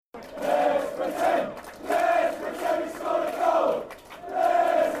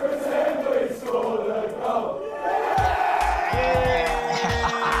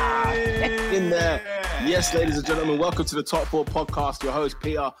Yes, ladies and gentlemen, welcome to the Top 4 podcast. Your host,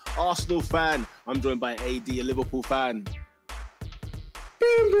 Peter, Arsenal fan. I'm joined by AD, a Liverpool fan.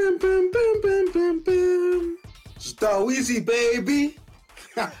 Star Weezy, baby.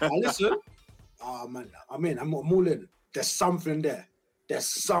 Listen, man, I'm all in. There's something there. There's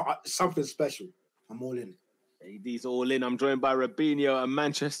something special. I'm all in. AD's all in. I'm joined by Robinho, a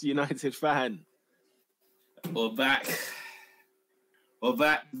Manchester United fan. We're back. We're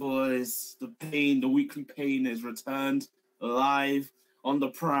back, boys. The weekly pain is returned live on the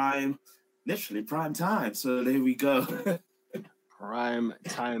prime, literally prime time. So there we go. Prime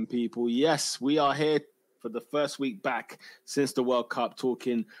time, people. Yes, we are here for the first week back since the World Cup,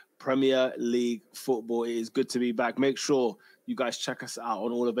 talking Premier League football. It is good to be back. Make sure you guys check us out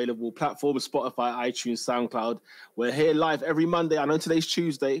on all available platforms, Spotify, iTunes, SoundCloud. We're here live every Monday. I know today's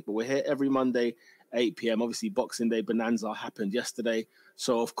Tuesday, but we're here every Monday, 8 p.m. Obviously, Boxing Day Bonanza happened yesterday.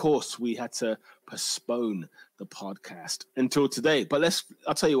 So, of course, we had to postpone the podcast until today. But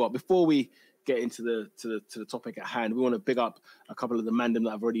I'll tell you what, before we get into the topic at hand, we want to big up a couple of the mandem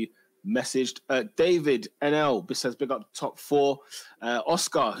that I've already messaged. David NL says big up top 4.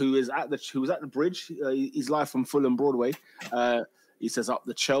 Oscar, who was at the bridge, he's live from Fulham Broadway. He says up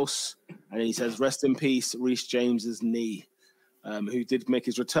the Chelsea, and he says rest in peace, Reece James's knee, who did make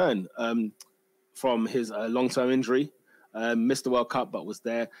his return from his long-term injury. Missed the World Cup, but was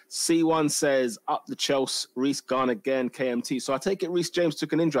there. C1 says up the Chelsea, Reece gone again, KMT. So I take it Reece James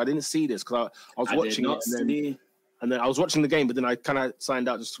took an injury. I didn't see this because I was watching it. And then I was watching the game, but then I kind of signed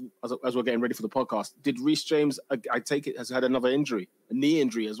out just as we're getting ready for the podcast. Did Reece James, I take it, has had another injury, a knee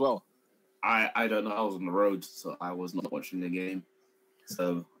injury as well? I don't know. I was on the road, so I was not watching the game.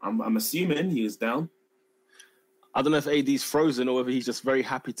 So I'm assuming he is down. I don't know if AD's frozen or whether he's just very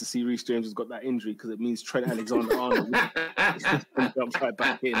happy to see Reece James has got that injury because it means Trent Alexander-Arnold jumps right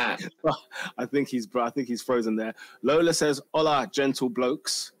back in. But I think he's frozen there. Lola says, "Hola, gentle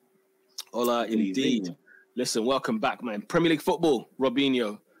blokes." Hola, indeed. Listen, welcome back, man. Premier League football,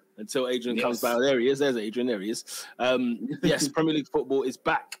 Robinho. Until Adrian comes by. There he is. There's Adrian. There he is. Yes, Premier League football is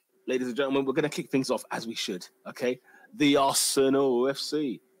back, ladies and gentlemen. We're going to kick things off as we should, okay? The Arsenal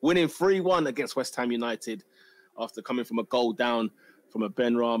FC winning 3-1 against West Ham United after coming from a goal down from a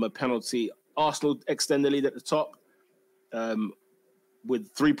Benrahma penalty. Arsenal extend the lead at the top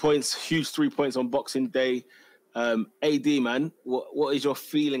with 3 points, huge 3 points on Boxing Day. AD, man, what is your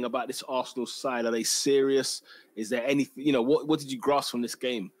feeling about this Arsenal side? Are they serious? Is there anything, what did you grasp from this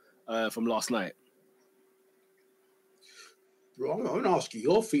game from last night? Bro, I'm going to ask you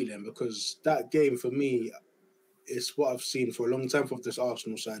your feeling because that game for me is what I've seen for a long time from this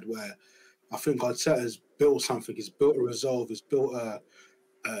Arsenal side where I think Arteta's built something. He's built a resolve. He's built a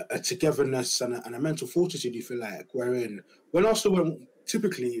togetherness and a mental fortitude, you feel like, wherein when Arsenal went,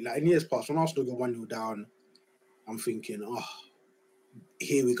 typically, like in years past, when Arsenal go 1-0 down, I'm thinking,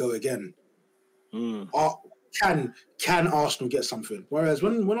 here we go again. Can Arsenal get something? Whereas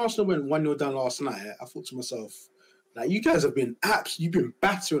when Arsenal went 1-0 down last night, I thought to myself, like, you guys have been you've been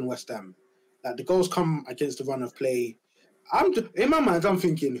battering West Ham. Like, the goals come against the run of play. In my mind, I'm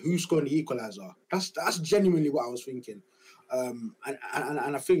thinking, who's scoring the equaliser? That's genuinely what I was thinking. And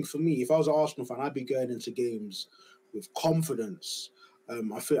I think for me, if I was an Arsenal fan, I'd be going into games with confidence.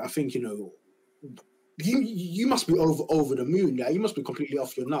 I think you must be over the moon. Like, you must be completely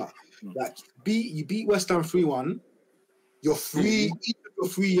off your nut. Like, you beat West Ham 3-1. You're free. Your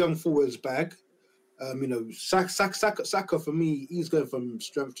 3 young forwards back. Saka for me, he's going from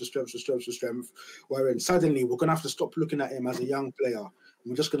strength to strength to strength to strength. Wherein suddenly we're gonna have to stop looking at him as a young player.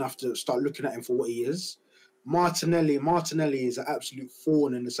 We're just gonna have to start looking at him for what he is. Martinelli is an absolute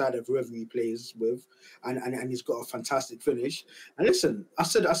thorn in the side of whoever he plays with, and he's got a fantastic finish. And listen, I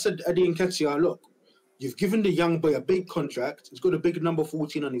said Eddie Nketiah, look, you've given the young boy a big contract. He's got a big number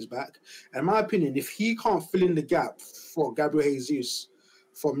 14 on his back. And in my opinion, if he can't fill in the gap for Gabriel Jesus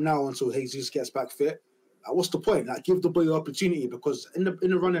from now until Jesus gets back fit, what's the point? Like, give the boy an opportunity because in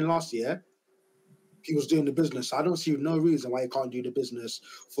the running last year, he was doing the business. I don't see no reason why he can't do the business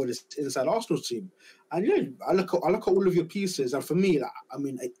for this inside Arsenal team. And yeah, I look at all of your pieces, and for me, like, I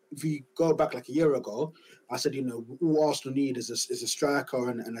mean, if you go back like a year ago, I said, all Arsenal need is a striker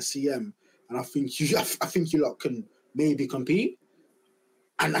and a CM, and I think you lot can maybe compete.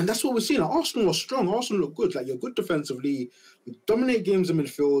 And that's what we're seeing. Like, Arsenal are strong. Arsenal look good. Like, you're good defensively. You dominate games in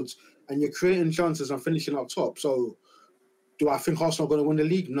midfield, and you're creating chances and finishing up top. So, do I think Arsenal are going to win the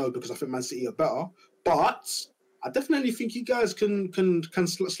league? No, because I think Man City are better. But I definitely think you guys can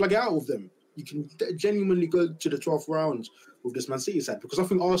slug it out with them. You can genuinely go to the 12th round with this Man City side because I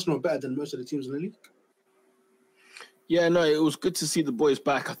think Arsenal are better than most of the teams in the league. Yeah, no, it was good to see the boys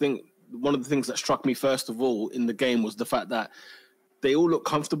back. I think one of the things that struck me first of all in the game was the fact that they all looked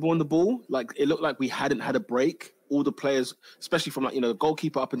comfortable on the ball. Like it looked like we hadn't had a break. All the players, especially from like, the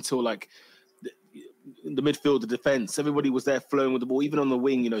goalkeeper up until like the midfield, the defense, everybody was there flowing with the ball, even on the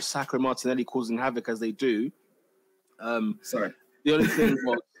wing, Saka and Martinelli causing havoc as they do. Sorry. The only thing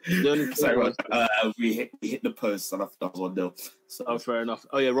was, we hit the post and I thought that was 1-0. So oh, fair enough.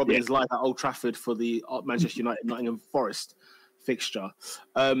 Oh yeah, Robin is live at Old Trafford for the Manchester United Nottingham Forest fixture.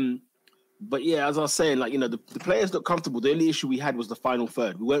 But yeah, as I was saying, like, the players looked comfortable. The only issue we had was the final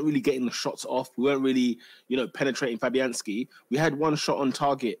third. We weren't really getting the shots off. We weren't really, penetrating Fabianski. We had one shot on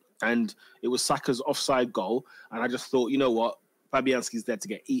target, and it was Saka's offside goal. And I just thought, you know what? Fabianski's there to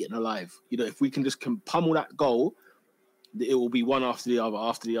get eaten alive. If we can just pummel that goal, it will be one after the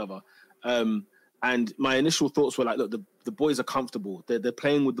other. And my initial thoughts were like, look, the boys are comfortable. They're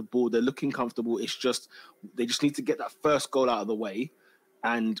playing with the ball. They're looking comfortable. It's just, they just need to get that first goal out of the way.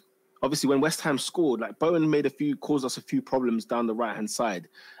 And obviously, when West Ham scored, like Bowen caused us a few problems down the right-hand side.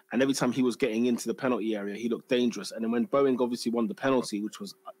 And every time he was getting into the penalty area, he looked dangerous. And then when Bowen obviously won the penalty, which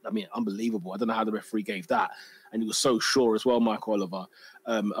was, unbelievable. I don't know how the referee gave that. And he was so sure as well, Mike Oliver,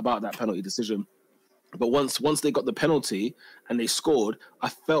 about that penalty decision. But once they got the penalty and they scored, I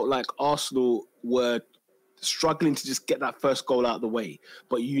felt like Arsenal were struggling to just get that first goal out of the way.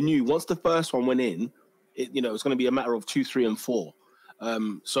 But you knew once the first one went in, it was going to be a matter of 2, 3, and 4.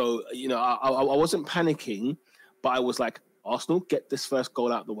 So, I wasn't panicking, but I was like, Arsenal, get this first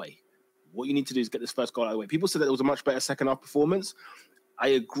goal out of the way. What you need to do is get this first goal out of the way. People said that it was a much better second half performance. I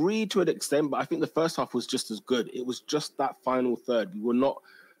agree to an extent, but I think the first half was just as good. It was just that final third.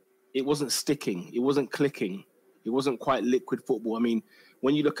 It wasn't sticking. It wasn't clicking. It wasn't quite liquid football. I mean,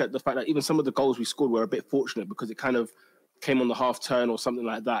 when you look at the fact that even some of the goals we scored were a bit fortunate because it kind of came on the half turn or something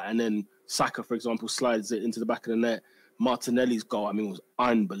like that. And then Saka, for example, slides it into the back of the net. Martinelli's goal, was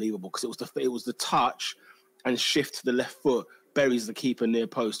unbelievable because it was the touch and shift to the left foot, buries the keeper near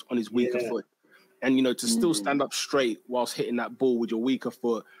post on his weaker foot. And, to still stand up straight whilst hitting that ball with your weaker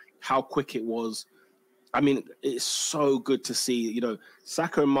foot, how quick it was. It's so good to see,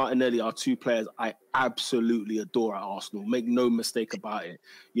 Saka and Martinelli are two players I absolutely adore at Arsenal. Make no mistake about it,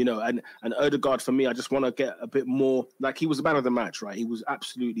 and Ødegaard, for me, I just want to get a bit more, like he was the man of the match, right? He was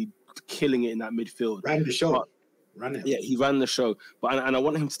absolutely killing it in that midfield. Ran the show. Yeah, he ran the show. But I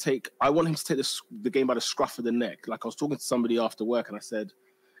want him to take the game by the scruff of the neck. Like I was talking to somebody after work and I said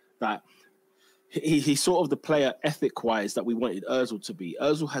that he's sort of the player ethic-wise that we wanted Ozil to be.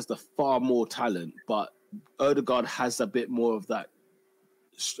 Ozil has the far more talent, but Ødegaard has a bit more of that,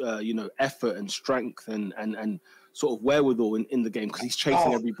 effort and strength and sort of wherewithal in the game because he's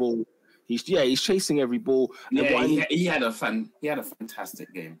chasing every ball. He's chasing every ball. Yeah, he had a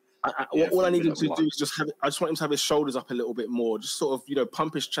fantastic game. All I need him to do is I just want him to have his shoulders up a little bit more, just sort of,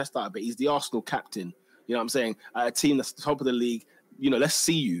 pump his chest out a bit. He's the Arsenal captain, you know what I'm saying? At a team that's at the top of the league, let's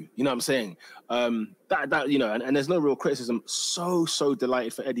see you, you know what I'm saying? And there's no real criticism. So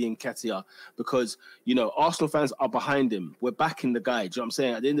delighted for Eddie Nketiah because, Arsenal fans are behind him. We're backing the guy, do you know what I'm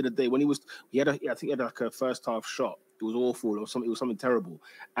saying? At the end of the day, when he had like a first half shot. It was awful. It was something terrible.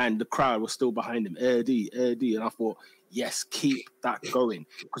 And the crowd was still behind him. Eddie. And I thought, yes, keep that going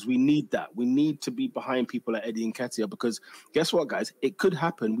because we need that. We need to be behind people like Eddie Nketiah because guess what, guys? It could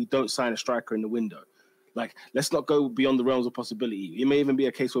happen we don't sign a striker in the window. Like, let's not go beyond the realms of possibility. It may even be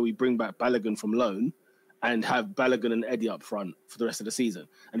a case where we bring back Balogun from loan and have Balogun and Eddie up front for the rest of the season.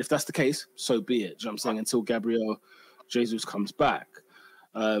 And if that's the case, so be it. Do you know what I'm saying? Until Gabriel Jesus comes back.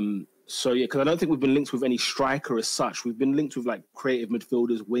 So, yeah, because I don't think we've been linked with any striker as such. We've been linked with, like, creative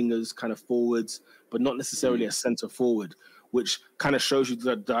midfielders, wingers, kind of forwards, but not necessarily a centre forward, which kind of shows you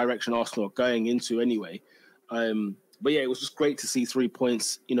the direction Arsenal are going into anyway. But, yeah, it was just great to see 3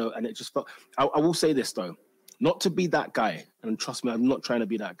 points, and it just felt... I will say this, though. Not to be that guy, and trust me, I'm not trying to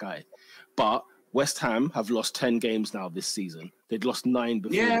be that guy, but West Ham have lost 10 games now this season. They'd lost 9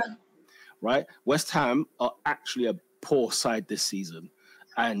 before. Yeah. Right? West Ham are actually a poor side this season.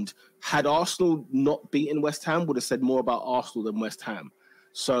 And had Arsenal not beaten West Ham, would have said more about Arsenal than West Ham.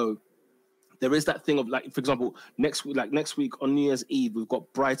 So there is that thing of, like, for example, next week on New Year's Eve, we've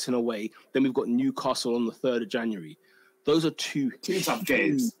got Brighton away. Then we've got Newcastle on the 3rd of January. Those are two tough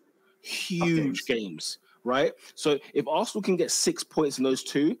games. Huge games, right? So if Arsenal can get 6 points in those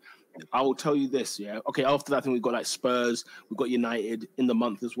two, I will tell you this, yeah? Okay, after that, I think we've got, like, Spurs. We've got United in the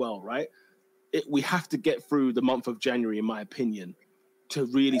month as well, right? We have to get through the month of January, in my opinion, to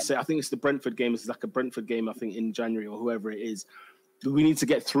really say, I think it's the Brentford game. It's like a Brentford game, I think, in January or whoever it is. We need to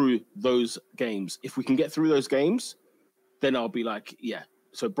get through those games. If we can get through those games, then I'll be like, yeah.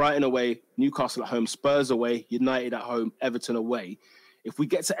 So Brighton away, Newcastle at home, Spurs away, United at home, Everton away. If we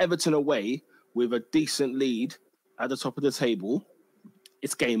get to Everton away with a decent lead at the top of the table,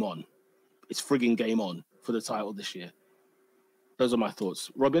 it's game on. It's frigging game on for the title this year. Those are my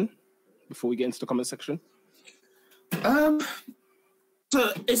thoughts. Robin, before we get into the comment section?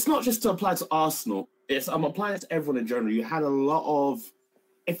 So it's not just to apply to Arsenal. I'm applying it to everyone in general. You had a lot of...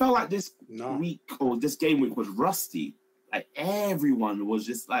 It felt like this week or this game week was rusty. Like everyone was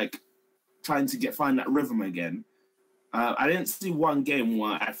just like trying to find that rhythm again. I didn't see one game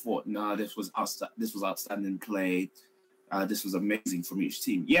where I thought, this was outstanding play. This was amazing from each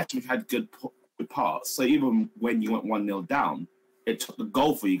team. Yes, we've had good parts. So even when you went 1-0 down, it took the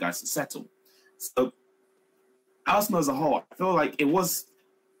goal for you guys to settle. So Arsenal as a whole, I feel like it was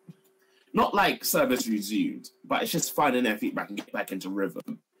not like service resumed, but it's just finding their feet back and get back into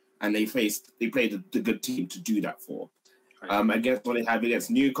rhythm. And they played the good team to do that for. Against what they have against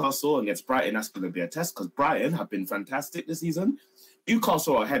Newcastle and against Brighton, that's going to be a test because Brighton have been fantastic this season.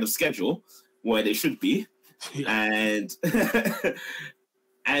 Newcastle are ahead of schedule where they should be, and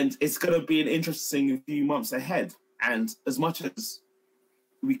and it's going to be an interesting few months ahead. And as much as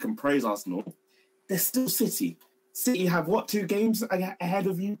we can praise Arsenal, they're still City. City have 2 games ahead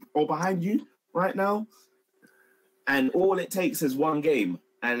of you or behind you right now, and all it takes is 1 game,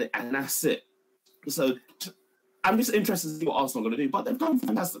 and that's it. So. I'm just interested to see what Arsenal are going to do, but they've done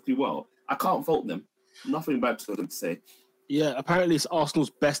fantastically well. I can't fault them. Nothing bad to them to say. Yeah, apparently it's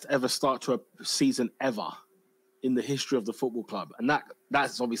Arsenal's best ever start to a season ever in the history of the football club. And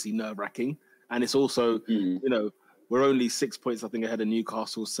that's obviously nerve-wracking. And it's also, we're only 6 points, I think, ahead of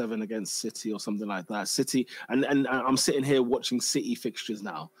Newcastle, 7 against City or something like that. City, and I'm sitting here watching City fixtures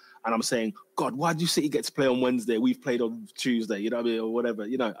now, and I'm saying, God, why do City get to play on Wednesday? We've played on Tuesday, you know what I mean, or whatever.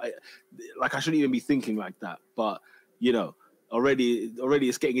 I shouldn't even be thinking like that. But, already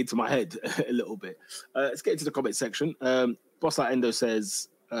it's getting into my head a little bit. Let's get into the comment section. Boss Like Endo says,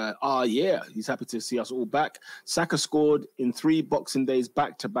 he's happy to see us all back. Saka scored in 3 Boxing Days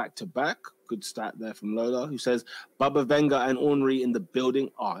back to back to back. Good stat there from Lola, who says, Baba Wenger and Henry in the building.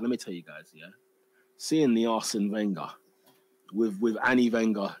 Let me tell you guys, seeing the Arsene Wenger with Annie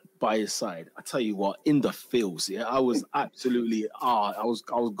Wenger by his side, I tell you what, in the fields, I was absolutely, I was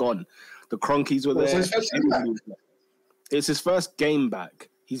gone. The Cronkies were there. It's his first game back.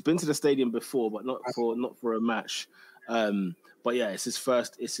 He's been to the stadium before, but not for a match. But yeah, it's his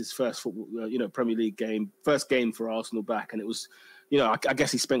first football, Premier League game, first game for Arsenal back, and it was, I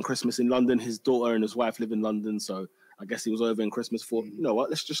guess he spent Christmas in London. His daughter and his wife live in London, so I guess he was over in Christmas for. You know what?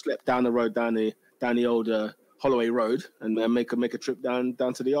 Let's just slip down the road, down the old Holloway Road, and make a trip down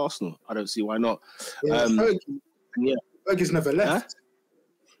to the Arsenal. I don't see why not. Yeah, Fergie's never left.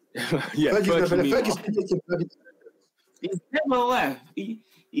 Huh? Yeah, Fergie's he's never left. He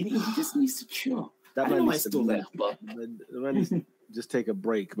just needs to chill. That man is still there, but the man needs to just take a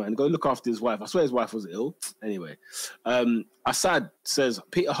break, man. Go look after his wife. I swear his wife was ill. Anyway, Assad says,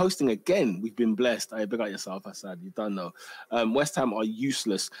 Peter hosting again. We've been blessed. I big out yourself, Assad. You don't know. West Ham are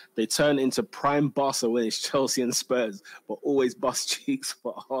useless. They turn into prime Barca when it's Chelsea and Spurs, but always bust cheeks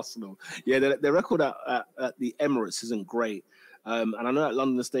for Arsenal. Yeah, their record at the Emirates isn't great. And I know at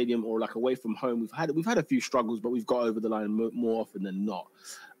London Stadium or like away from home, we've had a few struggles, but we've got over the line more often than not.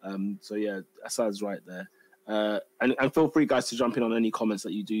 So yeah, Assad's right there. And feel free, guys, to jump in on any comments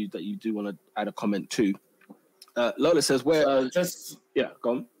that you do want to add a comment to. Lola says, go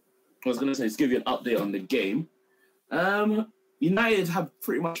on. I was going to say, to give you an update on the game. United have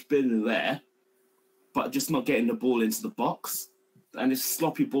pretty much been there, but just not getting the ball into the box. And it's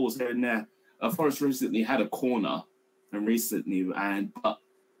sloppy balls here and there. Forest recently had a corner,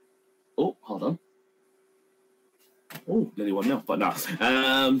 hold on. Oh, nearly 1-0, but no.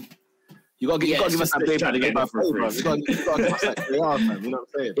 You got to give us that trying to get that for free. You got to give us that KR, man. You know what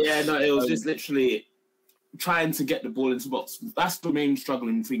I'm saying? Yeah, no, it was just literally trying to get the ball into the box. That's the main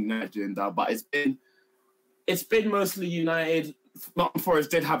struggling thing United doing that. But it's been mostly United. Nottingham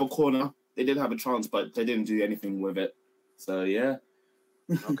Forest did have a corner. They did have a chance, but they didn't do anything with it. So yeah.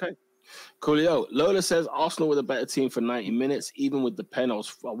 Okay. Coolio. Lola says Arsenal were the better team for 90 minutes. Even with the pen, I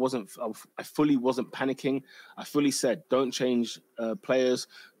fully wasn't panicking. I fully said, don't change players.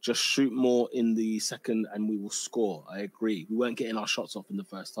 Just shoot more in the second and we will score. I agree. We weren't getting our shots off in the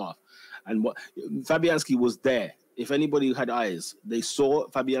first half. And Fabianski was there. If anybody had eyes, they saw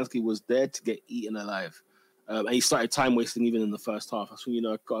Fabianski was there to get eaten alive. And he started time wasting even in the first half. That's when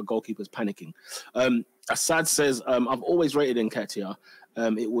a goalkeeper's panicking. Assad says, I've always rated Nketiah.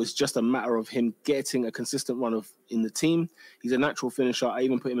 It was just a matter of him getting a consistent run in the team. He's a natural finisher. I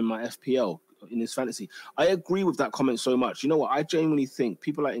even put him in my FPL in his fantasy. I agree with that comment so much. You know what? I genuinely think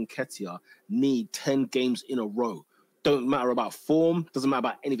people like Nketiah need 10 games in a row Don't matter about form, doesn't matter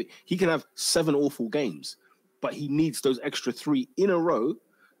about anything. He can have 7 awful games, but he needs those extra 3 in a row,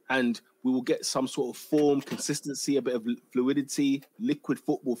 and we will get some sort of form, consistency, a bit of fluidity, liquid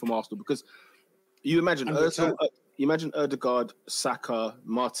football from Arsenal. Because you imagine Ødegaard, Saka,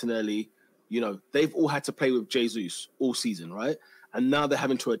 Martinelli, they've all had to play with Jesus all season, right? And now they're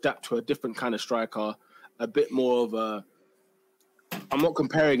having to adapt to a different kind of striker, a bit more of a... I'm not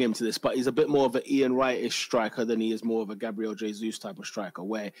comparing him to this, but he's a bit more of an Ian Wright-ish striker than he is more of a Gabriel Jesus type of striker,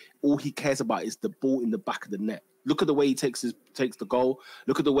 where all he cares about is the ball in the back of the net. Look at the way he takes the goal.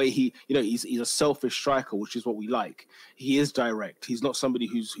 Look at the way he's a selfish striker, which is what we like. He is direct. He's not somebody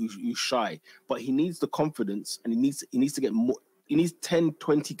who's shy, but he needs the confidence, and he needs to get more. He needs 10,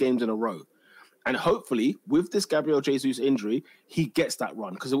 20 games in a row. And hopefully, with this Gabriel Jesus injury, he gets that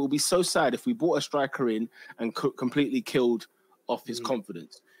run, because it will be so sad if we brought a striker in and completely killed off his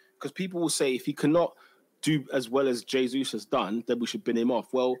confidence. Because people will say if he cannot do as well as Jesus has done, then we should bin him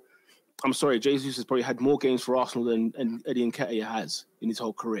off. Well, I'm sorry, Jesus has probably had more games for Arsenal than Eddie Nketiah has in his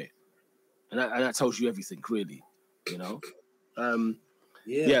whole career. And that tells you everything, really, So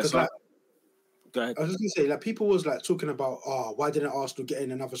go ahead. I was just going to say, people was talking about, why didn't Arsenal get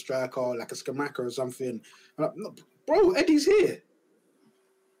in another striker, like a Skamaka or something? I'm like, no, bro, Eddie's here.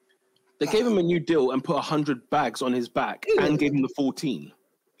 They gave him a new deal and put 100 bags on his back and gave him the 14.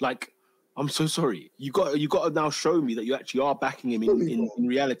 I'm so sorry. You got to now show me that you actually are backing him in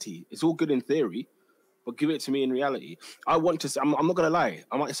reality. It's all good in theory, but give it to me in reality. I want to say, I'm not going to lie.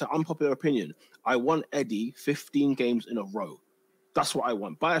 I might say unpopular opinion. I want Eddie 15 games in a row. That's what I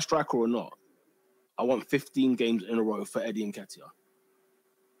want. Buy a striker or not, I want 15 games in a row for Eddie Nketiah.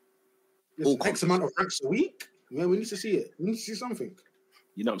 X amount of racks a week? Man, we need to see it. We need to see something.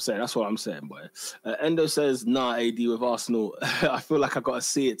 You know what I'm saying? That's what I'm saying, boy. Endo says, nah, AD with Arsenal. I feel like I got to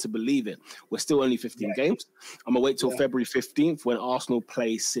see it to believe it. We're still only 15 games. I'm going to wait till February 15th when Arsenal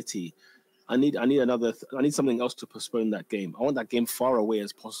play City. I need something else to postpone that game. I want that game far away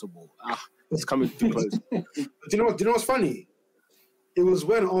as possible. It's coming too close. Do you know what's funny? It was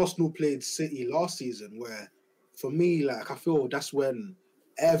when Arsenal played City last season where, for me, I feel that's when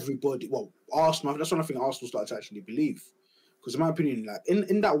Arsenal, that's when I think Arsenal started to actually believe. Because in my opinion,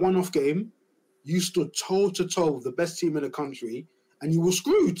 in that one-off game, you stood toe-to-toe with the best team in the country, and you were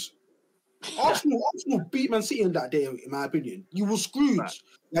screwed. Arsenal beat Man City in that day, in my opinion. You were screwed.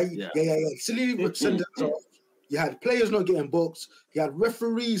 Right. Silly send off. You had players not getting booked. You had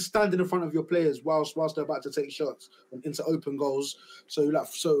referees standing in front of your players whilst they're about to take shots into open goals. So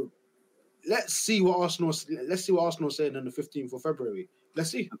let's see what Arsenal's saying on the 15th of February. Let's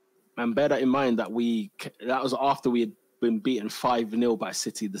see. And bear that in mind that was after we had been beaten 5-0 by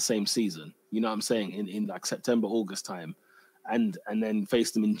City the same season. You know what I'm saying? In September, August time. And then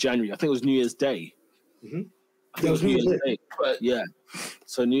faced them in January. I think it was New Year's Day. Mm-hmm. I think it was New Year's Day. Yeah.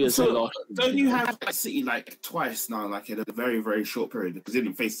 So New Year's Day last year. Don't you have City twice now, in a very, very short period? Because you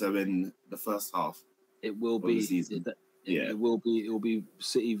didn't face them in the first half. It will be. It will be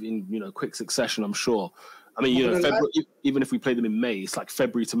City in quick succession, I'm sure. I mean, February, even if we play them in May, it's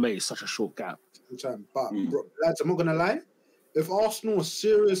February to May is such a short gap. But bro, lads, I'm not gonna lie. If Arsenal are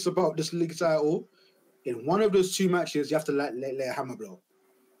serious about this league title, in one of those 2 matches, you have to let a hammer blow.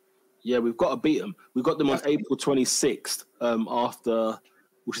 Yeah, we've got to beat them. We've got them on April 26th,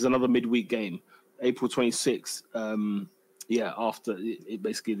 which is another midweek game. April 26th. After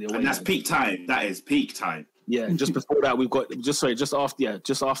basically the away. And that's peak time. That is peak time. Yeah, just before that, we've got just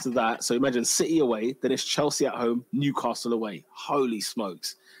after that. So imagine City away, then it's Chelsea at home, Newcastle away. Holy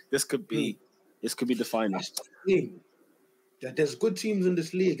smokes! This could be the finals. That's the thing. There's good teams in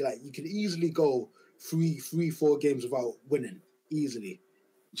this league. You can easily go 3-4 games without winning easily.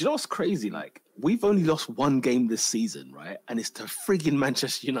 Do you know what's crazy? We've only lost 1 game this season, right? And it's to friggin'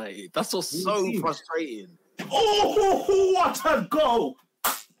 Manchester United. That's what's so frustrating. Oh, what a goal!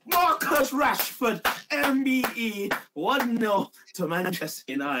 Marcus Rashford, MBE, 1-0 to Manchester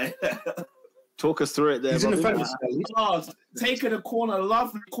United. Talk us through it there. He's in the fantasy. Taking a corner,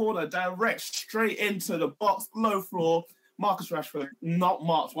 lovely corner, direct straight into the box, low floor. Marcus Rashford, not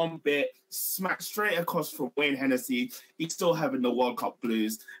marked one bit, smacked straight across from Wayne Hennessy. He's still having the World Cup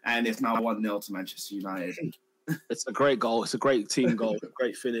blues, and it's now 1-0 to Manchester United. It's a great goal. It's a great team goal.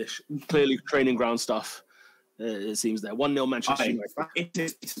 Great finish. Clearly training ground stuff. It seems there. 1-0 Manchester United. It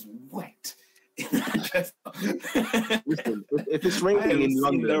is wet. Listen, if it's raining in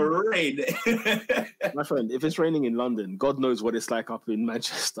London, the rain. my friend, if it's raining in London, God knows what it's like up in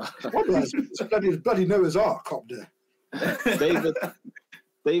Manchester. It's bloody Noah's Ark up there.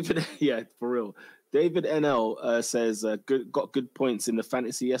 David, yeah, for real. David NL says got good points in the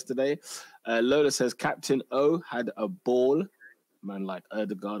fantasy yesterday. Lola says Captain O had a ball. Man like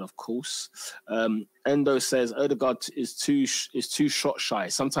Odegaard, of course. Endo says Odegaard is too shot shy.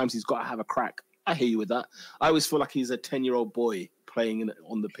 Sometimes he's got to have a crack. I hear you with that. I always feel like he's a 10-year-old boy playing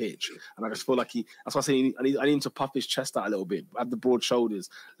on the pitch, and I just feel like that's why I say I need him to puff his chest out a little bit, have the broad shoulders.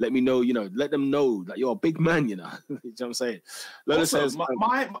 Let me know, let them know that you're a big man. You know what I'm saying? Lola also, says,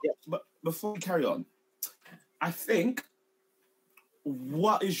 but before we carry on, I think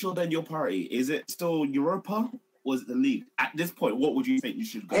what is your priority? Is it still Europa? Or is it the league? At this point, what would you think you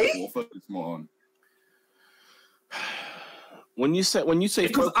should go for? Focus more on. When you say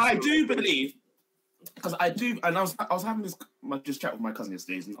because I do believe, and I was having this chat with my cousin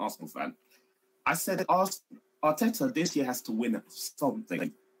yesterday. He's an Arsenal fan. I said Arteta this year has to win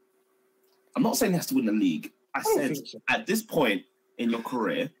something. I'm not saying he has to win the league. I said at this point in your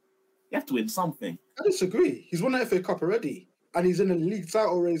career, you have to win something. I disagree. He's won the FA Cup already. And he's in a league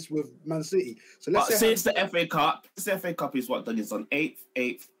title race with Man City. So let's say since the FA Cup is what done. It's on 8th,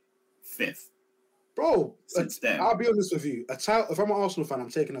 5th. Bro, since then, I'll be honest with you. If I'm an Arsenal fan, I'm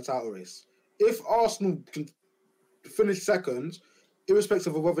taking a title race. If Arsenal can finish second,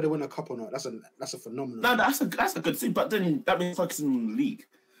 irrespective of whether they win a cup or not, that's a phenomenal. No, that's a good thing. But then that means focusing on the league.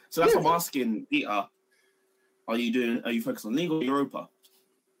 So that's what I'm asking, Peter. Are you focused on league or Europa?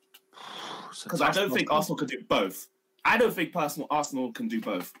 Because I don't think Arsenal could do both. I don't think Arsenal can do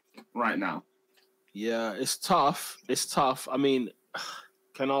both right now. Yeah, it's tough. I mean,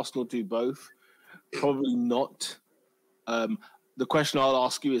 can Arsenal do both? Probably not. The question I'll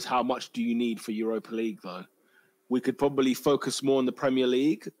ask you is how much do you need for Europa League, though? We could probably focus more on the Premier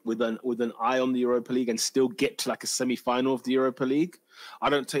League with an eye on the Europa League and still get to like a semi-final of the Europa League. I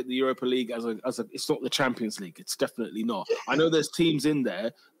don't take the Europa League as a. It's not the Champions League. It's definitely not. I know there's teams in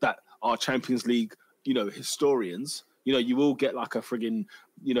there that are Champions League, historians. You will get like a friggin',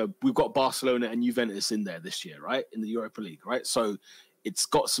 we've got Barcelona and Juventus in there this year, right? In the Europa League, right? So it's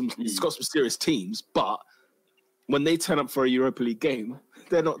got some serious teams, but when they turn up for a Europa League game,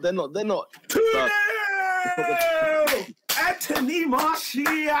 they're not. 2-0! Anthony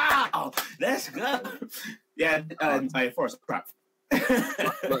Martial! Let's go. Yeah, Forest crap.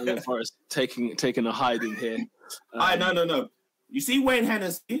 Forest taking a hiding here. No. You see Wayne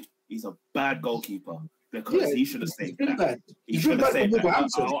Hennessy? He's a bad goalkeeper. Because he should have saved that. He should have saved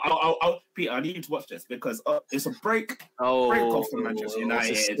that. Peter, I need you to watch this because it's a break off for Manchester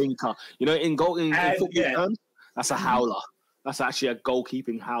United. It's a stinker. In football terms, that's a howler. That's actually a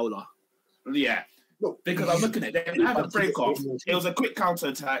goalkeeping howler. Yeah. Because I'm looking at it. They had a break off. It was a quick counter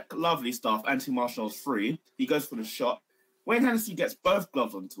attack. Lovely stuff. Anthony Martial's free. He goes for the shot. Wayne Hennessy gets both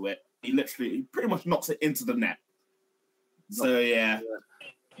gloves onto it. He pretty much knocks it into the net. So, yeah.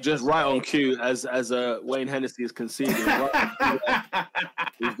 Just right on cue as Wayne Hennessy is conceding. Right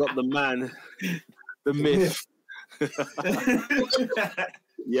We've got the man, the myth.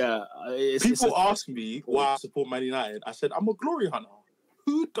 Yeah. People ask me why I support Man United. I said, I'm a glory hunter.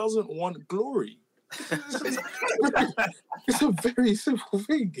 Who doesn't want glory? It's a very simple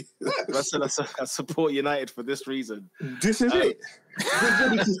thing. I support United for this reason. This is it.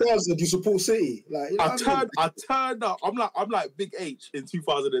 You support City. I turned up. I'm like Big H in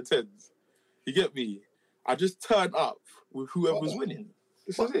 2010s. You get me? I just turned up with whoever's winning.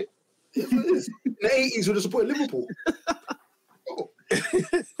 This is it. In the 80s, would have supported Liverpool.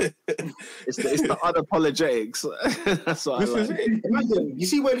 It's the unapologetics. That's what this I like. is it. Imagine, you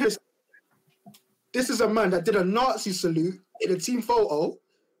see when this is a man that did a Nazi salute in a team photo,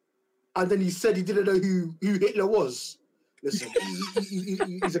 and then he said he didn't know who Hitler was. Listen,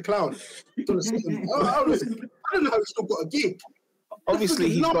 he's a clown. I don't know how he's still got a gig. Obviously,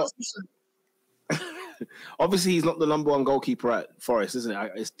 he's not the number one goalkeeper at Forest, isn't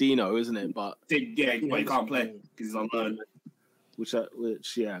it? It's Dino, isn't it? But he can't play because he's on loan. Which I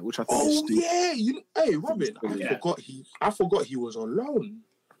think. Oh yeah, hey Robin, I forgot he was on loan.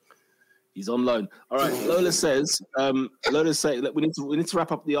 He's on loan. All right. Lola says, look, we need to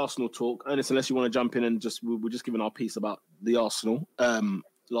wrap up the Arsenal talk. Ernest, unless you want to jump in and we're just giving our piece about the Arsenal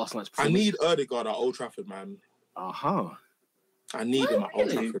last night's performance. I need Odegaard at Old Trafford, man. I need him at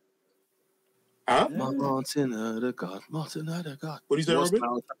Old Trafford. Huh? Martin Odegaard. What do you say, Robin?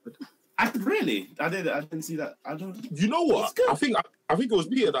 I didn't see that. I don't. You know what? I think it was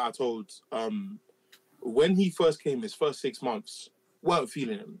Peter that I told. When he first came, his first 6 months, weren't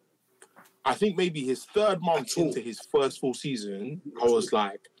feeling him. I think maybe his third month into his first full season, I was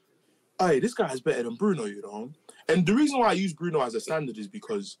like, hey, this guy is better than Bruno, And the reason why I use Bruno as a standard is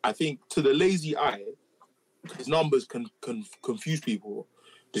because I think to the lazy eye, his numbers can confuse people.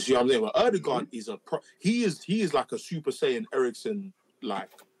 Do you see what I'm saying? But Ødegaard is he is like a Super Saiyan Ericsson. Like,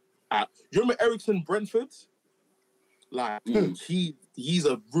 do you remember Ericsson Brentford? Like he's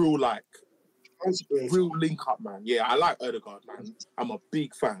a real real link up, man. Yeah, I like Ødegaard, man. I'm a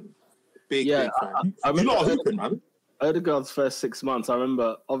big fan. Big fan. You lot are hooping, man. Ødegaard's first 6 months, I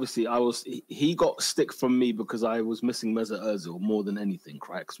remember, obviously, he got stick from me because I was missing Mesut Ozil more than anything,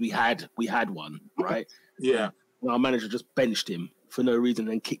 right? Because we had one, right? Yeah. And our manager just benched him for no reason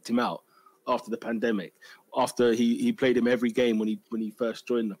and kicked him out after the pandemic, after he played him every game when he first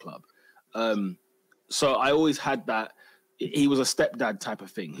joined the club. So I always had that. He was a stepdad type of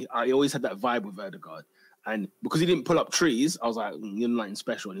thing. I always had that vibe with Ødegaard. And because he didn't pull up trees, I was like, you're nothing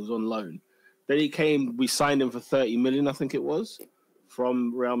special. And he was on loan. Then he came, we signed him for 30 million, I think it was,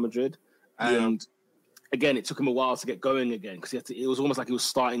 from Real Madrid. And again, it took him a while to get going again because it was almost like he was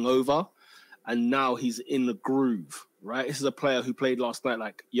starting over. And now he's in the groove, right? This is a player who played last night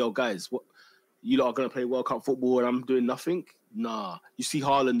like, yo, guys, what, you lot are going to play World Cup football and I'm doing nothing? Nah. You see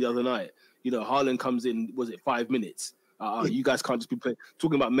Haaland the other night. You know, Haaland comes in, was it 5 minutes? You guys can't just be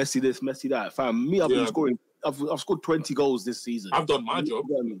talking about Messi this, Messi that. Fam, me, I've been scoring. I've scored 20 goals this season. I've done my job.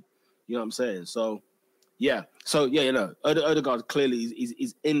 You know what I'm saying? So, yeah. You know, Ødegaard clearly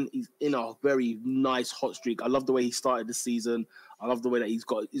he's in a very nice hot streak. I love the way he started the season. I love the way that he's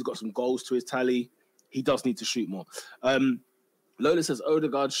got some goals to his tally. He does need to shoot more. Lola says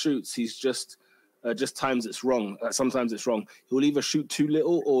Ødegaard shoots. He's just times it's wrong. Sometimes it's wrong. He will either shoot too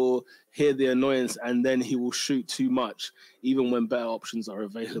little or hear the annoyance, and then he will shoot too much, even when better options are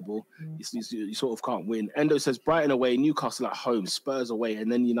available. You sort of can't win. Endo says Brighton away, Newcastle at home, Spurs away,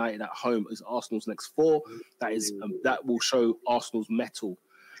 and then United at home is Arsenal's next 4. That will show Arsenal's mettle.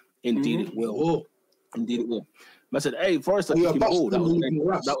 Indeed, it will. Indeed, it will. I said, "Hey, Forest are kicking ball."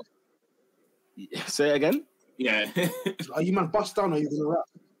 Say it again. Yeah. Are you man bust down? Or are you gonna rap?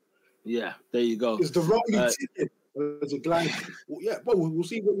 Yeah, there you go. It's the wrong ticket. There's a glide. Yeah, well, we'll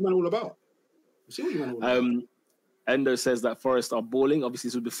see what you man all about. Endo says that Forest are balling. Obviously,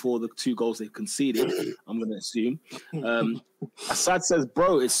 this was before the 2 goals they conceded, I'm going to assume. Assad says,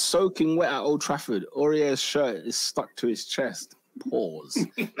 bro, it's soaking wet at Old Trafford. Aurier's shirt is stuck to his chest. Pause.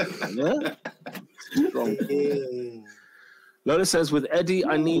 Yeah? Strong. Lola says, with Eddie,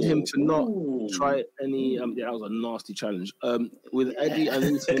 I need him to not try any... that was a nasty challenge. With Eddie, I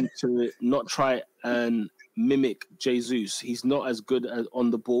need him to not try and mimic Jesus. He's not as good as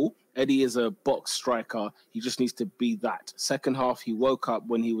on the ball. Eddie is a box striker. He just needs to be that. Second half, he woke up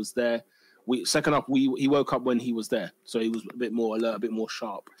when he was there. He woke up when he was there. So he was a bit more alert, a bit more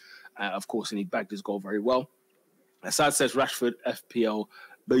sharp, of course, and he bagged his goal very well. Assad says, Rashford, FPL,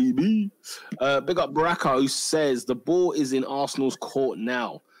 baby. Big up Baraka, who says the ball is in Arsenal's court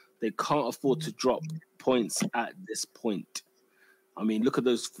now. They can't afford to drop points at this point. I mean, look at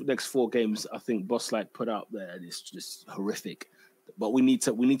those next 4 games. I think Boslak put out there. It's just horrific. But we need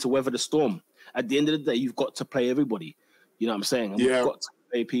to weather the storm. At the end of the day, you've got to play everybody. You know what I'm saying? And we've got to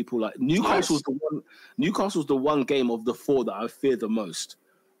play people like Newcastle's the one game of the 4 that I fear the most.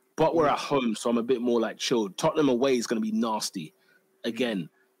 But we're at home, so I'm a bit more like chilled. Tottenham away is going to be nasty. Again,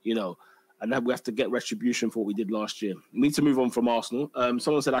 you know, and then we have to get retribution for what we did last year. We need to move on from Arsenal.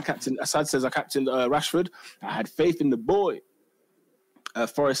 Someone said Assad says I captained Rashford. I had faith in the boy.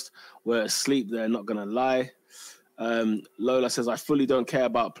 Forest were asleep there, not going to lie. Lola says, I fully don't care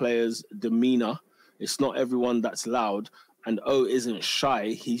about players' demeanor. It's not everyone that's loud. And isn't shy.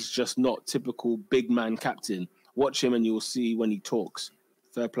 He's just not typical big man captain. Watch him and you'll see when he talks.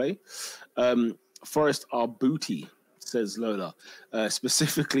 Fair play. Forest are booty, says Lola.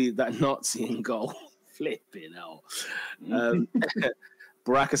 Specifically that Nazi in goal. Flipping hell.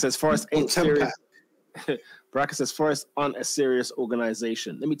 Baraka says Forest ain't serious. Baraka says Forest aren't a serious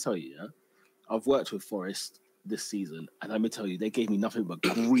organization. Let me tell you, I've worked with Forest this season, and let me tell you, they gave me nothing but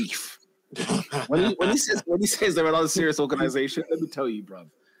grief. when he says they're an unserious organization, let me tell you, bruv,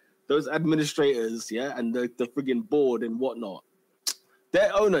 those administrators, and the friggin' board and whatnot,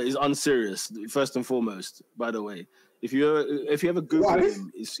 their owner is unserious, first and foremost, by the way. If you ever Google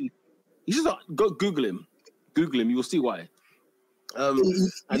him, you just go Google him. Google him, you will see why.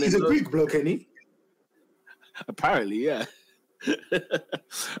 He's a Greek bloke, isn't he? Apparently, yeah.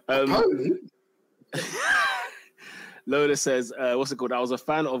 Apparently. Lola says, what's it called? I was a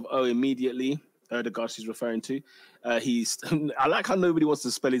fan of immediately. The guy she's referring to. I like how nobody wants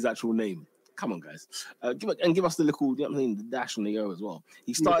to spell his actual name. Come on, guys. Give us the little, you know what I mean, the dash on the O as well.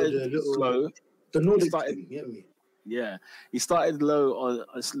 He started slow. The Nordic thing, get me. Yeah, he started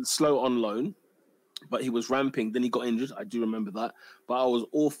slow on loan. but he was ramping. Then he got injured. I do remember that. But I was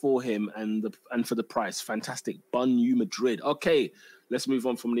all for him and for the price. Fantastic. Bun you Madrid. Okay, let's move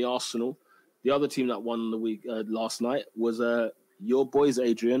on from the Arsenal. The other team that won the week last night was your boys,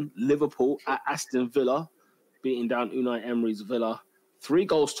 Adrian. Liverpool at Aston Villa, beating down Unai Emery's Villa.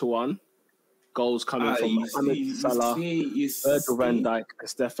 3-1. Goals coming from Mohamed Salah, Virgil van Dijk, and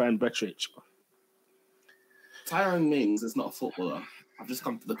Stefan Bečić. Tyrone Mings is not a footballer. I've just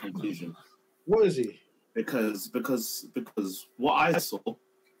come to the conclusion. What is he? Because what I saw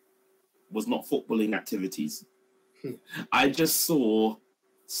was not footballing activities. I just saw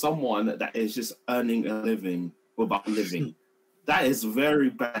someone that is just earning a living without living. That is very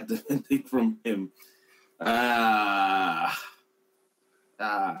bad defending from him.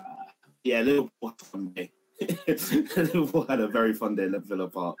 Yeah, Liverpool had a fun day. Liverpool had a very fun day at Villa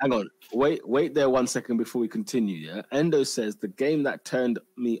Park. Hang on. Wait there 1 second before we continue, yeah? Endo says the game that turned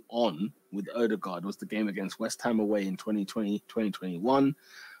me on with Odegaard was the game against West Ham away in 2020-2021,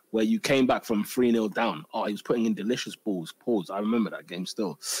 where you came back from 3-0 down. Oh, he was putting in delicious balls. Pause. I remember that game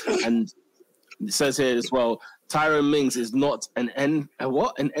still. And it says here as well, Tyrone Mings is not an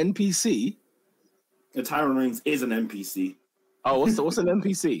NPC? The Tyrone Mings is an NPC. Oh, what's an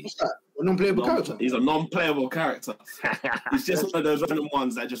NPC? What's that? A non-playable character? He's a non-playable character. He's just one of those random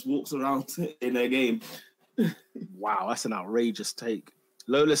ones that just walks around in a game. Wow, that's an outrageous take.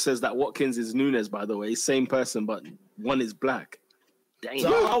 Lola says that Watkins is Nunes, by the way. Same person, but one is black. Dang.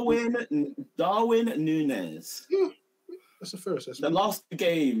 Darwin Nunes. Yeah, that's the first. The last 2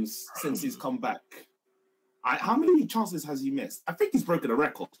 games since he's come back, how many chances has he missed? I think he's broken a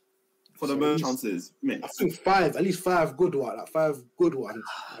record for the most chances missed. I think 5, at least 5 good ones. Like 5 good ones.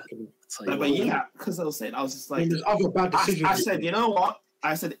 But yeah, because I was saying, I was just like, there's other bad decisions. I said, you know what?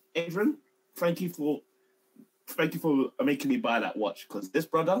 I said, Adrian, thank you for making me buy that watch, because this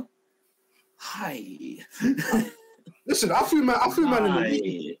brother, hi. Listen, I threw man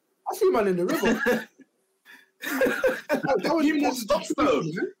in the river. You brought stocks though.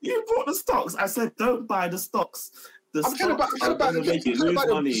 You brought the stocks. I said, don't buy the stocks. I'm trying to buy the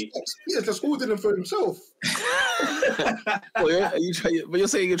money. He's just holding them for himself. But you're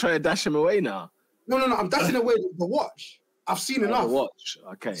saying you're trying to dash him away now? No. I'm dashing away the watch. I've seen enough. The watch.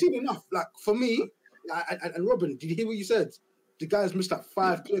 Okay. I've seen enough. Like for me, and Robin, did you hear what you said? The guy's missed that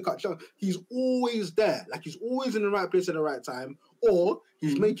 5 clear-cut shots. He's always there. Like he's always in the right place at the right time, or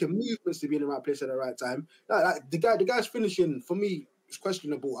he's making movements to be in the right place at the right time. Like the guy's finishing for me is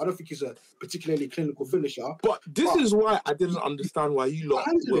questionable. I don't think he's a particularly clinical finisher. But this is why I didn't understand why you lot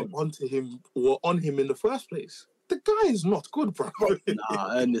were on him in the first place. The guy is not good, bro.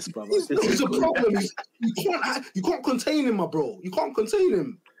 Nah, earn this, brother. He's a problem. You can't contain him, my bro. You can't contain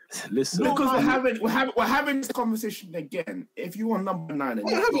him. Listen, because we're having this conversation again. If you are number 9 and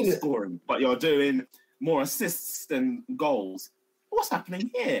you're not scoring, but you're doing more assists than goals, what's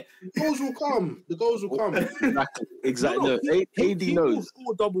happening here? The goals will come. Exactly. No, AD he knows. Will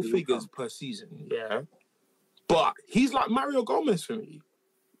score double figures per season, yeah. But he's like Mario Gomez for me.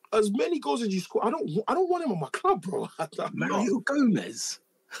 As many goals as you score, I don't want him on my club, bro. Mario Gomez.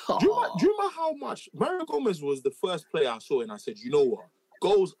 Do you remember how much Mario Gomez was the first player I saw, and I said, you know what?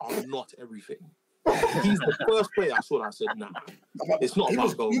 Goals are not everything. He's the first player I saw and I said, nah, it's not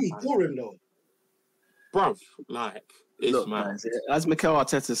about goals. He was boring though. Bruv, like, it's man. As Mikel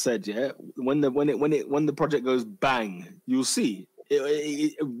Arteta said, yeah, when the project goes bang, you'll see.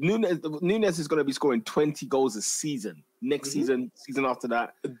 Nunes is going to be scoring 20 goals a season. Next season after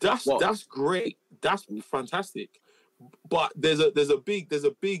that. That's great. That's fantastic. But there's a big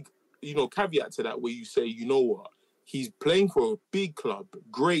caveat to that where you say, you know what? He's playing for a big club,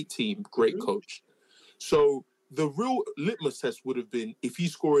 great team, great coach. So the real litmus test would have been if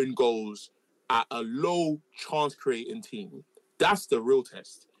he's scoring goals at a low chance creating team. That's the real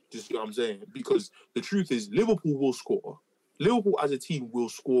test. Just see what I'm saying? Because the truth is Liverpool will score. Liverpool as a team will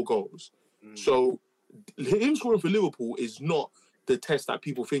score goals. So him scoring for Liverpool is not the test that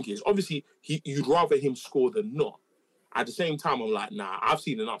people think it is. Obviously, you'd rather him score than not. At the same time, I'm like, nah, I've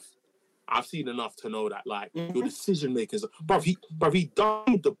seen enough. I've seen enough to know that, like, your decision makers. Bruv, he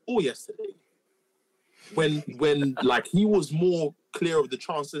died the ball yesterday. When like he was more clear of the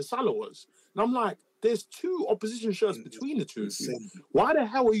chance than Salah was, and I'm like, there's 2 opposition shirts between the two of you. Why the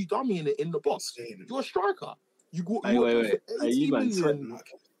hell are you dummying it in the box? You're a striker. You go. Wait. You man,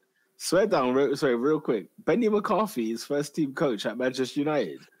 swear down, real quick. Benny McCarthy is first team coach at Manchester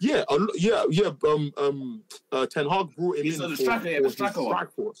United. Yeah. Ten Hag brought him in the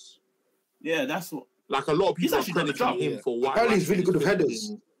strike force. Yeah, that's what. Like a lot of people are crediting him for why. Apparently, he's really good with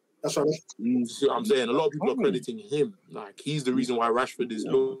headers. That's right. See what I'm saying? A lot of people are crediting him. Like he's the reason why Rashford is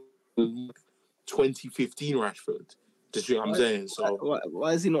low. 2015 Rashford. Just what I'm saying. So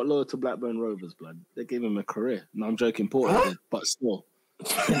why is he not loyal to Blackburn Rovers, blood? They gave him a career. No, I'm joking, Portland, but still.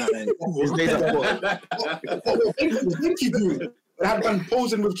 His days at Portland. What did he do? They had man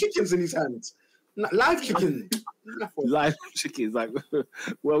posing with chickens in his hands. Live chicken. Live chickens. Like,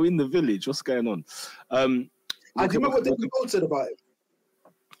 well, in the village. What's going on? I do you remember what David Gold said about it?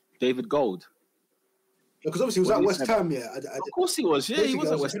 David Gold. Because obviously he was at West Ham, yeah. Of course he was. Yeah, he was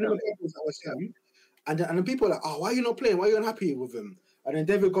at West Ham. And then people are like, oh, why are you not playing? Why are you unhappy with him? And then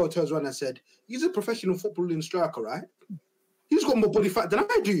David Gold turns around and said, he's a professional footballing striker, right? He's got more body fat than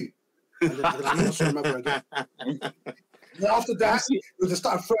I do. And then I never saw him ever again. And after that, they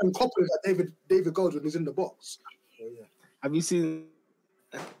started throwing coppers at David Gold when he's in the box. So, yeah. Have you seen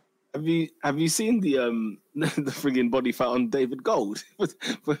the the frigging body fat on David Gold?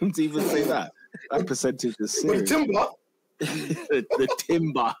 For him to even say that percentage is serious. The timber. the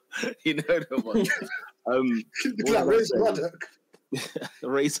timber, you know the one. Like Razor Ruddock.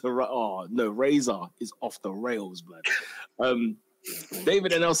 Razor is off the rails, man.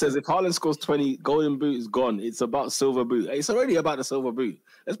 David NL says if Haaland scores 20, Golden Boot is gone. It's about Silver Boot. It's already about the Silver Boot.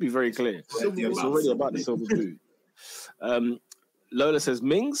 Let's be very clear. It's already about the Silver Boot. Lola says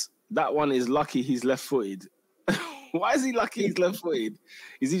Mings, that one is lucky he's left-footed. Why is he lucky he's left-footed?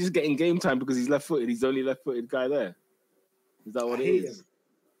 Is he just getting game time because he's left-footed? He's the only left-footed guy there. Is that what it is?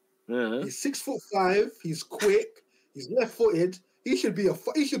 Yeah. He's 6'5". He's quick. He's left-footed. He should be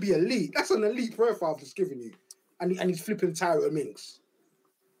elite. That's an elite profile I've just given you. And he's flipping Tyra Minks.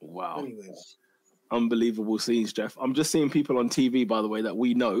 Wow. Anyways. Unbelievable scenes, Jeff. I'm just seeing people on TV, by the way, that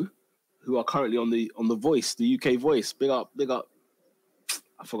we know who are currently on the Voice, the UK Voice. Big up.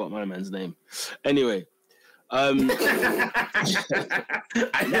 I forgot my man's name. Anyway. I know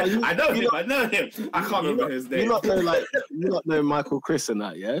him. I can't remember his name. You not know Michael Chris and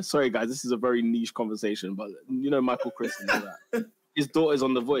that, yeah? Sorry, guys, this is a very niche conversation, but you know Michael Chris and all that. His daughter's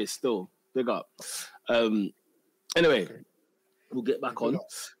on the Voice still. Big up. Anyway, we'll get back on.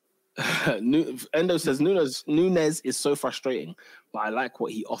 Endo says Nunez is so frustrating, but I like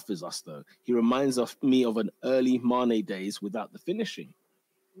what he offers us though. He reminds me of an early Mane days without the finishing.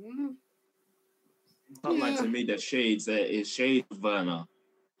 Not like to me the shades is shades of Werner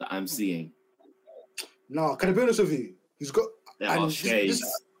that I'm seeing. No, can I be honest with you? He's got shades.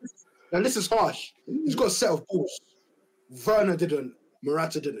 And this is harsh. He's got a set of balls. Werner didn't.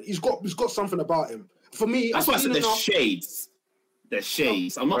 Morata didn't. He's got something about him. For me, that's why I said there's shades. There's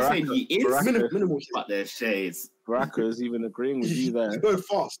shades. I'm not saying he is minimal, but there's shades. Baraka is even agreeing with you there. He's going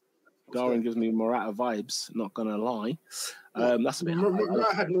fast. Darwin gives me Morata vibes. Not gonna lie. That's a bit.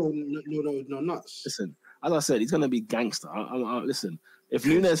 Morata had no nuts. Listen, as I said, he's gonna be gangster. Listen, if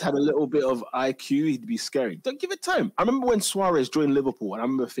Nunez had a little bit of IQ, he'd be scary. Don't give it time. I remember when Suarez joined Liverpool, and I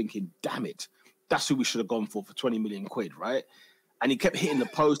remember thinking, "Damn it, that's who we should have gone for 20 million quid, right?" And he kept hitting the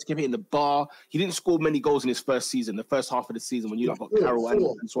post, kept hitting the bar. He didn't score many goals in his first season, the first half of the season when you got Carroll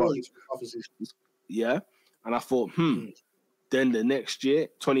and Suarez. Yeah. And I thought, Then the next year,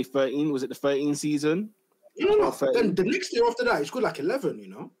 2013, was it the 13 season? No. Then the next year after that, he scored like 11, you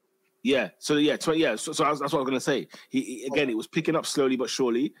know? Yeah. So, that's what I was going to say. It was picking up slowly but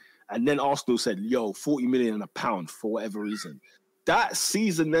surely. And then Arsenal said, yo, 40 million and a pound for whatever reason. That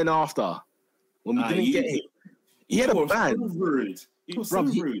season then after, when we didn't get him, he had a ban. So rude. He was so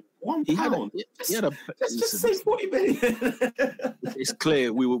rude. £1. Just say 40 million. It's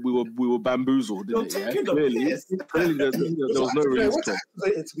clear we were bamboozled, didn't it? Clearly, there was no release. To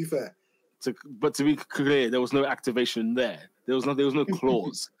be fair. But to be clear, there was no activation there. There was no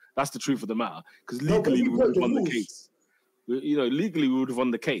clause. That's the truth of the matter. Because legally, we would have won the case. Legally, we would have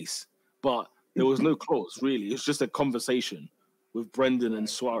won the case. But there was no clause, really. It was just a conversation with Brendan and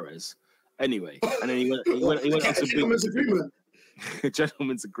Suarez. Anyway, and then he went into gentleman's agreement.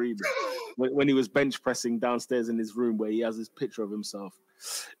 Gentleman's agreement. When he was bench pressing downstairs in his room where he has this picture of himself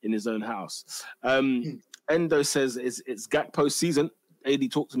in his own house. Endo says it's Gakpo's season.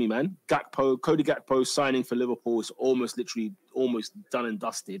 AD, talk to me, man. Cody Gakpo signing for Liverpool is almost done and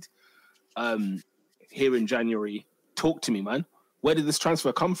dusted here in January. Talk to me, man. Where did this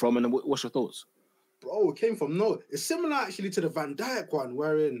transfer come from and what's your thoughts? Bro, it came from It's similar actually to the Van Dijk one,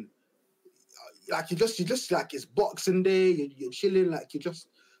 wherein like you just like it's Boxing Day, you're chilling, like you just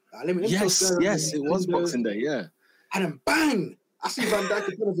yes, it was Boxing Day, yeah. And then bang, I see Van Dijk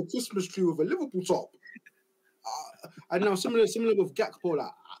in front of a Christmas tree with a Liverpool top. And now similar with Gakpo,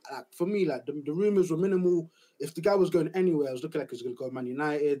 like for me, like the rumors were minimal. If the guy was going anywhere, I was looking like he was going to go to Man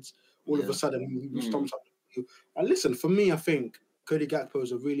United. All of a sudden, he stomps up. And listen, for me, I think Cody Gakpo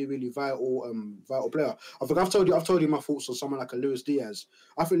is a really, really vital player. I think I've told you my thoughts on someone like a Luis Diaz.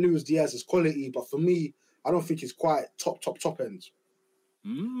 I think Luis Diaz is quality, but for me, I don't think he's quite top end.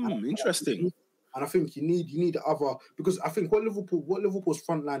 Interesting. And I think you need other, because I think what Liverpool's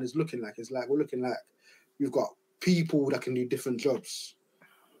front line is looking like is like we've got people that can do different jobs.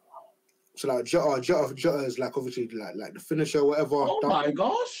 So like Jota is like obviously like the finisher, whatever. Oh my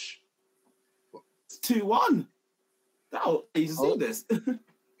gosh! It's 2-1. Now you see this.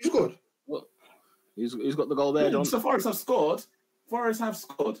 He's good. What? He's got the goal there, John. So Forest have scored.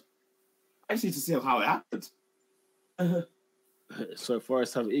 I just need to see how it happened. So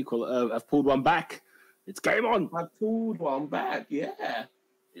Forest have have pulled one back. It's game on. I've pulled one back. Yeah.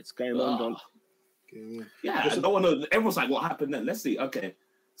 It's game on, Don. Yeah. No one knows. Everyone's like, what happened then? Let's see. Okay.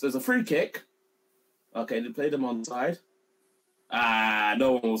 So it's a free kick. Okay, they played them on side.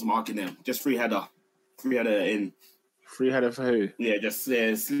 No one was marking him. Just free header. Free header in. Free header for who? Yeah, just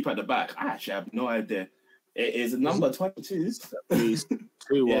sleep at the back. I actually have no idea. It is number 22. Please,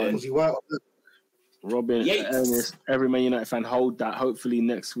 2-1. Was he white? Robin, Ernest, every Man United fan, hold that. Hopefully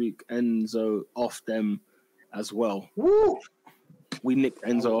next week, Enzo off them as well. Woo! We nicked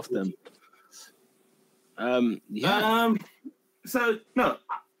Enzo off them. So no,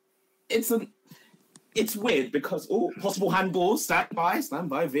 it's weird because possible handballs. Stand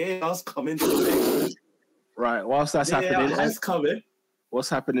by. VAR's coming to the mix. Right. Whilst that's happening, coming. What's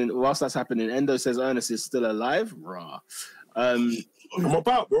happening? Whilst that's happening, Endo says Ernest is still alive. Rah. I'm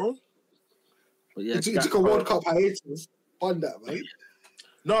about, bro. But yeah, he took a World Cup hiatus. Fun that, mate.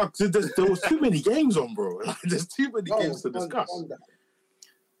 No, there was too many games on, bro. There's too many games to discuss.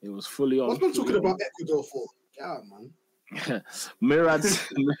 It was fully on. What's been talking about Ecuador for? Yeah, man.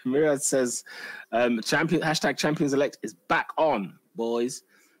 Mirad says, Champions Elect is back on, boys.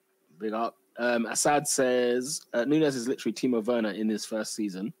 Big up. Assad says, Nunes is literally Timo Werner in his first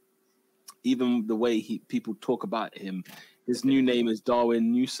season. Even the way people talk about him, his new name is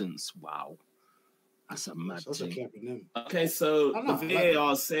Darwin Nuisance. Wow. That's a mad thing. Okay, so the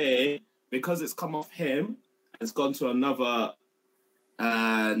VAR say because it's come off him, it's gone to another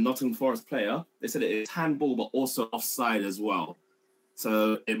Nottingham Forest player. They said it is handball, but also offside as well.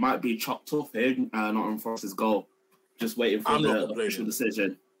 So it might be chopped off him, Nottingham Forest's goal. Just waiting for the official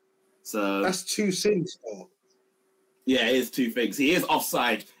decision. So that's two things, though. Yeah, it is two things. He is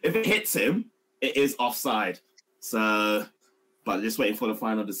offside. If it hits him, it is offside. So, but just waiting for the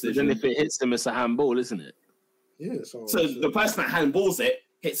final decision. But then if it hits him, it's a handball, isn't it? Yeah. So the person that handballs it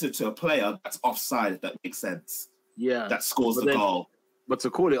hits it to a player that's offside. If that makes sense. Yeah. That scores the goal. But to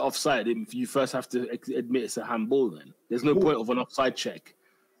call it offside, you first have to admit it's a handball. Then there's no point of an offside check.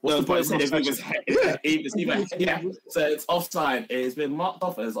 What's the point of an offside check? So it's offside. It's been marked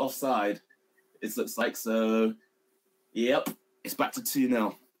off as offside. It looks like so. Yep, it's back to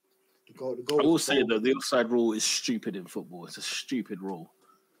 2-0. I will say though, the offside rule is stupid in football. It's a stupid rule.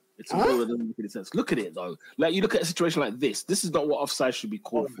 It's a rule that doesn't make any sense. Look at it though. Like you look at a situation like this. This is not what offside should be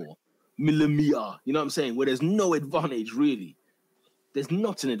called for. Millimeter. You know what I'm saying? Where there's no advantage really. There's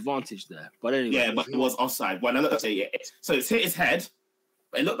not an advantage there. But anyway. Yeah, but it was offside. When I looked at it, so it's hit his head.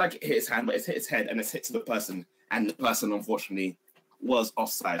 It looked like it hit his hand, but it's hit his head and it's hit to the person. And the person, unfortunately, was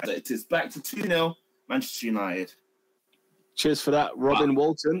offside. So it is back to 2-0, Manchester United. Cheers for that, Robin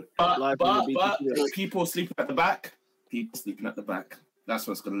Walton. But people sleeping at the back. That's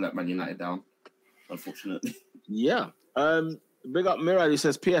what's going to let Man United down, unfortunately. Yeah. Big up Mirad, who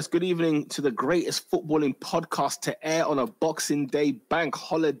says, P.S. Good evening to the greatest footballing podcast to air on a Boxing Day bank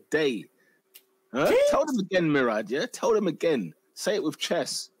holiday. Huh? Tell them again, Mirad, yeah? Tell them again. Say it with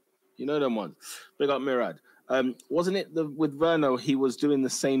chess. You know them ones. Big up Mirad. Wasn't it with Verno, he was doing the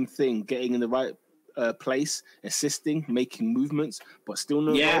same thing, getting in the right place, assisting, making movements, but still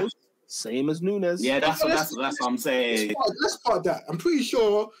no goals? Same as Nunes. Yeah, that's what I'm saying. Let's part that. I'm pretty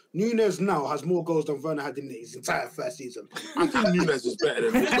sure Nunes now has more goals than Werner had in his entire first season. I think Nunes is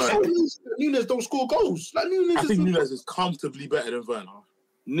better than Werner. Nunes don't score goals. I think Nunes is comfortably better than Werner.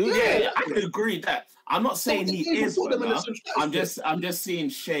 Yeah, I can agree with that. I'm not saying he is Werner. I'm just seeing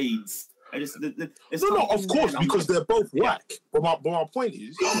shades. No, of course, because they're both whack. But my point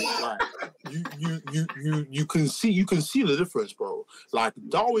is, like, you can see the difference, bro. Like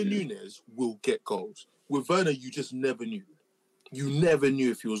Darwin Nunes will get goals. With Werner, you just never knew. You never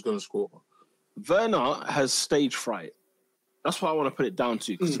knew if he was going to score. Werner has stage fright. That's what I want to put it down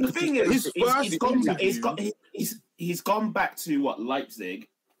to. The thing is, he's gone back to Leipzig.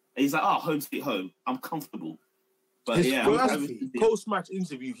 And he's like, home sweet home. I'm comfortable. But his first post-match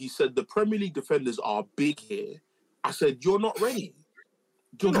interview, he said the Premier League defenders are big here. I said, you're not ready.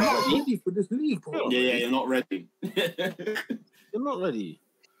 You're not ready for this league, bro. Yeah, you're not ready. They're not ready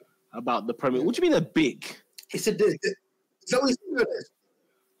about the Premier. What do you mean they're big? He said this. Is that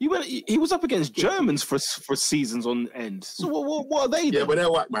what He was up against Germans for seasons on end. So what are they? Yeah, then? but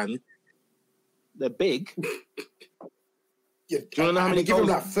they're whack, man. They're big. Yeah, Do you want to know how many give him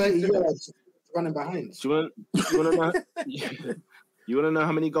goals? like 30 yards running behind. Do you want to know? You want to know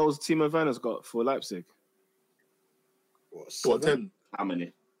how many goals Timo Werner's got for Leipzig? What, 10? How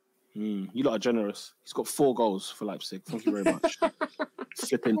many? You lot are generous. He's got 4 goals for Leipzig. Thank you very much.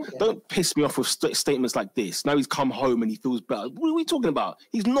 Flipping. Don't piss me off with statements like this. Now he's come home and he feels better. What are we talking about?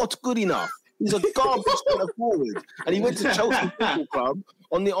 He's not good enough. He's a garbage centre forward, and he went to Chelsea Football Club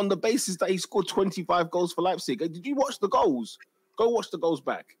on the basis that he scored 25 goals for Leipzig. Did you watch the goals? Go watch the goals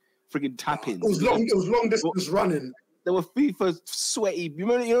back. Friggin' tap-ins. It was long distance running. There were FIFA sweaty. You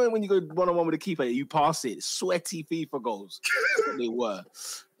know when you go 1-on-1 with a keeper, you pass it. Sweaty FIFA goals. That's what they were.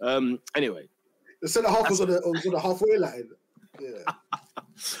 Anyway, the centre half was on the halfway line. Yeah.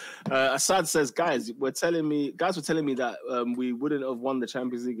 Assad says, guys were telling me that we wouldn't have won the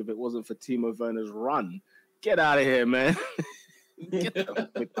Champions League if it wasn't for Timo Werner's run. Get out of here, man. Get out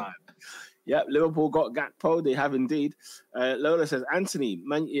of time. Yep, Liverpool got Gakpo. They have indeed. Lola says, Anthony,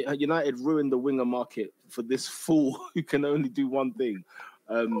 Man United ruined the winger market for this fool who can only do one thing.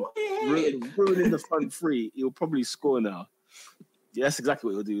 Ruining the front three. He'll probably score now. Yeah, that's exactly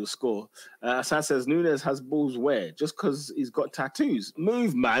what he'll do. He'll score. Assad says, Nunes has balls where? Just because he's got tattoos.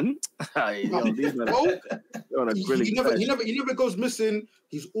 Move, man. He never goes missing.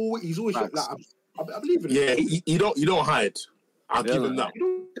 He's always like, I believe in him. Yeah, you don't hide. I'll give him that.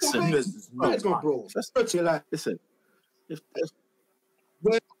 Bro. Listen.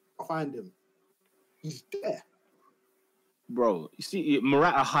 Where I find him, he's there. Bro, you see,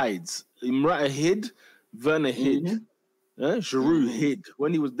 Morata hides. Morata hid. Werner hid. Giroud hid.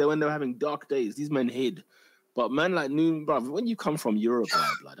 When they were having dark days, these men hid. But man like Nunes, bro, when you come from Uruguay,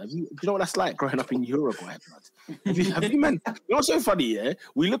 blood, do you know what that's like growing up in Uruguay, blood? Have you man? You know what's so funny, yeah?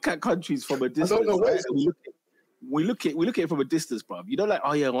 We look at countries from a distance. I don't know right? We look at it from a distance, bruv. You don't like,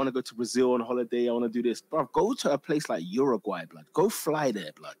 oh yeah, I want to go to Brazil on holiday. I want to do this, bruv. Go to a place like Uruguay, blood. Go fly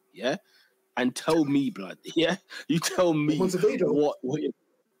there, blood. Yeah, and tell me, blood. Yeah, you tell me what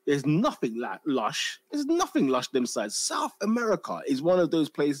there's nothing lush. There's nothing lush them sides. South America is one of those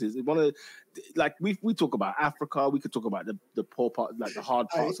places. It's one of we talk about Africa. We could talk about the poor part, like the hard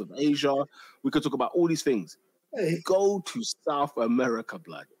parts of Asia. We could talk about all these things. Go to South America,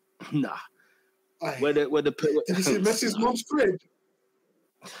 blood. Nah. Where did you see Messi's mom's crib?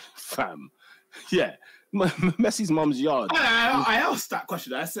 Fam. Yeah. Messi's mom's yard. I asked that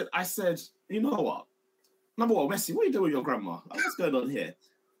question. I said, you know what? Number one, Messi, what are you doing with your grandma? What's going on here?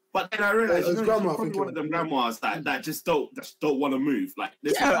 But then I realized she's probably one of them grandmas that just don't want to move. Like,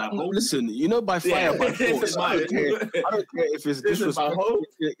 this is my home. Listen, by fire, by force. I don't care if it's disrespect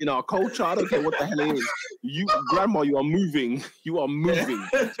in our culture. I don't care what the hell it is. You, grandma, you are moving. You are moving.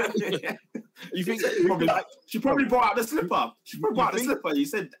 You think she probably brought out the slipper? You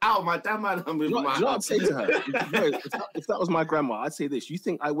said, "Ow, my damn man, I'm moving my." You know what I'd say to her? If that was my grandma, I'd say this. You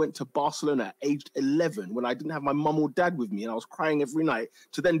think I went to Barcelona at aged 11 when I didn't have my mum or dad with me and I was crying every night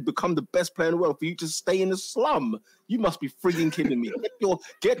to then become the best player in the world for you to stay in the slum? You must be frigging kidding me.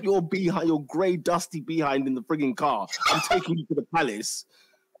 Get your behind, your grey dusty behind in the frigging car. I'm taking you to the palace.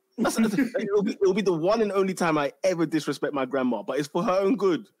 It'll be the one and only time I ever disrespect my grandma, but it's for her own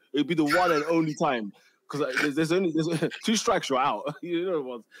good. It'll be the one and only time because there's 2 strikes, you're out. You know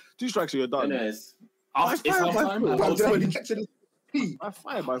what? 2 strikes, you're done. It's half time. I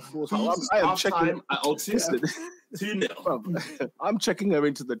fired by force. I am checking. 2-0. I'm checking her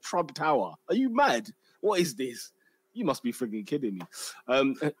into the Trump Tower. Are you mad? What is this? You must be freaking kidding me.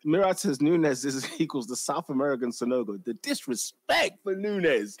 Mirat says Nunes equals the South American Sonogo. The disrespect for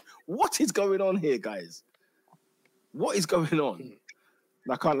Nunes. What is going on here, guys? What is going on?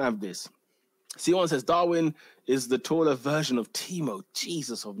 I can't have this. C1 says Darwin is the taller version of Timo.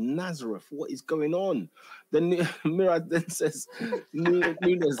 Jesus of Nazareth. What is going on? Then Mirat then says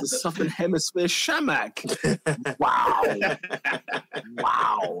Nunes, the Southern Hemisphere Shamak. Wow.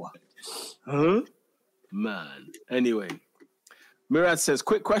 Wow. Huh? Man. Anyway, Mirat says,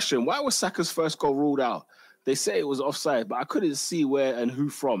 quick question. Why was Saka's first goal ruled out? They say it was offside, but I couldn't see where and who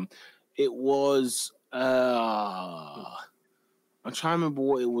from. It was... I'm trying to remember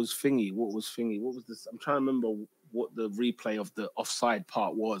what it was thingy. What was this? I'm trying to remember what the replay of the offside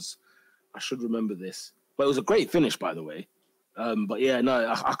part was. I should remember this. But it was a great finish, by the way. But yeah,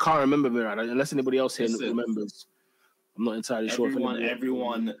 no, I can't remember, Mirat, unless anybody else here remembers. I'm not entirely sure.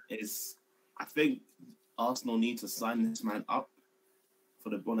 Everyone is... I think Arsenal need to sign this man up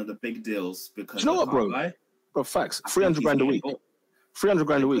for one of the big deals because do you know what, bro? Bro, facts. 300 grand a week. 300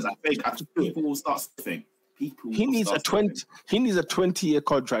 grand a week. I think people will start sniffing. He needs a 20-year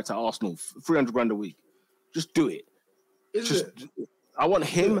contract at Arsenal. 300 grand a week. Just do it. I want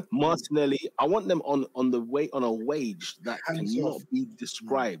him, Martinelli. I want them on a wage that cannot be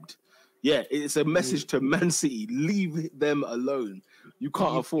described. Yeah, it's a message to Man City. Leave them alone. You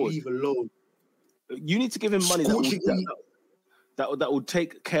can't afford. Leave alone. You need to give him money that will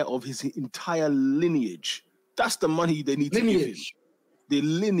take care of his entire lineage. That's the money they need to give him. The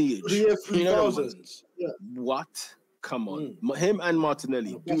lineage. The year 3000s. Yeah. What? Come on. Him and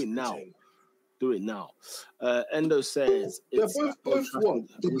Martinelli. Do it now. Do it now. Endo says they're both what?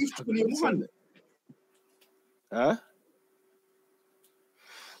 They're both 21. Huh?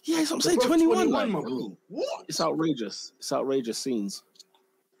 Yeah, that's what I'm saying. 21, man. What? It's outrageous. It's outrageous scenes.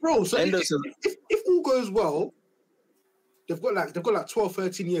 Bro, so if all goes well, they've got like 12,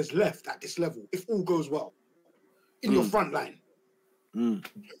 13 years left at this level. If all goes well. In your front line.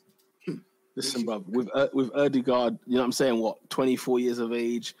 Listen, bro, with Ødegaard, you know what I'm saying? What, 24 years of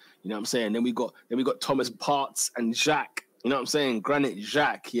age? You know what I'm saying? Then we got Thomas Partey and Jacques. You know what I'm saying? Granit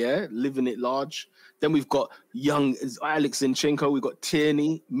Xhaka, yeah, living it large. Then we've got young Alex Zinchenko. We've got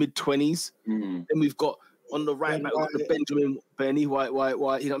Tierney, mid-20s. Then we've got on the right back, we've got the Benjamin Benny, white. You know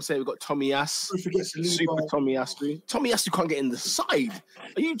what I'm saying? We've got Tomiyasu, super Tomiyasu. Tomiyasu can't get in the side.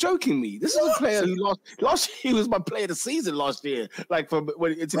 Are you joking me? This is a player who last year he was my player of the season last year. Like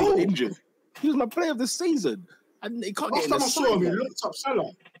when he got injured, he was my player of the season, and he can't get in the side. Last time I saw him, he looked up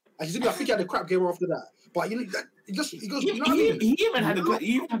Salah. I think he had a crap game after that. But he goes. He even had a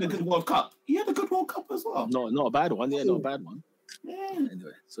good World Cup. He had a good World Cup as well. No, not a bad one. Yeah, not a bad one. Yeah.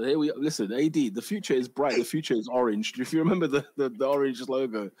 Anyway, so here we are. Listen, AD, the future is bright. The future is orange. If you remember the orange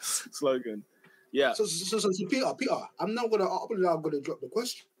slogan. Yeah. So Peter, I'm gonna drop the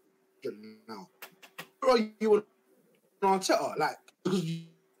question now. Where are you on Arteta? Like, because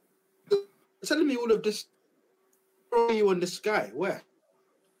you're telling me all of this. Where are you on this guy? Where?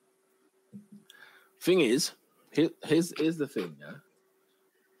 Thing is, here's the thing, yeah.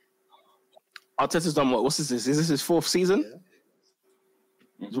 Arteta's done what? What's this? Is this his fourth season?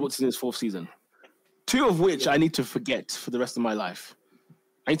 Yeah. What's in his fourth season? 2 of which I need to forget for the rest of my life.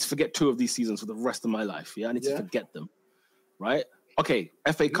 I need to forget 2 of these seasons for the rest of my life. Yeah, I need to forget them. Right? Okay,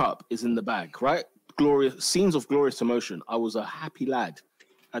 FA Cup is in the bag, right? Glorious scenes of glorious emotion. I was a happy lad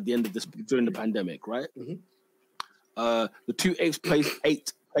at the end of this during the pandemic, right? The 2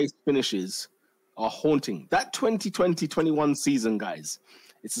 8th place finishes are haunting. That 2020-21 season, guys,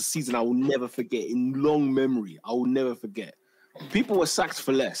 it's a season I will never forget in long memory. I will never forget. People were sacked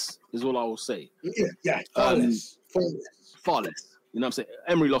for less, is all I will say. Yeah, far less. Far less. You know what I'm saying?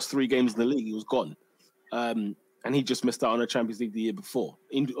 Emery lost 3 games in the league. He was gone. And he just missed out on a Champions League the year before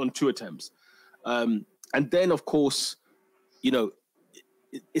on 2 attempts. And then, of course, you know,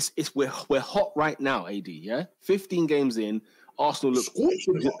 we're hot right now, AD, yeah? 15 games in, Arsenal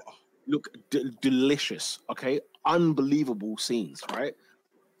look delicious, okay? Unbelievable scenes, right?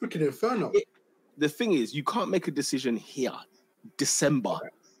 Freaking inferno. The thing is, you can't make a decision here, December.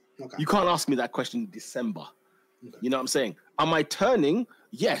 Okay. You can't ask me that question in December. Okay. You know what I'm saying? Am I turning?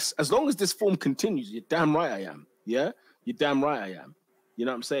 Yes. As long as this form continues, you're damn right I am. Yeah? You're damn right I am. You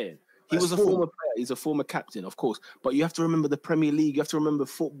know what I'm saying? He was a former player. He's a former captain, of course. But you have to remember the Premier League. You have to remember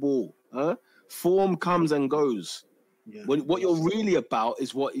football. Huh? Form comes and goes. Yeah. What you're really about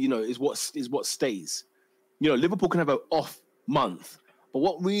is what stays. You know, Liverpool can have an off month, but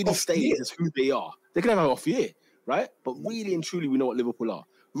what really stays is who they are. They can have an off year, right? But really and truly, we know what Liverpool are.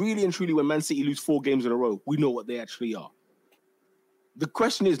 Really and truly, when Man City lose 4 games in a row, we know what they actually are. The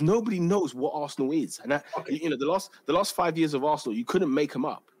question is, nobody knows what Arsenal is, and you know, the last 5 years of Arsenal, you couldn't make them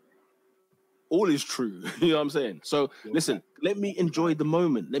up. All is true. You know what I'm saying? So listen, let me enjoy the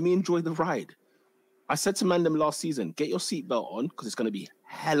moment. Let me enjoy the ride. I said to Mandem last season, get your seatbelt on because it's going to be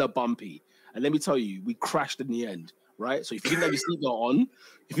hella bumpy. And let me tell you, we crashed in the end, right? So if you didn't have your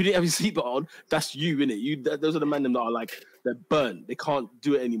seatbelt on, that's you, innit? Those are the Mandem that are like, they're burnt. They can't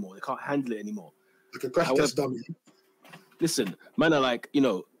do it anymore. They can't handle it anymore. Like a crash test dummy. Listen, man are like, you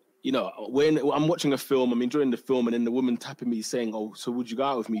know, when I'm watching a film, I'm enjoying the film, and then the woman tapping me saying, oh, so would you go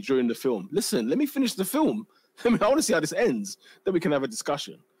out with me during the film? Listen, let me finish the film. I mean, I want to see how this ends. Then we can have a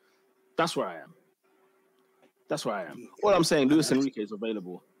discussion. That's where I am. All I'm saying, Luis Enrique is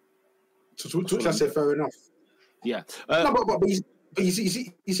available. So I say fair enough. Yeah. No, but you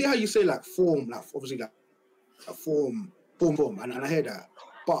see how you say like form, like obviously like form, and I hear that.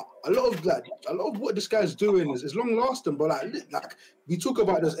 But a lot of what this guy's doing is long lasting. But like we talk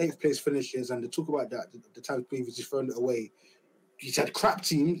about those 8th place finishes, and they talk about that the times previously thrown it away. He's had crap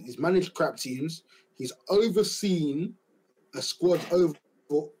teams. He's managed crap teams. he's overseen a squad turnover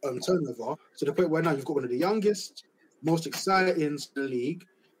to the point where now you've got one of the youngest, most exciting in the league,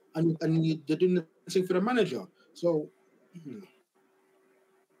 and they're doing the same for the manager. So,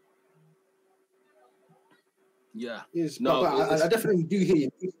 yeah, but I definitely do hear you.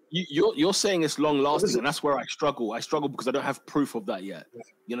 You're saying it's long lasting, and that's where I struggle. I struggle because I don't have proof of that yet.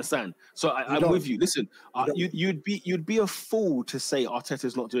 You understand? So I'm with you. Listen, you'd be a fool to say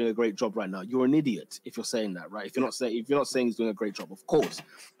Arteta's not doing a great job right now. You're an idiot if you're saying that, right? If you're not saying he's doing a great job, of course.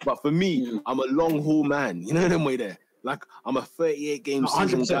 But for me, I'm a long haul man. You know them way there. Like I'm a 38 game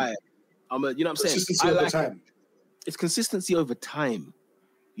season guy. You know what I'm saying? It's consistency over time.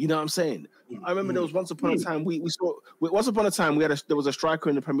 You know what I'm saying? I remember there was once upon a time there was a striker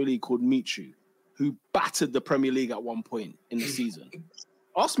in the Premier League called Michu who battered the Premier League at one point in the season.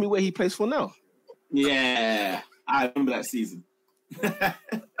 Ask me where he plays for now. Yeah, I remember that season.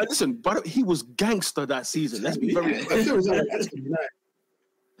 Listen, but he was gangster that season. Let's be very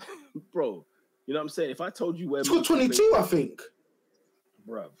bro. You know what I'm saying? If I told you where he scored 22, I think.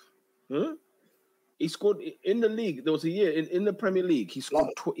 Bruv. Huh? He scored in the league. There was a year in the Premier League. He scored.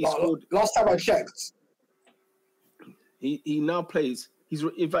 Last time I checked, he now plays. He's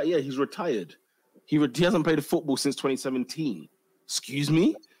retired. He hasn't played football since 2017. Excuse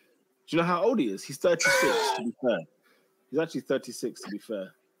me. Do you know how old he is? He's 36. To be fair, he's actually 36. To be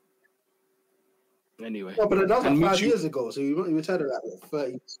fair. Anyway, but that was like 5 years ago. So he retired at like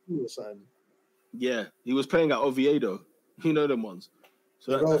 32 or something. Yeah, he was playing at Oviedo. You know them ones.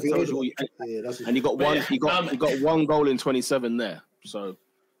 So that tells you and he got one. He got one goal in 27 there. So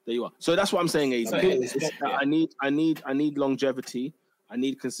there you are. So that's what I'm saying, AD. I need longevity. I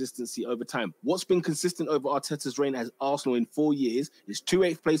need consistency over time. What's been consistent over Arteta's reign as Arsenal in 4 years is 2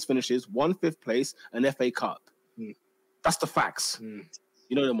 8th place finishes, 1 5th place, and FA Cup. That's the facts. You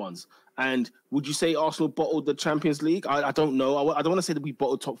know them ones. And would you say Arsenal bottled the Champions League? I don't know. I don't want to say that we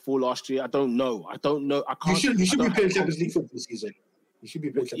bottled top 4 last year. I don't know. I can't. You should be playing Champions League football this season. You should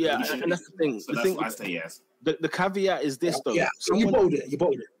be playing Champions League. And that's the thing. So that's why I say yes. The caveat is this, though. Yeah, so you bowled it.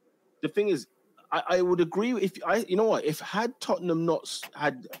 The thing is, I would agree you know what? If had Tottenham not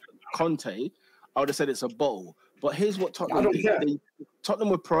had Conte, I would have said it's a bottle. But here's what Tottenham did. Tottenham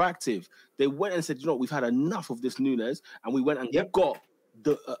were proactive. They went and said, you know, we've had enough of this Nunes, and we went and got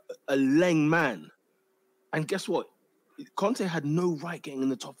a leng man. And guess what? Conte had no right getting in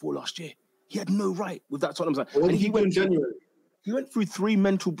the top 4 last year. He had no right with that Tottenham side. And he went in January. He went through 3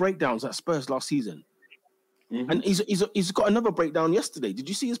 mental breakdowns at Spurs last season. And he's got another breakdown yesterday. Did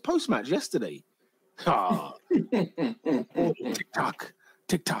you see his post-match yesterday? Tick-tock.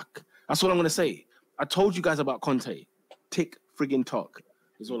 That's what I'm going to say. I told you guys about Conte. Tick friggin' tock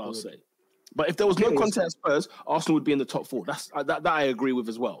is all I'll say. But if there was no Conte at Spurs, Arsenal would be in the top 4. That I agree with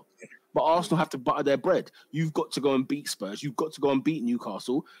as well. But Arsenal have to butter their bread. You've got to go and beat Spurs. You've got to go and beat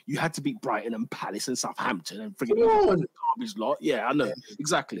Newcastle. You had to beat Brighton and Palace and Southampton and friggin' garbage lot. Yeah, I know.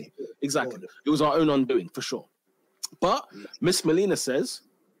 Exactly. It was our own undoing, for sure. But Miss Melina says,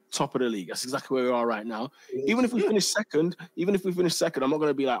 top of the league. That's exactly where we are right now. Even if we finish second, I'm not going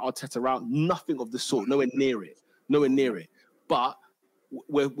to be like Arteta out. Nothing of the sort. Nowhere near it. But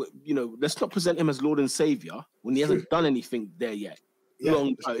let's not present him as Lord and Savior when he hasn't done anything there yet.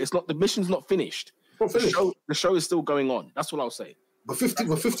 It's not, the mission's not finished. The show is still going on. That's what I'll say. But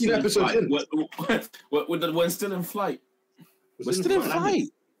 15 episodes in. We're still in flight. We're still in flight.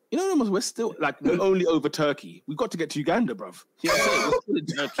 You know, we're still we're only over Turkey. We've got to get to Uganda, bruv. You know what I'm saying? We're still in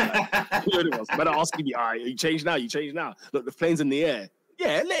Turkey. You know what I was asking you, all right, you change now. Look, the plane's in the air.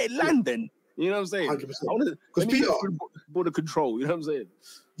 Yeah, let it land then. You know what I'm saying? 100%. Because Peter, border control, you know what I'm saying?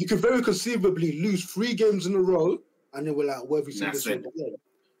 You could very conceivably lose 3 games in a row, and then we're like, where have you seen this one before?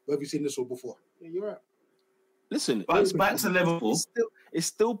 Where have you seen this one before? Yeah, you're right. Listen, back to Liverpool. It's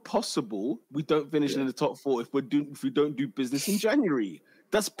still possible we don't finish in the top 4 if we don't do business in January.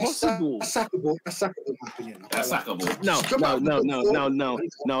 That's possible. That's sackable. In my opinion. That's sackable.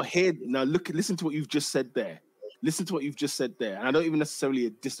 Now listen to what you've just said there. And I don't even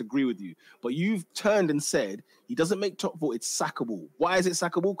necessarily disagree with you, but you've turned and said he doesn't make top 4, it's sackable. Why is it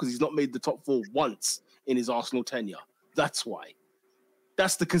sackable? Because he's not made the top 4 once in his Arsenal tenure. That's why.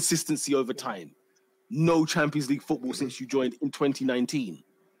 That's the consistency over time. No Champions League football since you joined in 2019.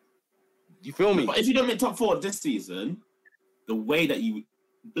 You feel me? But if you don't make top 4 this season, the way that you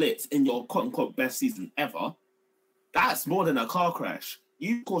blitz in your quote-unquote best season ever, that's more than a car crash.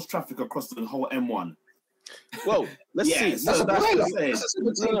 You caused traffic across the whole M1. Well, let's see. So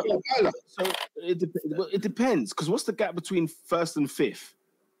it depends, because what's the gap between 1st and 5th?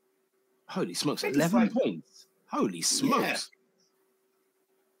 Holy smokes, 11 points. Holy smokes.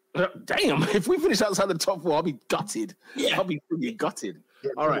 Damn, if we finish outside the top 4, I'll be gutted. Yeah. I'll be pretty gutted.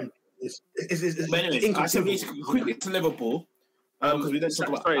 All right. But anyways, I said quickly to Liverpool, because we didn't talk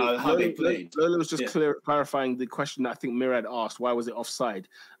about how they played. Lola was just clarifying the question that I think Mirad asked. Why was it offside?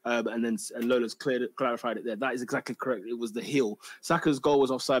 And Lola's clarified it there. That is exactly correct. It was the heel. Saka's goal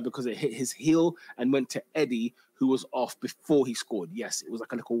was offside because it hit his heel and went to Eddie, who was off before he scored. Yes, it was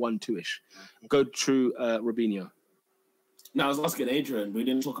like a little 1-2-ish. Go through Robinho. Now, I was asking Adrian, we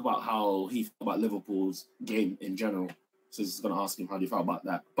didn't talk about how he felt about Liverpool's game in general. So I was going to ask him how he felt about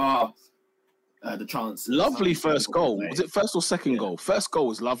that. But the chance. Lovely first goal. Was it first or second goal? First goal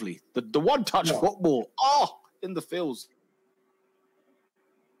was lovely. The one-touch football. Oh, in the fields.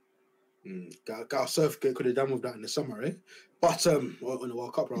 Gareth Southgate could have done with that in the summer, eh? But, or in the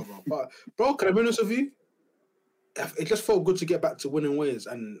World Cup, rather. But, bro, can I be honest with you? It just felt good to get back to winning ways.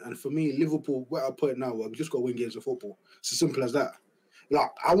 And for me, Liverpool, we're at a point now where we just got to win games of football. It's as simple as that. Like,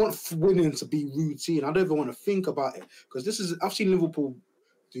 I want winning to be routine. I don't even want to think about it. Because I've seen Liverpool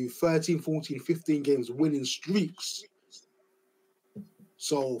do 13, 14, 15 games winning streaks.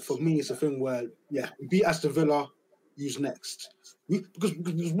 So for me, it's a thing where, beat Aston Villa, who's next? Because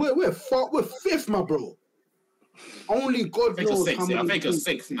we're fifth, my bro. Only God knows how many. I think it's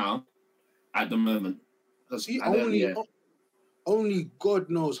sixth now, at the moment. See, only God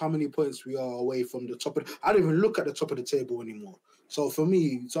knows how many points we are away from the top. I don't even look at the top of the table anymore. So for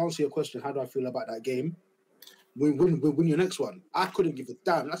me, to answer your question, how do I feel about that game? Win your next one. I couldn't give a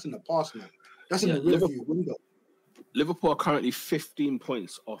damn. That's in the past now. That's in the rearview window. Liverpool are currently 15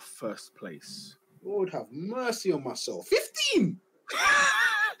 points off first place. Lord have mercy on my soul. 15.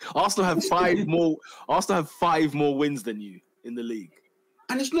 Arsenal have 5 more. Arsenal have 5 more wins than you in the league.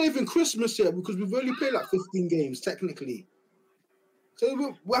 And it's not even Christmas yet because we've only played like 15 games technically.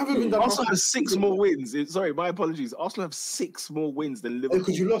 So we haven't been done. Arsenal has 6 more wins. Sorry, my apologies. Arsenal have 6 more wins than Liverpool.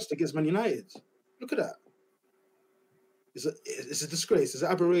 Because you lost against Man United. Look at that. It's a disgrace. It's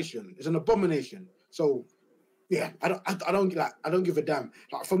an aberration. It's an abomination. So, I don't give a damn.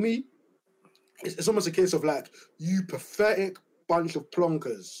 Like for me, it's almost a case of like you pathetic bunch of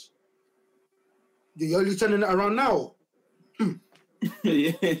plonkers. You're only turning it around now. By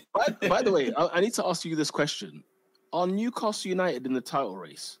the way, I need to ask you this question: are Newcastle United in the title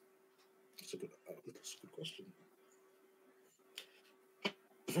race? That's a good question.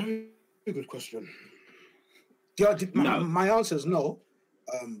 Very good question. Yeah, my answer is no.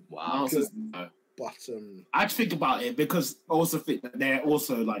 Wow. No. But I just think about it because I also think that they're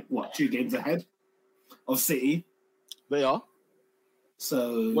also like 2 games ahead of City. They are.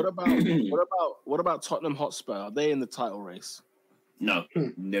 So what about Tottenham Hotspur? Are they in the title race? No,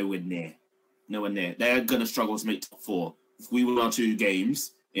 nowhere near. They're gonna struggle to make top 4. If we win our 2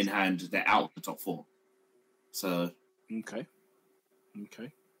 games in hand, they're out the top 4. So okay.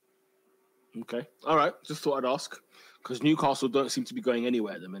 All right. Just thought I'd ask because Newcastle don't seem to be going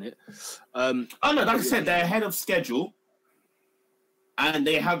anywhere at the minute. No, like I said, they're ahead of schedule, and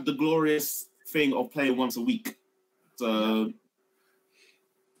they have the glorious thing of playing once a week. So,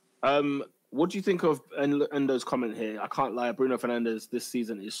 what do you think of Endo's comment here? I can't lie, Bruno Fernandes this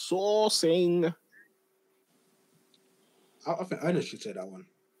season is sourcing. I think Ernest should say that one.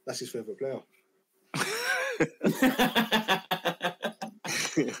 That's his favourite player.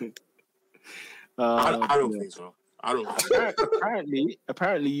 I don't think so. I don't.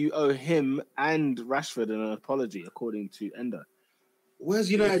 Apparently, you owe him and Rashford an apology, according to Endo.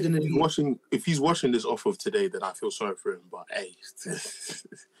 Where's United in the league? If he's watching this off of today, then I feel sorry for him. But hey,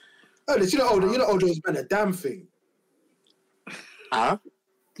 you know, owe those men a damn thing. Huh?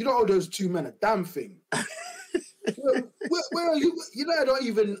 You don't owe those 2 men a damn thing. where are you? United don't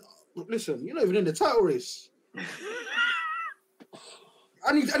even listen. You're not even in the title race.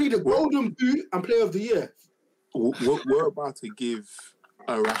 I need a golden boot and player of the year. We're about to give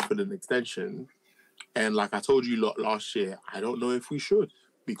Rashford an extension, and like I told you last year, I don't know if we should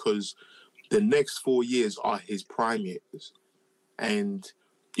because the next 4 years are his prime years, and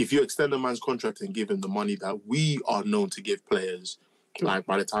if you extend a man's contract and give him the money that we are known to give players, like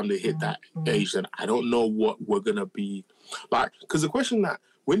by the time they hit that age, then I don't know what we're gonna be like. Because the question that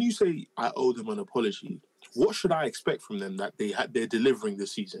when you say I owe them an apology. What should I expect from them that they're delivering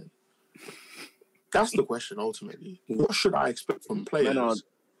this season? That's the question ultimately. What should I expect from players who are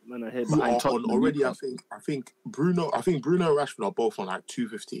on already? I think Bruno and Rashford are both on like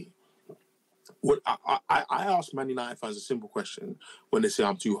 250. What I ask Man United fans a simple question when they say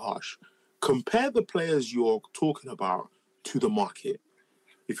I'm too harsh. Compare the players you're talking about to the market.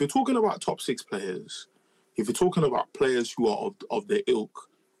 If you're talking about top 6 players, if you're talking about players who are of the ilk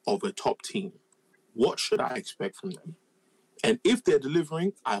of a top team. What should I expect from them? And if they're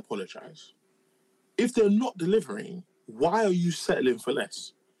delivering, I apologize. If they're not delivering, why are you settling for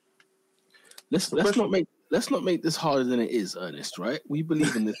less? Let's not make this harder than it is, Ernest, right? We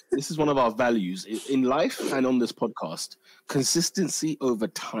believe in this. This is one of our values in life and on this podcast. Consistency over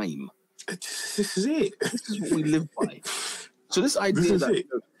time. This is it. This is what we live by. So this idea that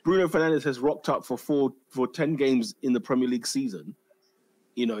Bruno Fernandes has rocked up for 10 games in the Premier League season,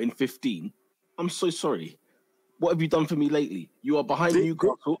 in 15. I'm so sorry. What have you done for me lately? You are behind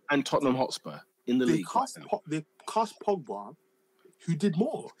Newcastle and Tottenham Hotspur in the league. They cast Pogba, who did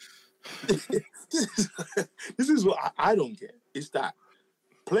more. This is what I don't get. Is that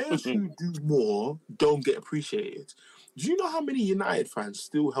players who do more don't get appreciated. Do you know how many United fans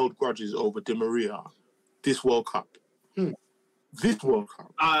still held grudges over Di Maria this World Cup? This World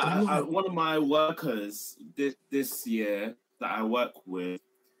Cup. One of my workers this year that I work with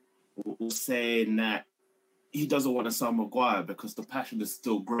was saying that he doesn't want to sell Maguire because the passion is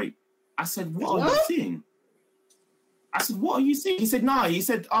still great. I said, what are you saying? I said, what are you saying? He said, nah. He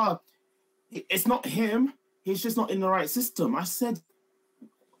said, it's not him. He's just not in the right system. I said,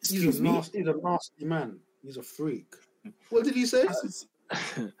 excuse me. He's a nasty man. He's a freak. What did he say?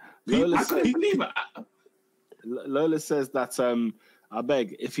 Lola, I couldn't believe it. Lola says that I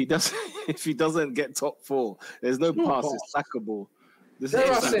beg if he doesn't get top 4, there's no pass. It's sackable. This Dare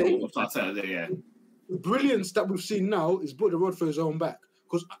is I say, The brilliance that we've seen now is put the rod for his own back.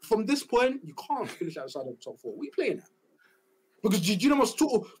 Because from this point, you can't finish outside of the top 4. We playing that. Because do you know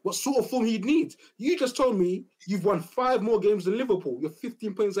what sort of form he'd need? You just told me you've won 5 more games than Liverpool. You're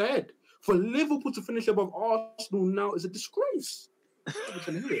 15 points ahead. For Liverpool to finish above Arsenal now is a disgrace. I'm not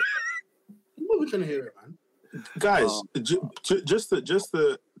trying to hear it. I'm not trying to hear it, man. Guys, just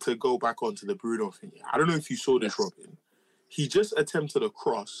to go back onto the Bruno thing. I don't know if you saw this, Robin. He just attempted a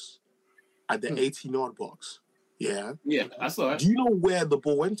cross at the 18-yard box. Yeah. Yeah, I saw it. Do you know where the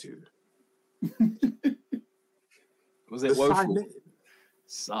ball went to? Was it woeful?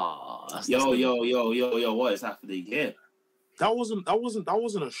 Yo, what is happening here? That wasn't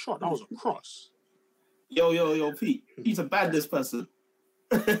a shot. That was a cross. Yo, Pete. He's a badness person.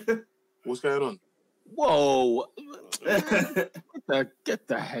 What's going on? Whoa. Get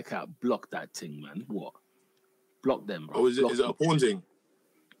the heck out. Block that thing, man. What? Block them, bro. Oh, is it a porn thing?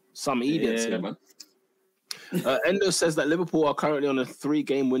 Some idiots, yeah, man. Endo says that Liverpool are currently on a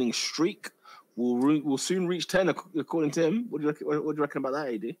 3-game winning streak. We'll soon reach 10, according to him. What do you reckon about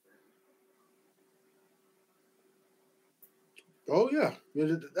that, AD? Oh, yeah.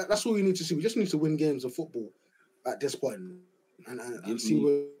 That's all we need to see. We just need to win games of football at this point and see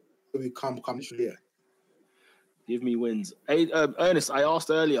where we come here. Give me wins. Hey, Ernest, I asked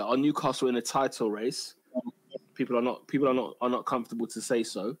earlier, are Newcastle in a title race? People are not comfortable to say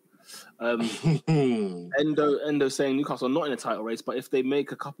so. Endo saying Newcastle are not in a title race, but if they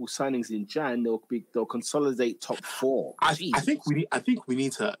make a couple signings in Jan, they'll consolidate top 4. I think we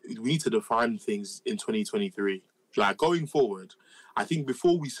need to define things in 2023. Like going forward, I think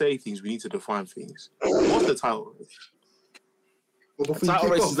before we say things, we need to define things. What's the title race? The title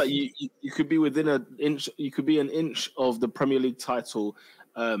race is that you could be within an inch. You could be an inch of the Premier League title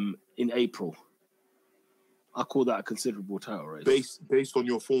in April. I call that a considerable title race. Based on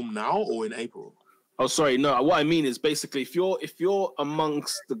your form now or in April? Oh, sorry, no. What I mean is basically if you're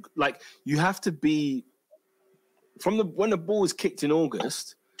amongst the you have to be from when the ball is kicked in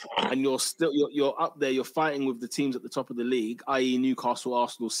August and you're up there, you're fighting with the teams at the top of the league, i.e. Newcastle,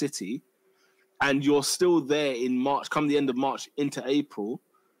 Arsenal, City, and you're still there in March, come the end of March into April.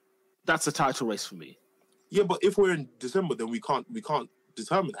 That's a title race for me. Yeah, but if we're in December, then we can't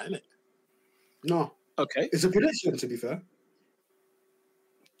determine that, innit? No. Okay. It's a prediction, to be fair.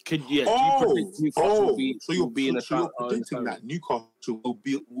 So you're predicting that Newcastle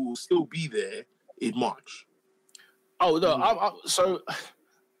will still be there in March. Oh no! So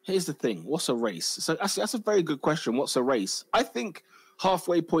here's the thing: what's a race? So that's a very good question. What's a race? I think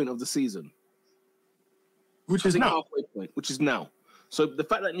halfway point of the season, which is now. Halfway point, which is now. So the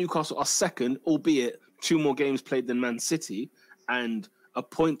fact that Newcastle are second, albeit 2 more games played than Man City and a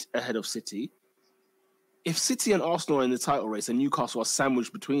point ahead of City. If City and Arsenal are in the title race and Newcastle are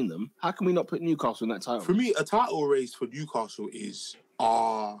sandwiched between them, how can we not put Newcastle in that title? For me, a title race for Newcastle is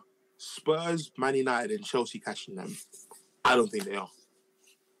Spurs, Man United, and Chelsea catching them. I don't think they are.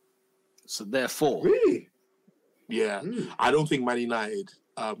 So therefore, really, yeah, I don't think Man United,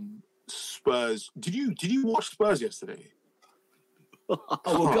 Spurs. Did you watch Spurs yesterday? We'll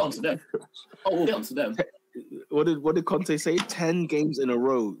get on to them. What did Conte say? 10 games in a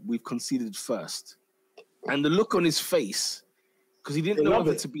row we've conceded first. And the look on his face Because he didn't They know love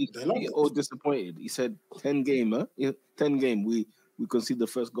whether it. to be They love happy it. or disappointed. He said 10 game, huh? Yeah, 10 game. We conceded the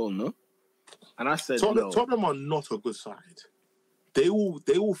first goal, no? And I said, Tottenham are not a good side. They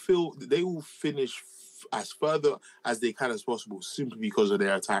will finish as further as they can as possible simply because of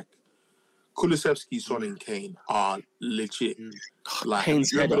their attack. Kulusevski, Son, and Kane are legit. Like,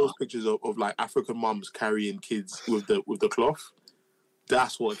 Kane's remember header. those pictures of like African mums carrying kids with the cloth?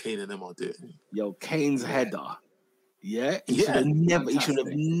 That's what Kane and them are doing. Yo, Kane's header. Yeah, he Yeah, should have never. He should have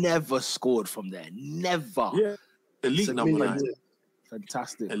fantastic. never scored from there. Never. Yeah, elite It's a number million 9.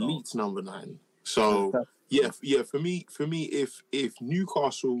 Fantastic. goal. Elite number 9. So yeah. For me, if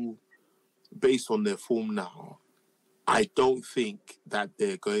Newcastle, based on their form now, I don't think that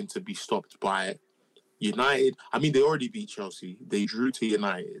they're going to be stopped by United. I mean, they already beat Chelsea. They drew to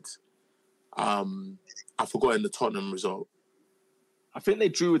United. I've forgotten the Tottenham result, I think they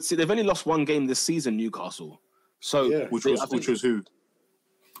drew with. They've only lost one game this season, Newcastle. So Yeah. which they- was I think- which was who?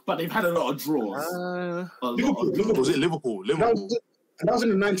 But they've had a lot of draws. A lot Liverpool, of Liverpool. Was it Liverpool? And that was in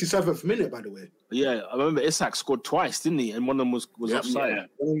the 97th minute, by the way. yeah, I remember Isak scored twice, didn't he? And one of them was Yeah. offside. Yeah.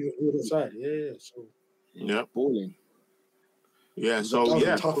 When he was offside. Yeah. So Yeah. Balling. Yeah, That so was a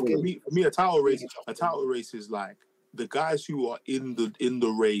yeah, tough for game. me, a title race is like the guys who are in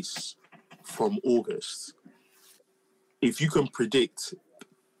the race from August. If you can predict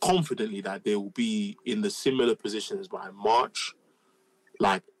confidently that they will be in the similar positions by March,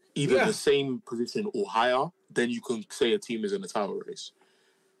 like either the same position or higher, then you can say a team is in a title race.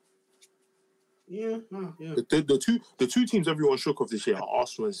 yeah. The two teams everyone shook off this year are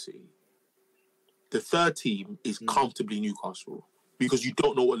Arsenal and City. The third team is comfortably Newcastle because you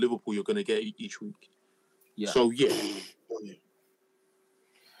don't know what Liverpool you're going to get each week. Yeah. So yeah,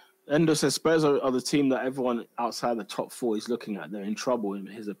 Endo says Spurs are the team that everyone outside the top 4 is looking at. They're in trouble, in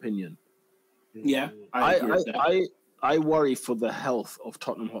his opinion. Yeah, I agree with that. I worry for the health of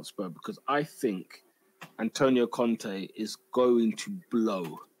Tottenham Hotspur because I think Antonio Conte is going to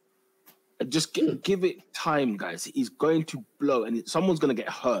blow. Just give it time, guys. He's going to blow, and someone's going to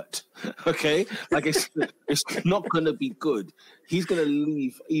get hurt. Okay, like it's not going to be good. He's going to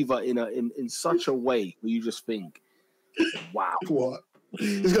leave either in such a way where you just think, wow. What?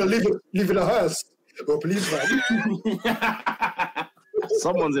 He's gonna live in a hearse or a police van.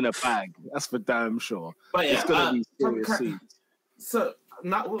 Someone's in a bag. That's for damn sure. But yeah, It's going to be serious scenes. So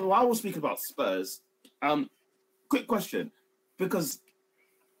now, while we're speaking about Spurs, quick question, because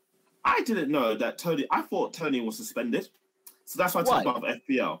I didn't know that Tony. I thought Tony was suspended, so that's why I talked about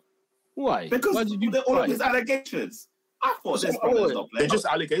FPL. Why? Because Why did you all why? of his allegations. I thought this Oh, brother's not they're playing. just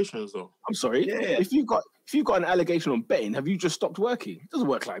allegations though. I'm sorry. Yeah. If you've got an allegation on betting, have you just stopped working? It doesn't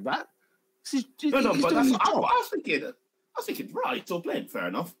work like that. No, but that's I was thinking, right, he's still playing. Fair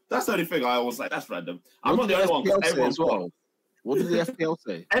enough. That's the only thing I was like, that's random. I'm not the only one. 'Cause everyone's well. What did the FPL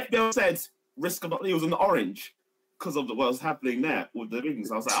say? FPL said risk of he was in the orange because of what was happening there with the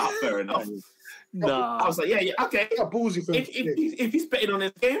rings. I was like, fair enough. I Nah. was like, yeah, okay. Yeah, ballsy for him. If he's betting on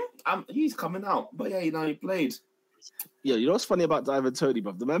his game, he's coming out. But yeah, he played. Yeah, you know what's funny about Ivan Toney,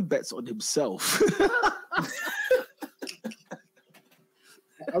 bruv? The man bets on himself.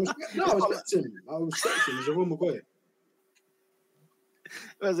 I respect him. He's a real Maguire.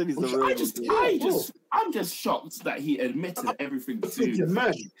 I'm just shocked that he admitted everything to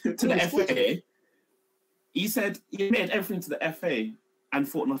Man. the FA. He said he admitted everything to the FA and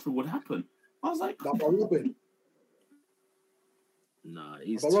thought nothing would happen. I was like, But Robin, Nah,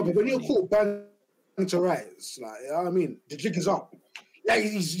 he's when you're caught bang to rights, like, you know what I mean, the jig is up. Yeah,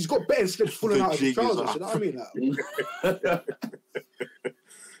 he's got betting slips falling The out of his jig is trousers. up. You know what I mean? Like,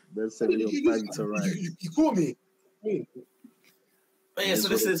 They said you're bang to right. you caught me. I mean, but yeah, so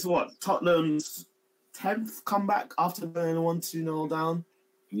this is what Tottenham's 10th comeback after going 1-2-0 down.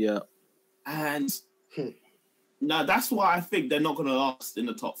 Yeah. And now that's why I think they're not going to last in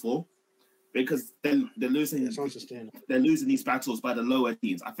the top 4 because they're losing. it's unsustainable. They're losing these battles by the lower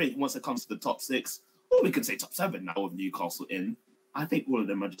teams. I think once it comes to the top 6, or we could say top 7 now with Newcastle in, I think all of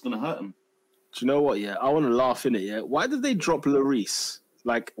them are just going to hurt them. Do you know what? Yeah, I want to laugh in it. Yeah, why did they drop Lloris?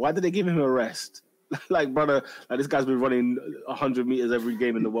 Like, why did they give him a rest? Like, brother, like this guy's been running 100 meters every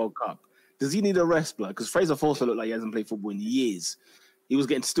game in the World Cup. Does he need a rest, blood? Because Fraser Forster looked like he hasn't played football in years. He was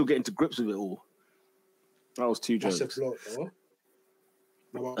still getting to grips with it all. That was two jokes. That's a block, though.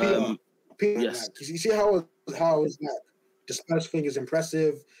 No, Peter, yes. like, you see how it's like the Spurs thing is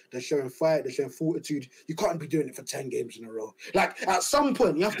impressive. They're showing fight. They're showing fortitude. You can't be doing it for 10 games in a row. Like at some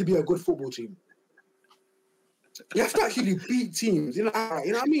point, you have to be a good football team. You have to actually beat teams. You know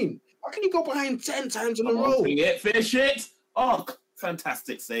what I mean? How can you go behind 10 times in a row? Finish it. Oh,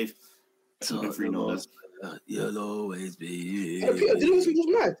 fantastic save. Should have been 3-0. You'll always be. Hey, Peter, did you think it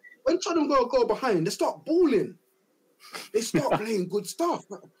was mad? When Tottenham go behind, they start balling. They start playing good stuff.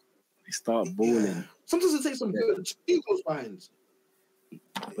 They start balling. Sometimes it takes some good 2 goals behind.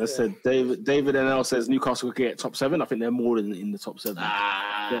 Let's say David NL says Newcastle could get top 7. I think they're more than in the top 7.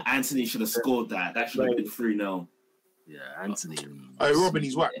 Anthony should have scored that. That should have been 3-0. Yeah, Anthony. Hey, Robin,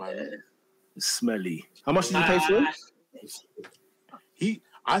 he's whack, man. Smelly. How much did you pay for him?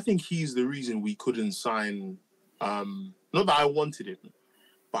 I think he's the reason we couldn't sign. Not that I wanted him,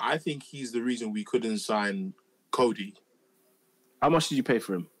 but I think he's the reason we couldn't sign Cody. How much did you pay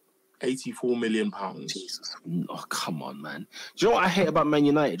for him? £84 million. Jesus. Oh, come on, man. Do you know what I hate about Man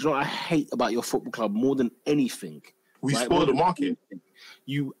United? Do you know what I hate about your football club more than anything? We spoil the market.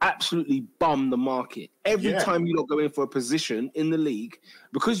 You absolutely bum the market. Every time you don't go in for a position in the league,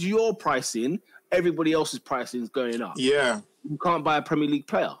 because your pricing, everybody else's pricing is going up. Yeah. You can't buy a Premier League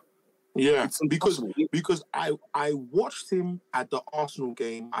player. Yeah, because I watched him at the Arsenal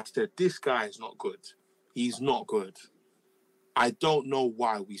game. I said, this guy is not good. He's not good. I don't know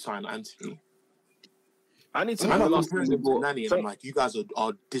why we signed Anthony. I need to have know a last Nani, and I'm like, you guys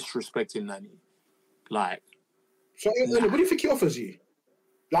are disrespecting Nani. Like, so what do you think he offers you?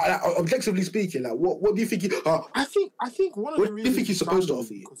 Like objectively speaking, like what do you think he? I think one of the reasons what do you think he's supposed to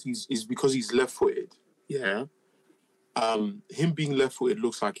offer you? Because he's left-footed. Yeah. Him being left-footed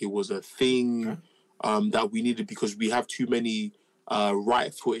looks like it was a thing that we needed because we have too many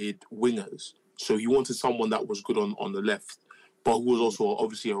right-footed wingers. So he wanted someone that was good on the left, but who was also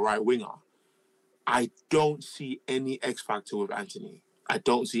obviously a right winger. I don't see any X factor with Anthony. I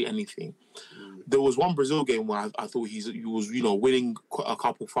don't see anything. There was one Brazil game where I thought he was winning a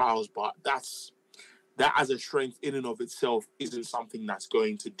couple fouls, but that as a strength in and of itself isn't something that's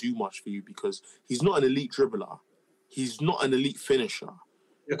going to do much for you because he's not an elite dribbler. He's not an elite finisher.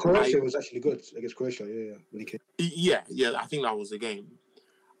 Yeah, Croatia was actually good against Croatia. Yeah. I think that was the game.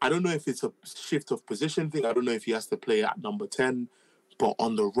 I don't know if it's a shift of position thing. I don't know if he has to play at number 10. But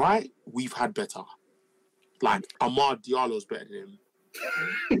on the right, we've had better. Like, Amad Diallo's better than him.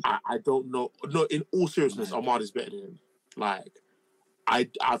 I don't know. No, in all seriousness, Amad is better than him. Like, I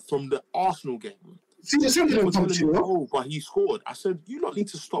from the Arsenal game, but he scored. I said, you don't need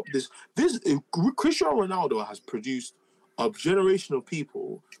to stop this. Cristiano Ronaldo has produced a generation of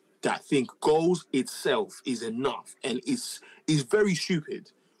people that think goals itself is enough and is very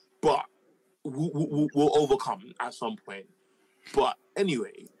stupid, but we'll overcome at some point. But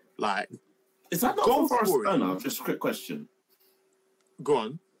anyway, like, is that not from Forest Owner? Just a quick question. Go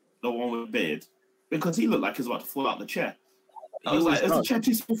on. The one with beard, because he looked like he was about to fall out the chair. I was like, is the chair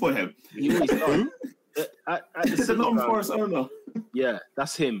too small for him? He always does. It's a non-Forest Owner. Yeah,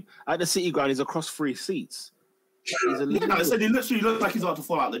 that's him. At the City Ground, he's across 3 seats. I said he literally looked like he's about to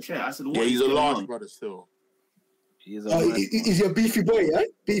fall out the chair. I said, what he's a large brother still. Is he a beefy boy, yeah?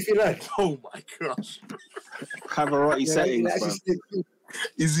 Beefy lad. Oh my gosh. Pavarotti settings, man.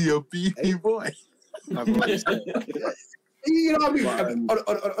 Is he a beefy boy? You know what I mean? On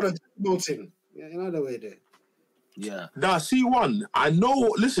a mountain. Yeah, you know the way there. Yeah. Now, C1, I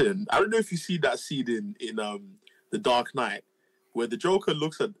know, listen, I don't know if you see that scene in The Dark Knight, where the Joker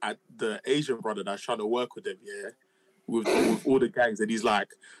looks at the Asian brother that's trying to work with him, with all the gangs, and he's like,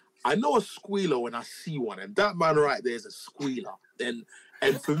 I know a squealer when I see one, and that man right there is a squealer. And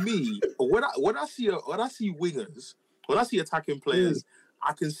for me, when I see wingers, when I see attacking players,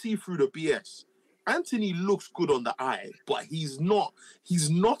 I can see through the BS. Anthony looks good on the eye, but he's not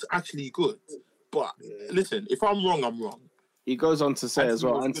actually good. But listen, if I'm wrong, I'm wrong. He goes on to say as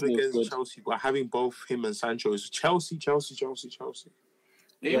well, Anthony against good. Chelsea, but having both him and Sancho is Chelsea.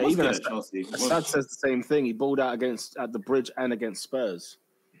 Yeah, even Chelsea. Assad says the same thing. He balled out at the Bridge and against Spurs.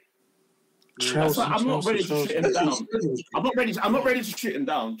 Chelsea, I'm not ready to shoot him down. I'm not ready to shoot him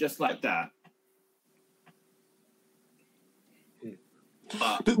down just like that.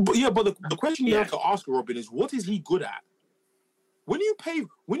 But the question you have to ask, Robin, is what is he good at? When you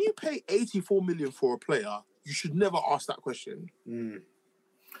pay 84 million for a player, you should never ask that question. You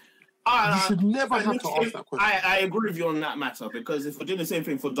should never have to ask that question. I agree with you on that matter, because if we're doing the same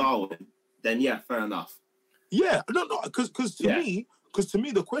thing for Darwin, then yeah, fair enough. Yeah, no, because to me,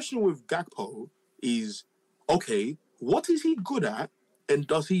 the question with Gakpo is, okay, what is he good at, and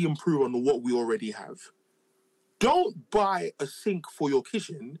does he improve on what we already have? Don't buy a sink for your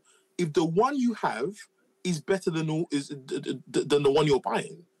kitchen if the one you have is better than the one you're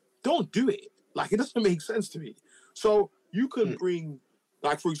buying. Don't do it. Like, it doesn't make sense to me. So you can bring,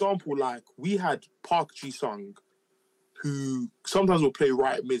 like, for example, like we had Park Ji-sung, who sometimes will play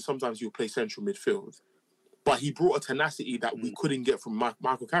right mid, sometimes he'll play central midfield. But he brought a tenacity that we couldn't get from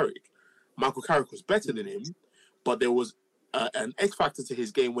Michael Carrick. Michael Carrick was better than him, but there was an X factor to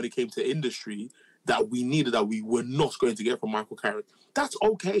his game when it came to industry that we needed that we were not going to get from Michael Carrick. That's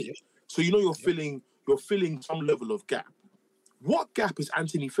okay. So you're filling some level of gap. What gap is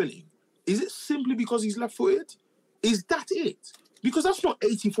Anthony filling? Is it simply because he's left-footed? Is that it? Because that's not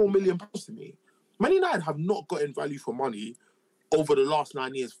 £84 million to me. Man United have not gotten value for money over the last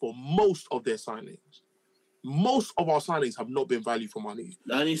 9 years for most of their signings. Most of our signings have not been value for money.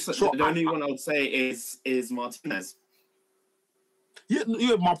 The only one I would say is Martinez. Yeah,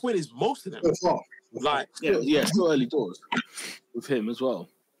 my point is most of them. Still early doors with him as well.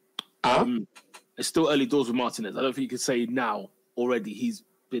 It's still early doors with Martinez. I don't think you could say now already he's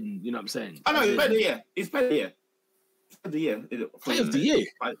been, you know what I'm saying? I know, he's better, yeah. He's better, yeah. Player of the year?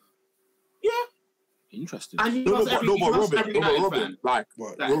 Yeah. Interesting. And Robin, but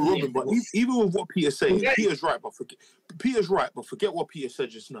even with what Peter's saying, Peter's right, but forget what Peter said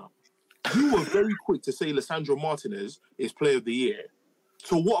just now. You were very quick to say Lisandro Martinez is player of the year.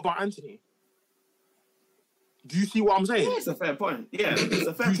 So what about Anthony? Do you see what I'm saying? Yeah, it's a fair point. Yeah, it's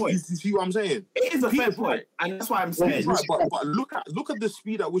a fair point. You see what I'm saying? It is a fair point, and that's why I'm saying. Right, but look at the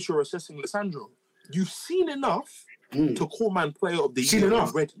speed at which you're assessing Lisandro. You've seen enough to call man player of the year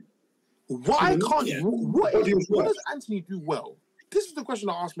already. Why can't you? What does Anthony do well? This is the question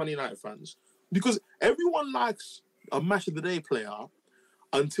I ask Man United fans, because everyone likes a match of the day player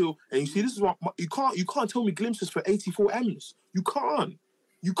and you see, this is what you can't tell me glimpses for 84 M's. You can't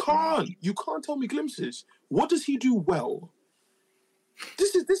tell me glimpses. What does he do well?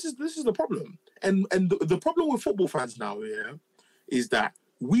 This is the problem, and the problem with football fans now is that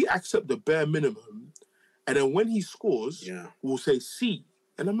we accept the bare minimum, and then when he scores, we'll say C.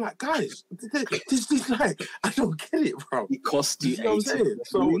 And I'm like, guys, this is like, I don't get it, bro. It cost you 80.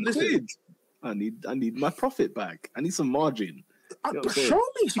 So listen, I need my profit back. I need some margin. Show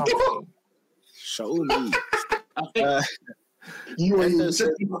me something. Show me. You are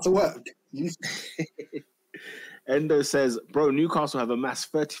setting up to work. Endo says, bro, Newcastle have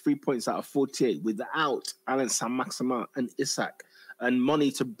amassed 33 points out of 48 without Alan Saint-Maximin and Isak and money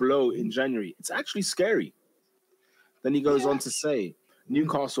to blow in January. It's actually scary. Then he goes on to say,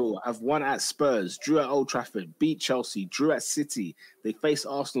 Newcastle have won at Spurs, drew at Old Trafford, beat Chelsea, drew at City. They face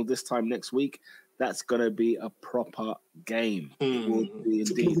Arsenal this time next week. That's going to be a proper game. It will be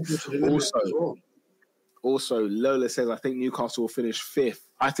indeed. Also, Lola says, I think Newcastle will finish 5th.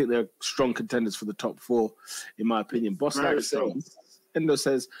 I think they're strong contenders for the top 4, in my opinion. Boss Endo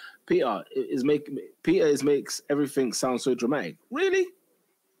says, Peter makes everything sound so dramatic. Really?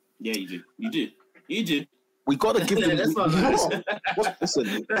 Yeah, you do. We got to give them... That's not lie.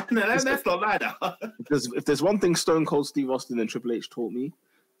 Listen. That's not lie now. If there's one thing Stone Cold Steve Austin and Triple H taught me,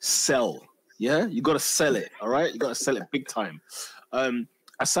 sell. Yeah? You got to sell it, all right? You got to sell it big time.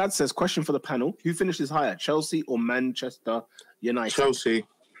 Assad says, question for the panel. Who finishes higher, Chelsea or Manchester United? Chelsea.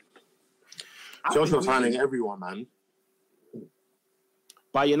 Chelsea are signing everyone, man.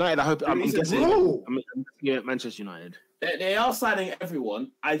 By United, I hope... I'm guessing Manchester United. They are signing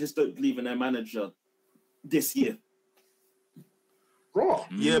everyone. I just don't believe in their manager this year. Bro.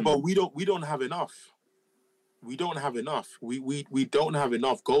 Yeah, but we don't have enough. We don't have enough. We don't have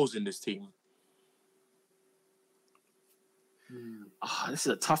enough goals in this team. This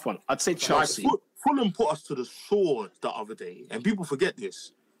is a tough one. I'd say Chelsea. Like, Fulham put us to the sword the other day, and people forget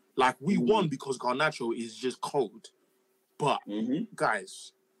this. Like, we won because Garnacho is just cold. But,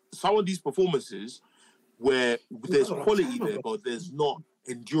 guys, some of these performances where there's quality there, but there's not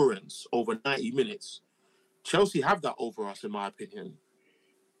endurance over 90 minutes. Chelsea have that over us, in my opinion.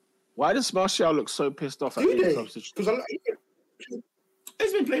 Why does Martial look so pissed off at the substitution? Because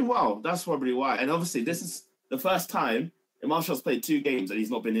he's been playing well. That's probably why. And obviously, this is the first time Martial's played 2 games and he's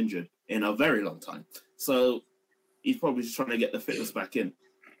not been injured in a very long time. So he's probably just trying to get the fitness back in.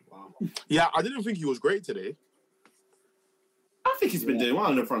 Wow. Yeah, I didn't think he was great today. I think he's been doing well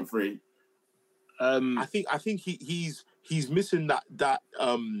in the front 3. I think he's missing that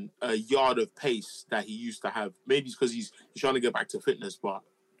yard of pace that he used to have. Maybe it's because he's trying to get back to fitness, but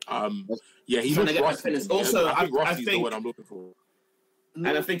he's trying to get back to fitness. Also, I think Rusty's the word I'm looking for. And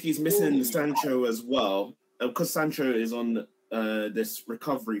I think he's missing Sancho as well, because Sancho is on this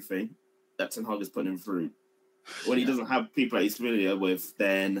recovery thing that Ten Hag is putting him through. When he doesn't have people that he's familiar with,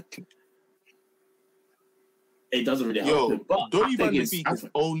 then it doesn't really help him. But Donny van de Beek is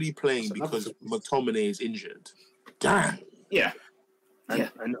only playing because McTominay is injured. Damn. Yeah.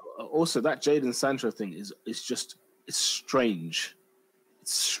 And also that Jadon Sancho thing is strange.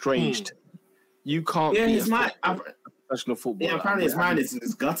 It's strange. You can't be a professional footballer. Yeah, apparently his mind is in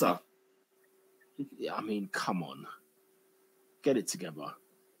his gutter. Yeah, I mean, come on. Get it together.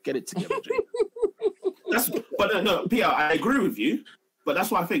 Get it together, Jay. But no, Pierre, I agree with you. But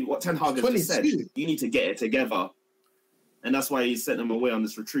that's why I think what Ten Hag has just said, 22. you need to get it together. And that's why he sent them away on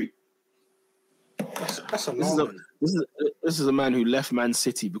this retreat. That's alarming. This is a man who left Man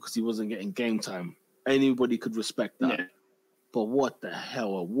City because he wasn't getting game time. Anybody could respect that. Yeah. But what the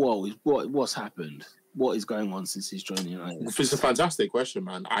hell? What's happened? What is going on since he's joined United? It's a fantastic question,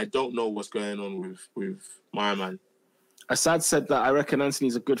 man. I don't know what's going on with my man. Assad said that I reckon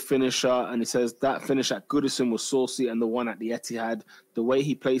Anthony's a good finisher, and he says that finish at Goodison was saucy, and the one at the Etihad, the way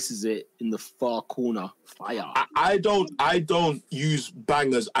he places it in the far corner, fire. I don't use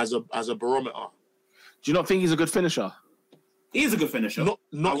bangers as a barometer. Do you not think he's a good finisher? He's a good finisher.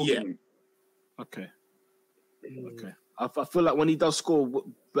 Not yet. Okay. I feel like when he does score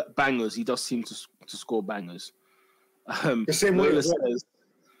bangers, he does seem to score bangers. The same way as well.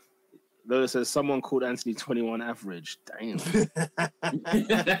 Lola says someone called Anthony 21 average. Damn.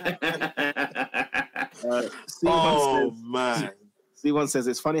 Man. C1 says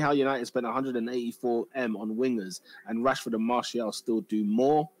it's funny how United spent 184 M on wingers and Rashford and Martial still do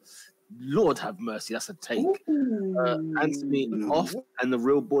more. Lord have mercy, that's a take. Anthony off and the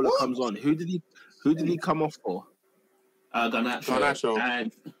real baller comes on. Who did he come off for? Garnacho.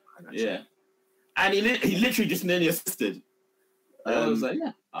 And yeah, and he literally just nearly assisted. I was like,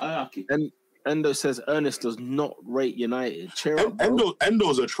 yeah, okay. And Endo says Ernest does not rate United. Cheer up, bro.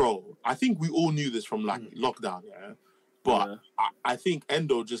 Endo's a troll. I think we all knew this from lockdown, yeah. But I think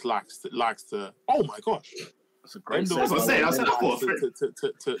Endo just likes to. Oh my gosh, that's a great. That's what I'm saying. I said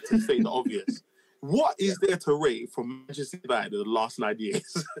to say the obvious. What is there to rate from Manchester United in the last 9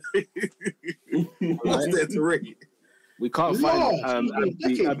 years? What's there to rate? We can't find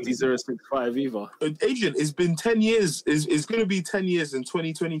Abdi 065 either. Adrian, it's been 10 years. It's going to be 10 years in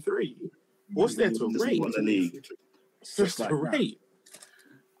 2023. What's there to rate? The league. Just to rate.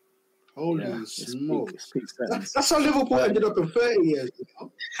 Holy smokes. That's how Liverpool ended up in 30 years.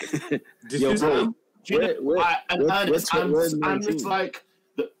 I'm just like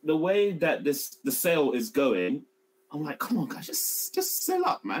the way that the sale is going. I'm like, come on, guys, just sell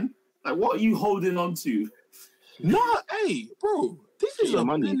up, man. Like, what are you holding on to? No, hey, bro, this is a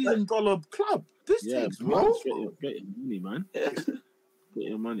 $1 million club. This takes money. Get your money, man. Get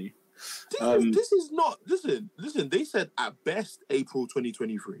your money. This is not. Listen. They said at best April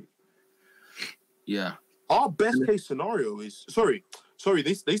 2023. Yeah. Our best case scenario is sorry.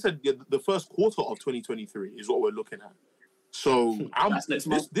 They said the first quarter of 2023 is what we're looking at. So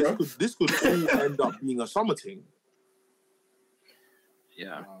this could all end up being a summer thing.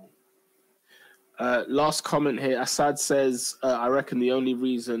 Yeah. Last comment here. Assad says, I reckon the only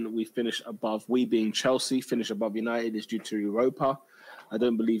reason we being Chelsea, finish above United is due to Europa. I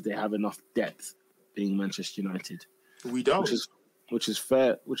don't believe they have enough depth being Manchester United. We don't. Which is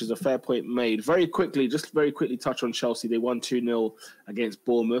fair. Which is a fair point made. Very quickly touch on Chelsea. They won 2-0 against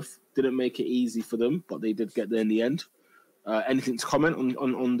Bournemouth. Didn't make it easy for them, but they did get there in the end. Anything to comment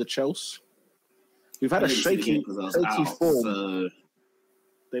on the Chelsea? We've had a shaky form.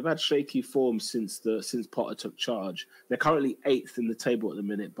 They've had shaky form since Potter took charge. They're currently 8th in the table at the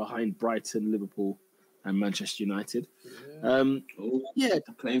minute, behind Brighton, Liverpool, and Manchester United.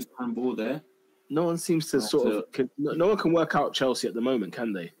 Claims handball there. No one seems to no one can work out Chelsea at the moment,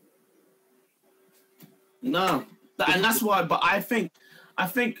 can they? No, and that's why. But I think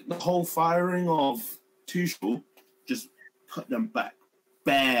the whole firing of Tuchel just put them back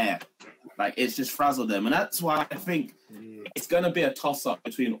bare. Like, it's just frazzled them, and that's why I think it's going to be a toss-up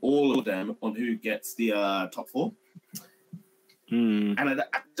between all of them on who gets the top 4.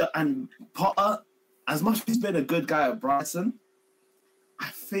 And Potter, as much as he's been a good guy at Brighton, I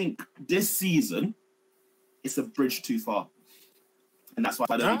think this season it's a bridge too far, and that's why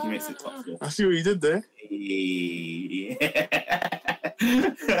I don't think he makes it top 4. I see what you did there.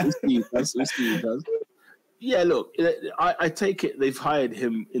 We'll see. Yeah, look, I take it they've hired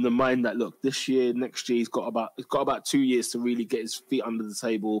him in the mind that, look, this year, next year, he's got about 2 years to really get his feet under the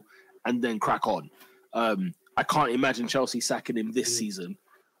table and then crack on. I can't imagine Chelsea sacking him this season,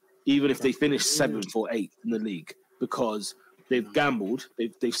 even if they finish 7th or 8th in the league, because they've gambled.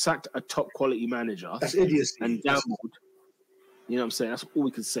 They've sacked a top quality manager. That's idiocy. And gambled. You know what I'm saying? That's all we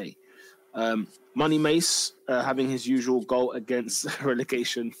can say. Money Mace having his usual goal against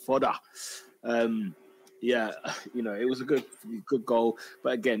relegation fodder. Yeah, it was a good goal,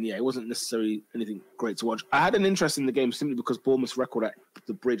 but again, it wasn't necessarily anything great to watch. I had an interest in the game simply because Bournemouth's record at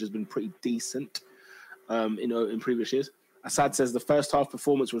the Bridge has been pretty decent, in previous years. Assad says the first half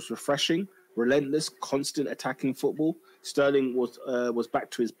performance was refreshing, relentless, constant attacking football. Sterling was back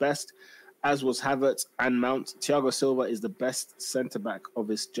to his best, as was Havertz and Mount. Thiago Silva is the best centre-back of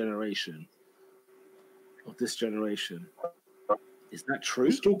this generation. Is that true?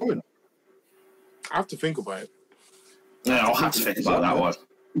 He's still good. I have to think about it. Yeah, I'll have to think about that one.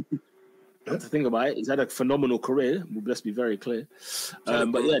 To think about it, he's had a phenomenal career. Let's be very clear.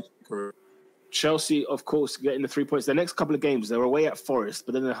 But yeah, Chelsea, of course, getting the 3 points. The next couple of games, they're away at Forest,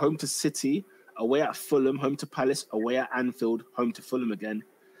 but then they're home to City, away at Fulham, home to Palace, away at Anfield, home to Fulham again.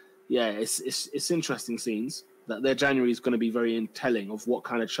 Yeah, it's interesting scenes. That their January is going to be very telling of what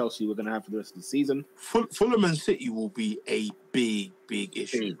kind of Chelsea we're going to have for the rest of the season. Fulham and City will be a big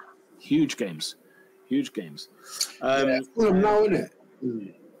issue. Huge games. Fulham now, isn't it?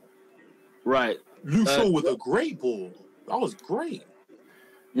 Right. Luke Shaw with a great ball. That was great.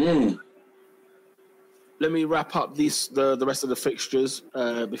 Let me wrap up the rest of the fixtures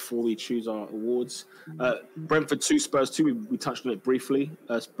before we choose our awards. Brentford 2, Spurs 2. We touched on it briefly.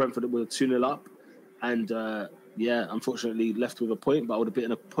 Brentford were 2-0 up. And unfortunately left with a point, but I would have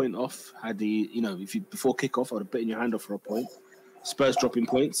bitten a point off had if you before kickoff, I would have bitten your hand off for a point. Spurs dropping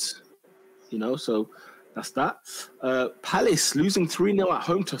points, so that's that. Palace losing 3-0 at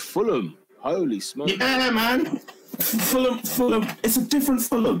home to Fulham. Holy smokes. Yeah, man. Fulham. It's a different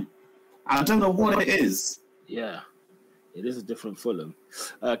Fulham. I don't know what it is. Yeah, it is a different Fulham.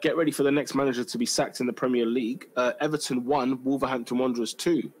 Get ready for the next manager to be sacked in the Premier League. Everton 1, Wolverhampton Wanderers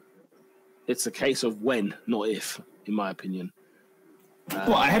 2. It's a case of when, not if, in my opinion.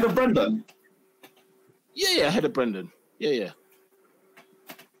 What, ahead of Brendan? Yeah, ahead of Brendan. Yeah.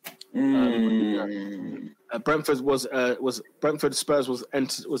 Brentford Brentford Spurs was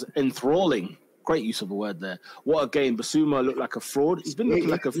enthralling. Great use of a word there. What a game. Basuma looked like a fraud. He's been looking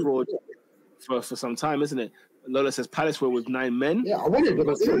like a fraud for some time, isn't it? Lola says Palace were with 9 men. Yeah, I wanted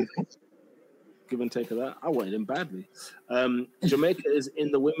to give and take of that. I wanted him badly. Jamaica is in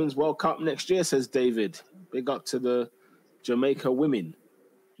the Women's World Cup next year, says David. Big up to the Jamaica women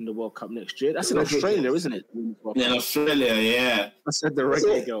in the World Cup next year. That's in Australia, isn't it? In Australia, yeah. I said the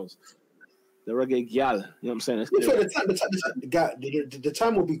reggae girls. The reggae gal. You know what I'm saying? The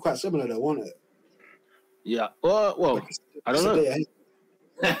time will be quite similar though, won't it? Yeah. Well, I don't know.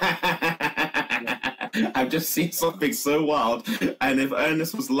 I've just seen something so wild, and if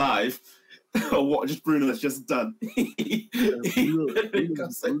Ernest was live, what just Bruno has just done.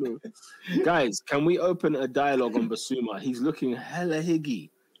 Bruno. Guys, can we open a dialogue on Basuma? He's looking hella higgy.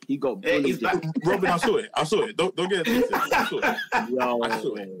 He got bullied. Robin, I saw it. Don't get it. I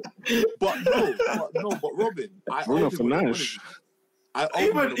saw it. But Robin, Bruno Fernandes.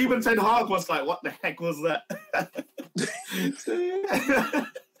 Even Ten Hag was like, "What the heck was that?"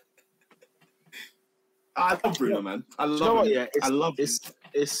 I love Bruno, man. I love him. I love him.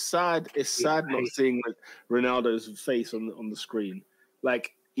 It's sad. It's sad not seeing Ronaldo's face on the screen.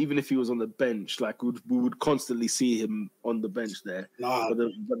 Like, even if he was on the bench, like we would constantly see him on the bench there. But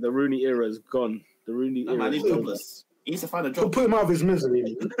the Rooney era is gone. The Rooney era. Man, he's jobless. He needs to find a job. Put him out of his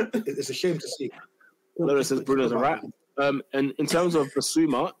misery. It's a shame to see. Lola says Bruno's a rat. And in terms of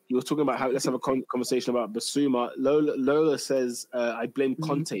Basuma, you were talking about how. Let's have a conversation about Basuma. Lola says, "I blame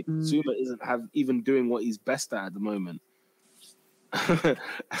Conte. Basuma isn't even doing what he's best at the moment."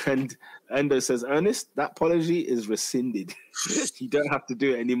 And Endo says, "Ernest, that apology is rescinded. You don't have to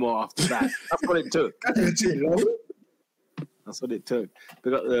do it anymore after that." That's what it took. That's what it took.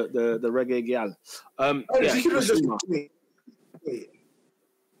 We got the reggae gal.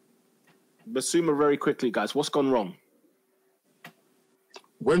 Basuma, very quickly, guys. What's gone wrong?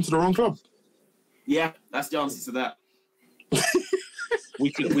 Went to the wrong club. Yeah, that's the answer to that. We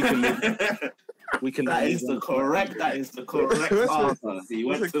can. That is the correct answer. He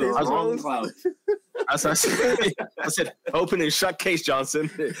went to the wrong club. As I said, open and shut case, Johnson.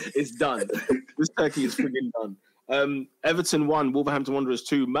 It's done. This turkey is friggin' done. Everton 1, Wolverhampton Wanderers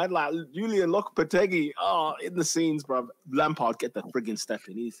 2. Man, like Julian Lopetegui, in the scenes, bro. Lampard, get the friggin' step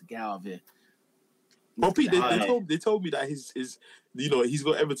in. He needs to get out of here. Well, Pete, they told me that he's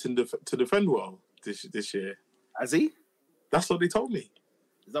got Everton to defend well this year. Has he? That's what they told me.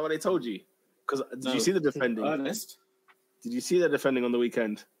 Is that what they told you? Because did you see the defending? Ernest? Did you see the defending on the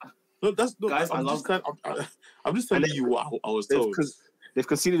weekend? No, that's not. Guys, I'm just telling you what I was told. They've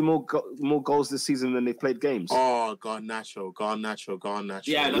conceded more goals this season than they've played games. Oh, Garnacho.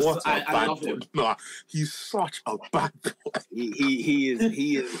 Yeah, I love him. No, he's such a bad boy.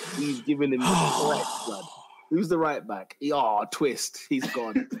 He's giving him the right blood. Who's the right back? Twist. He's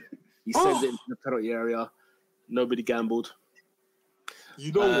gone. He sends it into the penalty area. Nobody gambled.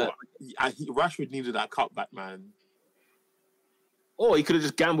 You know what? Rashford needed that cutback, man. Or he could have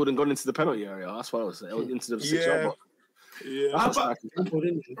just gambled and gone into the penalty area. That's what I was saying. Into the 6-yard box. Yeah,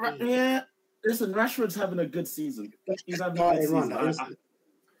 Listen, Rashford's having a good season. He's having a Starting good run, season. that is-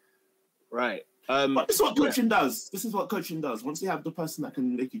 Right. But this is what coaching does. This is what coaching does. Once you have the person that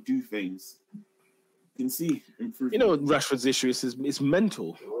can make you do things, you can see improvement. You know what Rashford's issue is? It's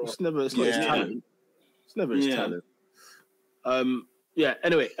mental. It's not his talent. It's never his talent. Yeah.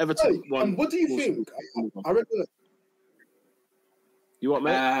 Anyway, Everton Hey, won. what do you think? I read. You what,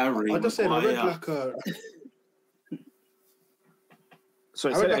 mate? Harry I just said I read Maguire. like a.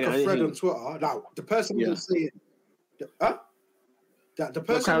 Sorry, I say read that like again. a thread on Twitter. Now the person wasn't saying. That the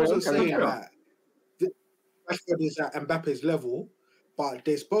person carry on, wasn't carry on, saying carry on. that Rashford is at Mbappe's level, but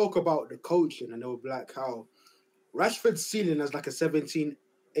they spoke about the coaching and they were like how Rashford's ceiling as like a 17,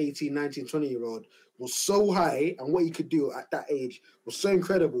 18, 19, 20-year-old was so high, and what he could do at that age was so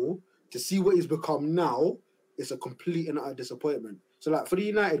incredible. To see what he's become now, it's a complete and utter disappointment. So, like, for the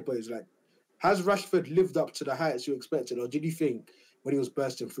United boys, like, has Rashford lived up to the heights you expected, or did you think when he was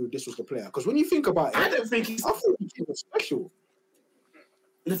bursting through, this was the player? Because when you think about it, I don't think he's. I thought he was special.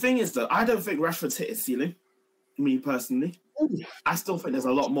 The thing is that I don't think Rashford's hit his ceiling. Me personally, I still think there's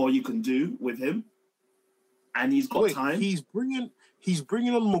a lot more you can do with him, and he's got time. He's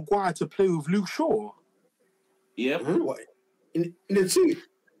bringing on Maguire to play with Luke Shaw. Yep. What? In the two,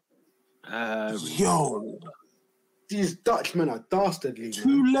 Yo, these Dutchmen are dastardly. Man.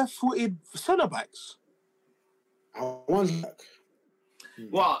 two left-footed centre backs. One's back.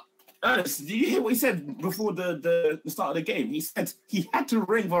 Well, Ernest, did you hear what he said before the start of the game? He said he had to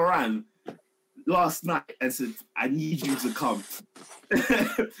ring Varane last night and said, "I need you to come,"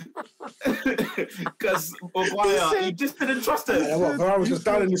 because Maguire, he just didn't trust him. Yeah, what? Varane was just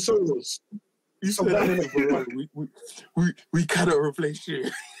down in the solos. You said, we cannot replace you.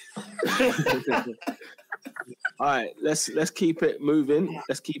 All right, let's keep it moving.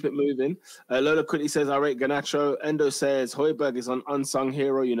 Let's keep it moving. Lola quickly says, "I rate Garnacho." Endo says, "Højbjerg is an unsung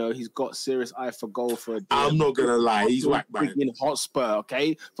hero. You know, he's got serious eye for goal for a day. I'm not gonna lie, he's whack, man. Friggin' Hotspur,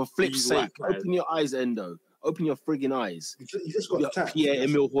 okay? For flip's He's sake, whack, man. open your eyes, Endo. Open your friggin' eyes. You just got attacked.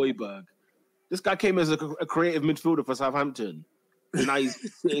 Pierre-Emile Højbjerg. This guy came as a creative midfielder for Southampton. And now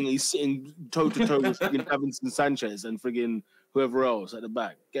he's sitting toe to toe with friggin' Davinson Sanchez and friggin' whoever else at the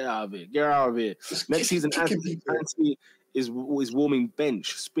back. Get out of it. Get out of here. Next season, Anthony is warming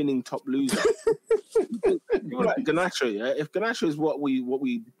bench, spinning top loser. People like Garnacho, yeah. If Garnacho is what we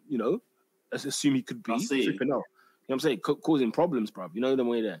let's assume he could be, flipping out. You know what I'm saying? Causing problems, bruv. You know the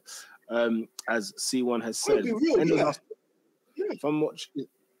way there. As C1 has said,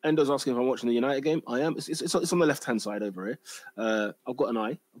 Endo's asking if I'm watching the United game. I am. It's on the left-hand side over here. I've got an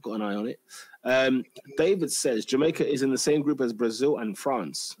eye on it. David says Jamaica is in the same group as Brazil and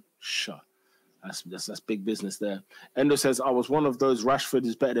France. Sure. That's big business there. Endo says, I was one of those Rashford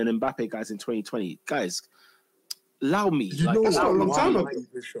is better than Mbappe guys in 2020. Guys, allow me. That's not a long time ago.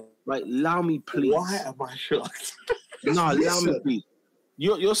 Like, allow me, please. Why am I shocked? No, allow me, please.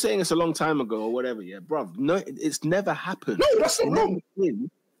 You're saying it's a long time ago or whatever, yeah, bruv. No, it's never happened. No, that's not wrong.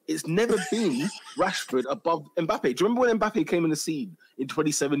 It's never been Rashford above Mbappe. Do you remember when Mbappe came in the scene in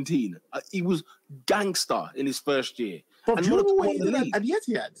 2017? He was gangster in his first year. Bro, do you remember what he did at the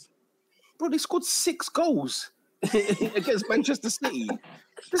Etihad? Bro, they scored 6 goals against Manchester City.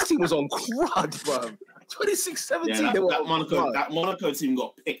 This team was on crud, bro. 26-17. Yeah, that Monaco team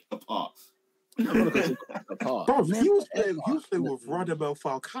got picked apart. Bro, he was playing with Radamel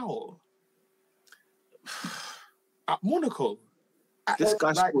Falcao at Monaco. This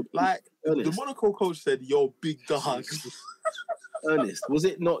guy the Monaco coach said, "Yo, big dog." Ernest, was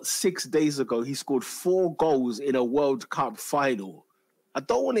it not 6 days ago he scored 4 goals in a World Cup final? I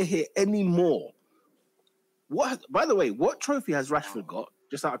don't want to hear any more. What? By the way, what trophy has Rashford got?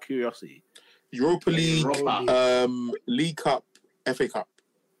 Just out of curiosity. Europa League, League Cup, FA Cup.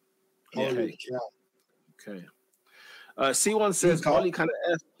 Okay. C1 says Ollie kind of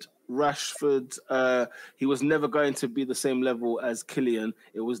effed Rashford. He was never going to be the same level as Kylian.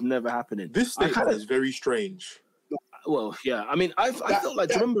 It was never happening. This statement is very strange. Well, yeah. I mean, I felt like.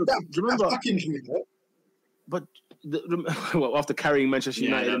 Do you remember? But after carrying Manchester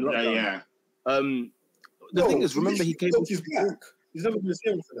United in lockdown, the thing is, remember he came. He's never been the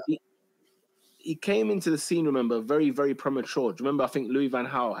same for that. He came into the scene, remember, very, very premature. Do you remember? I think Louis van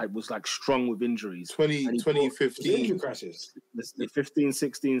Gaal was like strong with injuries. 2015. The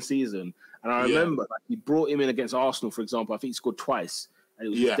 15-16 season. And I remember he brought him in against Arsenal, for example. I think he scored twice. And it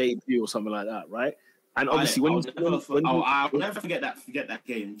was his debut or something like that, right? And obviously, I'll never forget that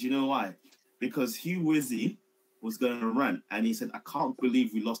game. Do you know why? Because Hugh Wizzy was going to run, and he said, "I can't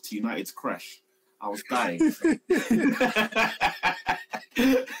believe we lost to United's crash." I was dying.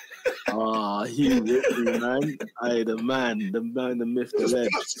 Ah, he Ripley, man. The man, the myth, the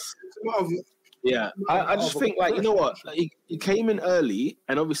legend. Yeah, I just think, like, you know what? Like, he came in early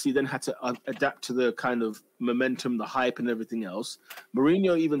and obviously then had to adapt to the kind of momentum, the hype, and everything else.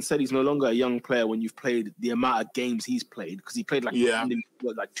 Mourinho even said he's no longer a young player when you've played the amount of games he's played, because he played like 200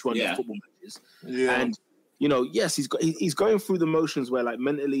 football matches. Yeah. And you know, yes, he's going through the motions where, like,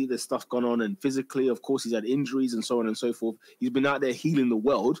 mentally there's stuff gone on, and physically, of course, he's had injuries and so on and so forth. He's been out there healing the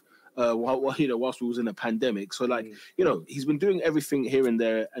world. Whilst we was in a pandemic. So, like, you know, he's been doing everything here and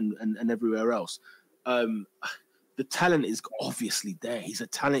there and everywhere else. The talent is obviously there. He's a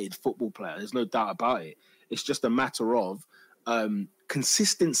talented football player. There's no doubt about it. It's just a matter of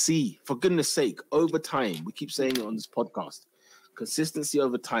consistency, for goodness sake, over time. We keep saying it on this podcast. Consistency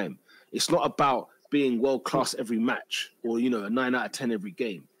over time. It's not about being world-class every match or, you know, a 9 out of 10 every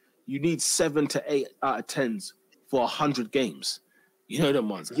game. You need 7 to 8 out of 10s for 100 games. You know them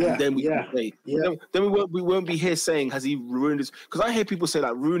ones. Yeah, and then we yeah, can say, yeah. then we won't be here saying, has he ruined his... Because I hear people say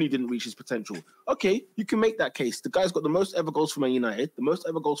that Rooney didn't reach his potential. Okay, you can make that case. The guy's got the most ever goals for Man United, the most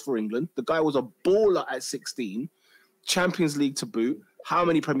ever goals for England. The guy was a baller at 16, Champions League to boot. How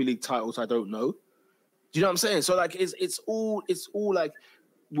many Premier League titles, I don't know. Do you know what I'm saying? So, like, it's all like,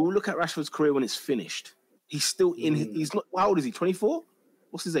 we'll look at Rashford's career when it's finished. He's still in... He's not... How old is he? 24?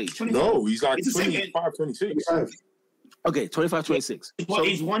 What's his age? 24. No, he's like He's 25, 26. Okay, 25, 26. Well,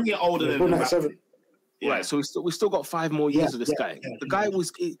 he's 1 year older than him. 7. Yeah. Right, so we still got 5 more years of this guy. Yeah. The guy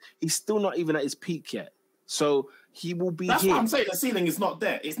he's still not even at his peak yet. So he will be That's hit. what I'm saying. The ceiling is not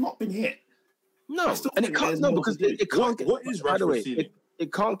there. It's not been hit. No, I still and it think can't. there's No, more because to do. it can't get. What is by the way, Rashford's ceiling?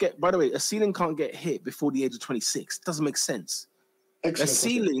 it can't get. By the way, a ceiling can't get hit before the age of 26. It doesn't make sense. Excellent. A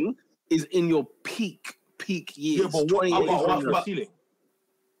ceiling is in your peak years. Yeah, but what 28, about 29. Rashford's ceiling?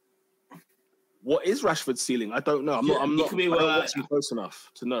 What is Rashford's ceiling? I don't know. I'm Yeah, not. he could be, I don't watch him close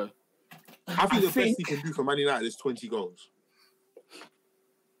enough to know. I think I the best he can do for Man United is 20 goals.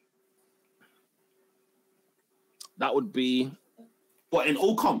 That would be. What, in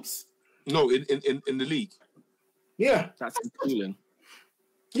all comps? No, in the league. Yeah, That's his ceiling.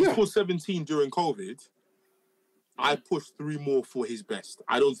 He yeah. scored 17 during COVID. I pushed 3 more for his best.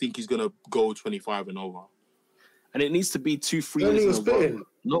 I don't think he's gonna go 25 and over. And it needs to be 2-3 Only years was in a row. spitting.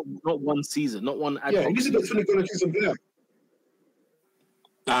 Not one season, not one ad Yeah, hoc he needs to get season. 20 goal a season player.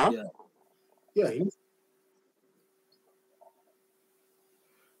 Yeah. Yeah,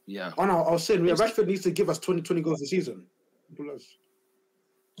 Yeah. I know. I was saying, Rashford needs to give us 20 goals a season. Plus.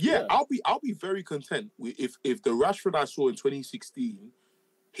 Yeah, I'll be very content with if the Rashford I saw in 2016,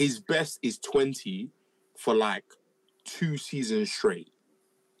 his best is 20 for like 2 seasons straight.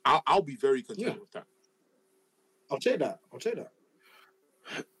 I'll be very content with that. I'll take that.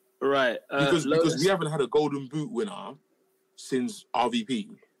 Right. Because Lotus. we haven't had a Golden Boot winner since RVP.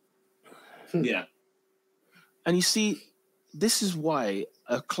 Yeah. And you see, this is why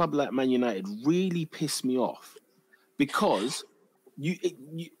a club like Man United really pissed me off, because you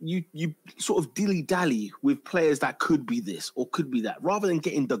sort of dilly-dally with players that could be this or could be that, rather than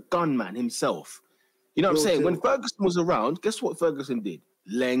getting the gunman himself. You know what I'm saying? When Ferguson was around, guess what Ferguson did?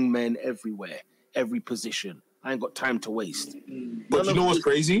 Leng men everywhere, every position. I ain't got time to waste. But you know what's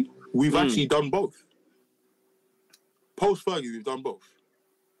crazy? We've actually done both. Post Fergie, we've done both.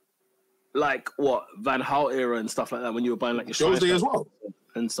 Like what? Van Gaal era and stuff like that, when you were buying like your Jose Schweinsteiger as well.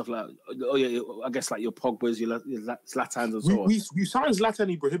 and stuff like that. Oh yeah, I guess like your Pogba's, your Zlatans and so on. We signed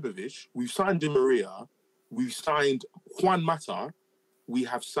Zlatan Ibrahimovic. We've signed Di Maria. We've signed Juan Mata. We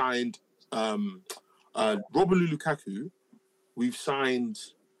have signed Romelu Lukaku. We've signed...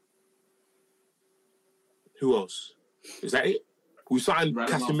 Who else? Is that it? We've signed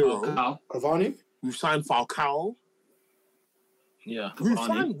Casemiro. Cavani? We've signed Falcao. Yeah. We've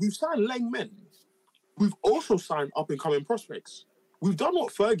signed Leng men. We've also signed up-and-coming prospects. We've done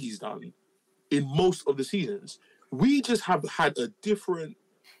what Fergie's done in most of the seasons. We just have had a different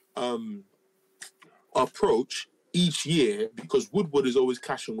approach each year because Woodward is always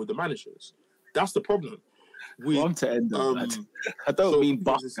clashing with the managers. That's the problem. I want to end on that. I don't mean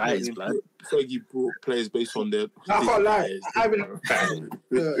buff guys, blood. Fergie brought players based on their... I can't lie.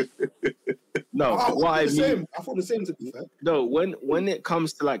 No, I what I mean... thought the same, to be fair. No, when it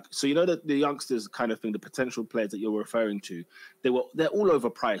comes to like... So you know that the youngsters kind of thing, the potential players that you're referring to, they're all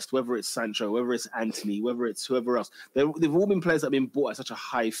overpriced, whether it's Sancho, whether it's Anthony, whether it's whoever else. They've all been players that have been bought at such a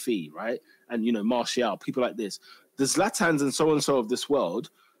high fee, right? And, you know, Martial, people like this. The Zlatans and so of this world...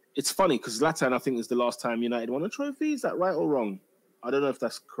 It's funny because Zlatan, I think, is the last time United won a trophy. Is that right or wrong? I don't know if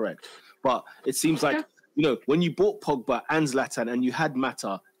that's correct. But it seems like, you know, when you bought Pogba and Zlatan and you had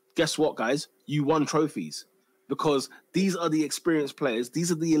Mata, guess what, guys? you won trophies. Because these are the experienced players.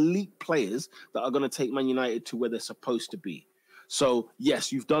 These are the elite players that are going to take Man United to where they're supposed to be. So,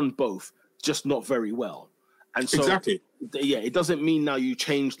 yes, you've done both, just not very well. And so, Exactly. yeah, it doesn't mean now you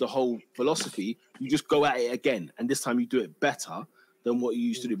change the whole philosophy. You just go at it again. And this time you do it better than what you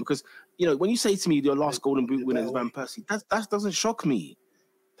used to do. Because, you know, when you say to me your last Golden Boot winner is Van Persie, that doesn't shock me.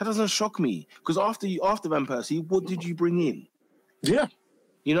 That doesn't shock me. Because after Van Persie, what did you bring in? Yeah.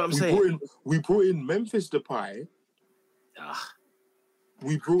 You know what I'm saying? We brought in Memphis Depay.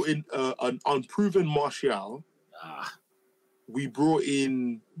 We brought in an unproven Martial. We brought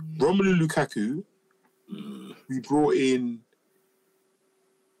in Romelu Lukaku. We brought in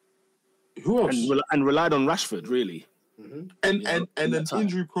who else? And relied on Rashford, really. And an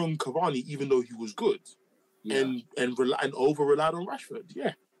injury-prone Cavani, even though he was good, and over-relied on Rashford.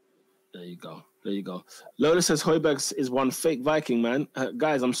 Yeah. There you go. Lola says Højbjerg is one fake Viking, man.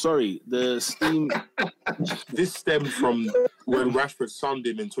 Guys, I'm sorry. The steam. This stemmed from when Rashford sunned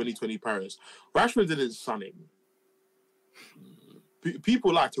him in 2020 Paris. Rashford didn't sun him.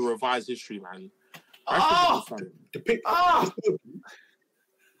 People like to revise history, man. Rashford didn't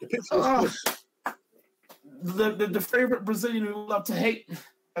sun him. The favorite Brazilian we love to hate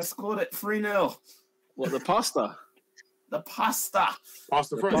has scored it 3-0. What, the pasta? The pasta.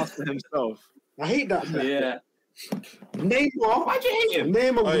 Pasta himself. I hate that. Man. Yeah. Neymar. Why'd you hate him?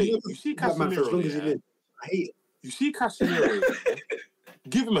 Neymar. You see Casemiro. Yeah. I hate it. You see Casemiro.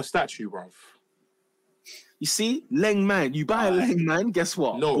 Give him a statue, bruv. You see, Leng man. You buy a Leng man. Guess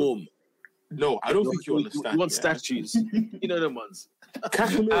what? No. Boom. No, I don't think you understand. You want statues. You know them ones.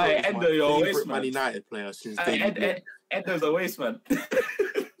 Casemiro is Endo, my your favorite waste, Man man. United player since David. Endo's a waste, man.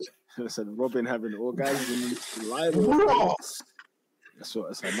 I said Robin having orgasms live. That's what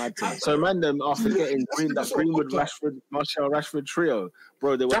I said. Mad thing. So man, them are forgetting that Greenwood, Rashford, Martial, Rashford trio,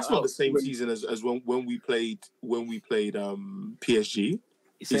 bro. That's not the same season as when we played PSG.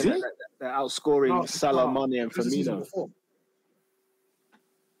 Is it? They're outscoring Salah, Mane, and Firmino.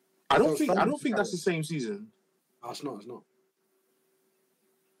 I don't think that's the same season. No, it's not.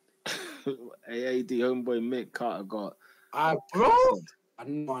 AAD homeboy Mick Carter got. Bro. I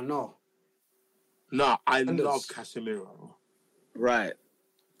know. Nah, I love Casemiro. Right,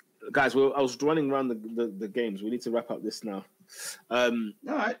 guys. Well, I was running around the games. We need to wrap up this now. All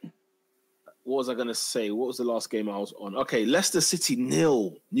right. What was I going to say? What was the last game I was on? Okay, Leicester City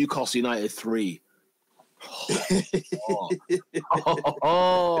 0, Newcastle United 3.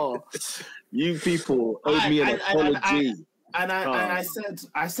 You people owed me an apology. I said,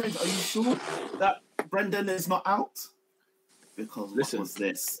 are you sure that Brendan is not out? Because listen, what was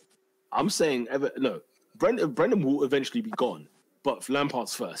this? I'm saying Brendan will eventually be gone, but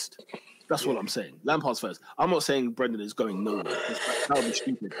Lampard's first. That's what I'm saying. Lampard's first. I'm not saying Brendan is going nowhere. That would be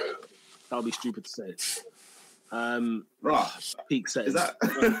stupid. That would be stupid to say. Peak settings. Is that?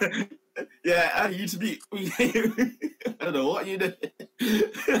 Yeah, I used to be. I don't know what you did.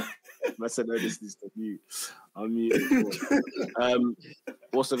 I said, no, this is the mute. I'm muted.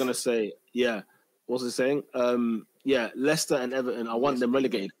 What's I gonna say? Yeah, what's it saying? Yeah, Leicester and Everton. I want them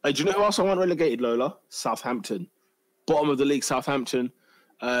relegated. Do you know who else I want relegated, Lola? Southampton, bottom of the league. Southampton.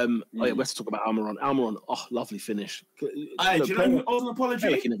 We have to talk about Almiron. Almiron, lovely finish. Do you know who owes an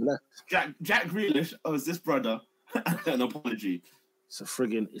apology? Jack Grealish owes this brother an apology. It's a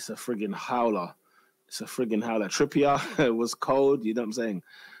friggin' howler. Trippier was cold. You know what I'm saying?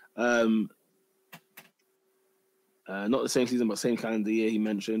 Not the same season, but same calendar year he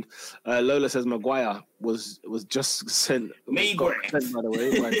mentioned. Lola says Maguire was just sent. Sent, by the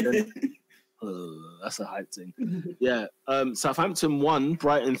way. Right that's a hype thing. Yeah. Southampton 1,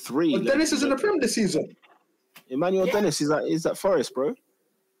 Brighton 3. Well, Dennis is in the Prem this season. Emmanuel Dennis is that Forest, bro.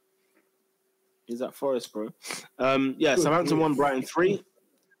 Southampton 1, Brighton 3.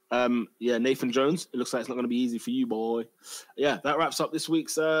 Nathan Jones. It looks like it's not going to be easy for you, boy. Yeah, that wraps up this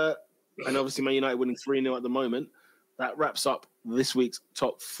week's. And obviously, Man United winning 3-0 at the moment. That wraps up this week's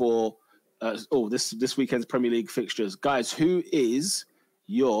top 4. This weekend's Premier League fixtures, guys. Who is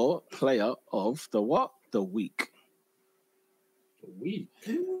your player of the what? The week.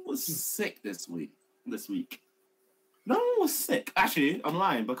 Who was sick this week? No one was sick. Actually, I'm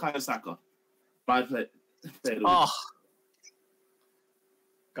lying. Bukayo Saka.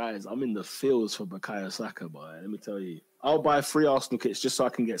 Guys, I'm in the fields for Bukayo Saka, boy. Let me tell you. I'll buy 3 Arsenal kits just so I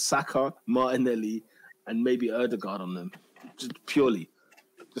can get Saka, Martinelli, and maybe Ødegaard on them. Just purely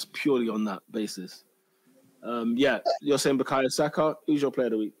on that basis. You're saying Bukayo Saka. Who's your player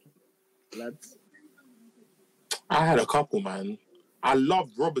of the week, lads? I had a couple, man. I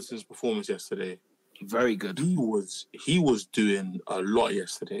loved Robertson's performance yesterday. Very good. He was doing a lot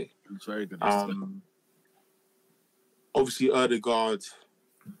yesterday. He was very good yesterday. Obviously, Ødegaard.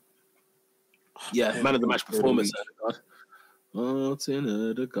 Yeah, man of the match performance, Ødegaard. Martin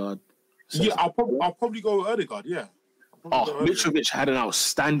Ødegaard. Yeah, I'll probably go with Ødegaard, yeah. Mitrovic had an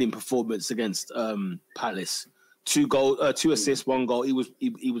outstanding performance against Palace. 2 assists, 1 goal. He was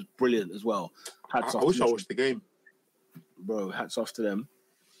brilliant as well. I wish I watched the game. Bro, hats off to them.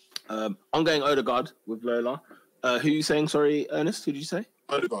 I'm going Ødegaard with Lola. Who are you saying? Sorry, Ernest, who did you say?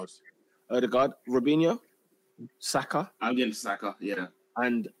 Ødegaard. Robinho? Saka? I'm getting Saka, yeah.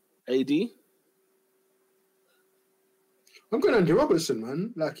 And AD? I'm going Andy Robertson,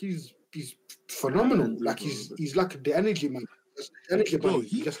 man. Like, he's phenomenal. Like, he's like the energy man. The energy man.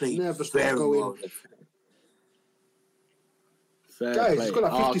 He just never stops going. Well. Guys, he's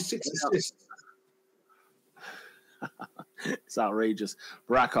got like 56 assists. It's outrageous.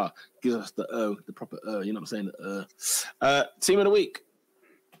 Baraka gives us the proper you know what I'm saying? Team of the week.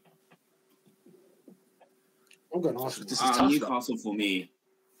 I'm going Arsenal. This is tough, Newcastle for me,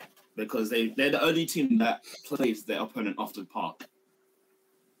 because they're the only team that plays their opponent off the park.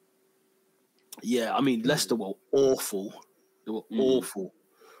 Yeah, I mean Leicester were awful. They were awful.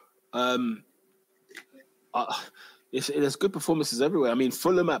 There's good performances everywhere. I mean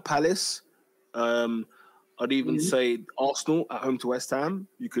Fulham at Palace. I'd even say Arsenal at home to West Ham.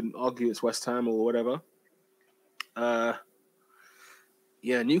 You can argue it's West Ham or whatever. Yeah,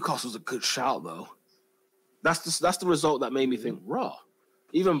 Newcastle's a good shout though. That's the result that made me think, raw.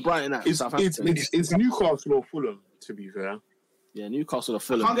 Even Brighton at Southampton. It's Newcastle or Fulham, to be fair. Yeah, Newcastle or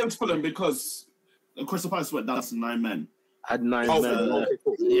Fulham. I can't get to Fulham because Crystal Palace went down to 9 men. Had 9 men. Okay,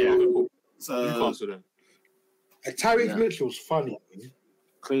 cool. Yeah. Cool. So Newcastle then. Tyreek Mitchell's funny. Man.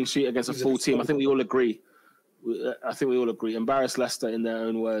 Clean sheet against a full team. I think we all agree. Embarrass Leicester in their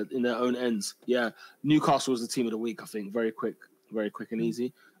own ends. Yeah, Newcastle was the team of the week. I think very quick and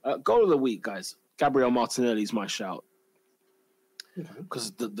easy. Goal of the week, guys. Gabriel Martinelli is my shout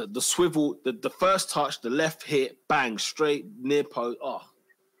because the swivel, the first touch, the left hit, bang, straight near post. Oh,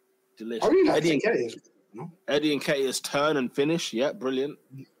 delicious. I really like Eddie Nketiah's turn and finish. Yeah, brilliant.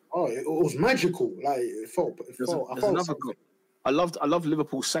 Oh, it was magical. Like it felt. There's another goal. I loved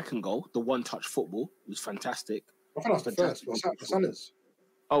Liverpool's second goal, the one-touch football. It was fantastic. I thought that was the first. Salah's.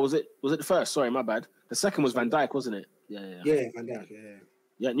 Oh, was it the first? Sorry, my bad. The second was Van Dijk, wasn't it? Yeah, Van Dijk, yeah.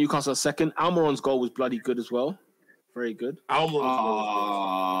 Yeah, Newcastle second. Almiron's goal was bloody good as well. Very good.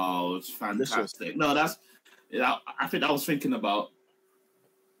 Oh, it's fantastic. No, I think I was thinking about.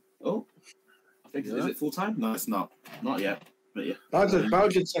 Oh, I think is it full time? No, it's not. Not yet. But yeah.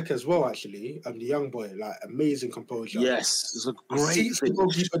 Bajin Seka as well, actually. The young boy, like amazing composure. Yes, it's a great finish.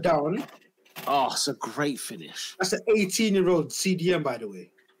 Goalkeeper down. Oh, it's a great finish. That's an 18-year-old CDM, by the way.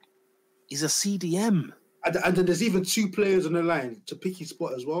 He's a CDM. And then there's even 2 players on the line to pick his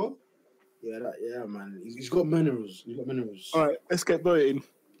spot as well. Yeah, man. He's got minerals. All right, let's get voting.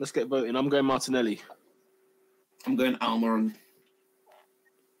 I'm going Martinelli. I'm going Almiron.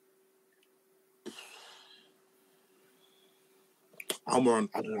 Almiron.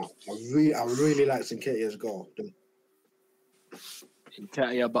 I don't know. I really like Nketiah's goal.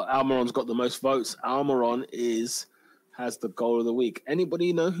 Nketiah, but Almiron's got the most votes. Almiron has the goal of the week.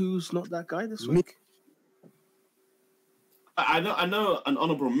 Anybody know who's not that guy this week? I know an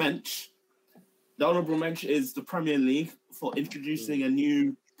honourable mention. The honourable mention is the Premier League for introducing a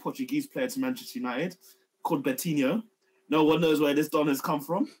new Portuguese player to Manchester United called Betinho. No one knows where this Don has come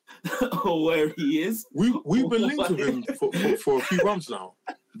from or where he is. We've been linked with him for a few months now.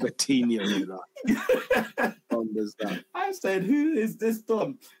 Betinho, that. I said, who is this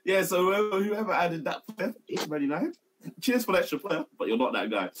Don? Yeah, so whoever added that player, Man United, cheers for the extra player, but you're not that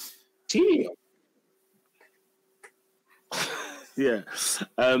guy. Betinho. Yeah.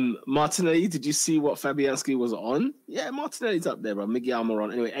 Martinelli, did you see what Fabianski was on? Yeah, Martinelli's up there, bro. Miguel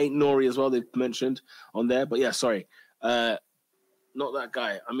Almiron. Anyway, Ain't Nori as well, they've mentioned on there. But yeah, sorry. Not that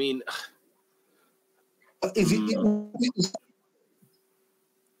guy. I mean... Is it...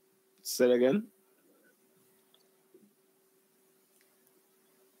 Say it again.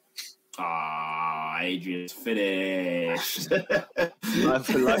 Adrian's finished.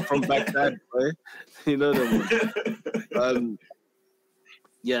 Life from Baghdad, boy. You know that one.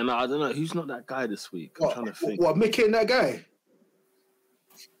 Yeah, no, I don't know. Who's not that guy this week? I'm trying to think. What, Mick ain't that guy?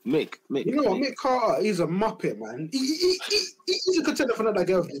 Mick. You know what, Mick Carter, he's a muppet, man. He's a contender for another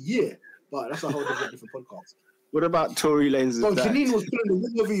guy of the year, but that's a whole different podcast. What about Tory Lanez' dad? Janine was putting the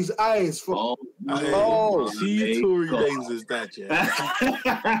wing of his eyes from... See Tory Lanez' dad, yeah.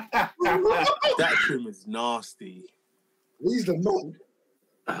 That trim is nasty. He's the man.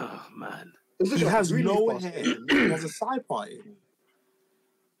 Oh, man. He has really no fast. hair. He has a side parting.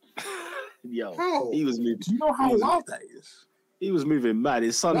 Yo, How? he was moving. Do you know how wild that is? He was moving mad.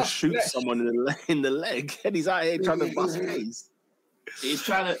 His son That's shoots flesh. someone in the leg, and he's out here trying to bust face. He's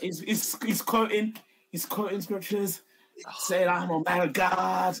trying to. He's quoting. He's quoting scriptures, saying, "I'm a man of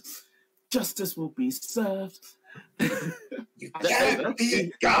God. Justice will be served." can't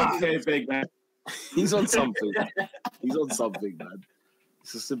be God. Okay, big man. He's on something. He's on something, man.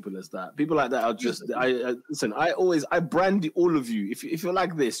 It's as simple as that. People like that are just. Listen. I brand all of you. If you're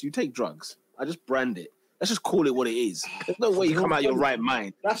like this, you take drugs. I just brand it. Let's just call it what it is. There's no way you come out of your right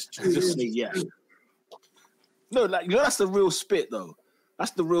mind. That's And just say yeah. No, like that's the real spit though. That's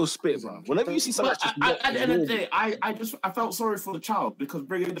the real spit, bro. Whenever you see something, But at the end of the day, I felt sorry for the child because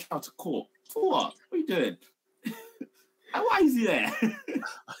bringing the child to court for what? What are you doing? And why is he there?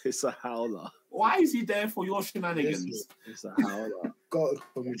 it's a howler. Why is he there for your shenanigans? It's a howler. God.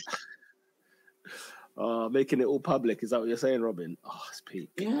 Making it all public. Is that what you're saying, Robin? Oh, it's peak.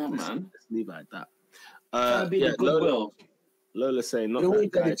 Yeah, man. Let's leave it at that. Trying to be the goodwill. Lola saying not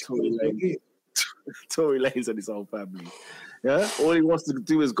that guy. Tory Lanez and his whole family. Yeah, all he wants to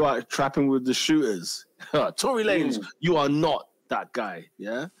do is go out trapping with the shooters. Tory Lanez, you are not that guy.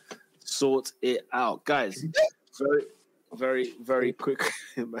 Yeah, sort it out, guys. Very, very, very quick,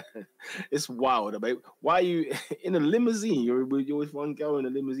 man. It's wild. I mean, why are you in a limousine? You're with one girl in a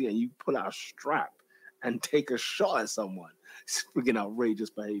limousine, and you pull out a strap and take a shot at someone. It's freaking outrageous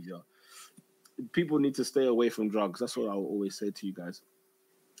behavior. People need to stay away from drugs. That's what I will always say to you guys.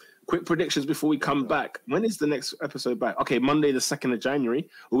 Quick predictions before we come back. When is the next episode back? Okay, Monday, the 2nd of January.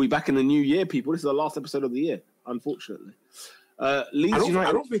 We'll be back in the new year, people. This is the last episode of the year, unfortunately. Leeds United.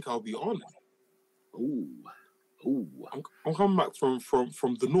 I don't think I'll be on. Ooh. I'm coming back from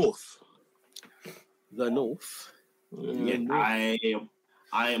the north. The north. Yeah,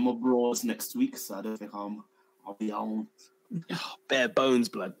 I am abroad next week, so I don't think I'll be on. Oh, bare bones,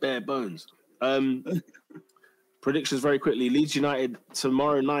 blood. Bare bones. Predictions very quickly. Leeds United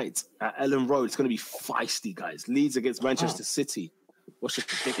tomorrow night at Ellen Road. It's going to be feisty, guys. Leeds against Manchester City. What's your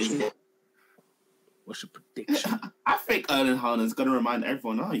prediction? I think Erling Haaland is going to remind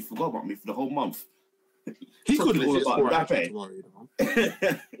everyone, oh, you forgot about me for the whole month. He could all legit about score a Mbappe. hat-trick tomorrow, you know?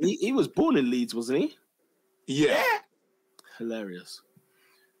 He was born in Leeds, wasn't he? Yeah. Hilarious.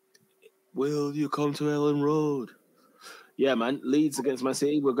 Will you come to Ellen Road? Yeah, man. Leeds against Man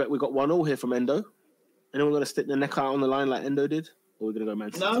City. We got 1-1 here from Endo. Anyone going to stick their neck out on the line like Endo did? Or we're going to go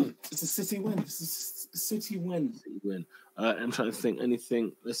Man City? No, it's a City win. It's a City win. City win. I'm trying to think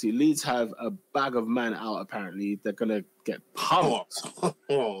anything. Let's see. Leeds have a bag of man out, apparently. They're going to get pumped.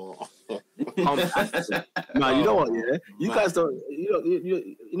 No, you know what, yeah? You guys don't...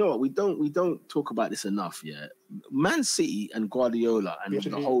 You know what? We don't talk about this enough, yeah? Man City and Guardiola and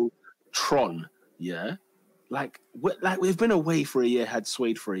the whole Tron, yeah? Like we've been away for a year, had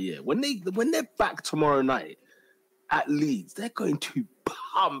Suede for a year. When they're back tomorrow night at Leeds, they're going to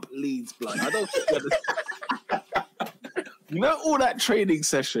pump Leeds blood. I don't think you know all that training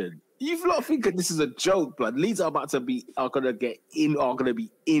session. You've not thinking this is a joke, blood. Leeds are gonna be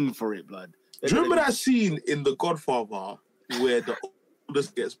in for it, blood. Do you remember that scene in The Godfather where the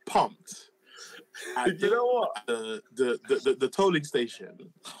oldest gets pumped? You know what? The tolling station.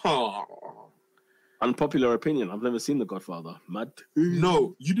 Oh. Unpopular opinion. I've never seen The Godfather. Mad.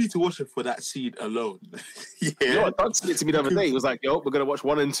 No, you need to watch it for that scene alone. Yeah. You know what? Doug said it to me the other day. He was like, yo, we're going to watch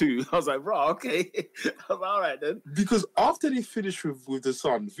 1 and 2. I was like, bro, okay. I was like, all right then. Because after they finish with the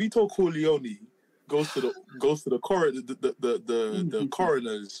son, Vito Corleone goes to the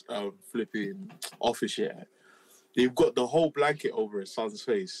coroner's flipping office. Yeah, they've got the whole blanket over his son's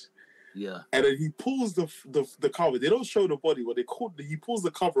face. Yeah, and then he pulls the cover. They don't show the body, but he pulls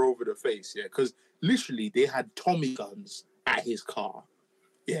the cover over the face. Yeah, because literally they had Tommy guns at his car.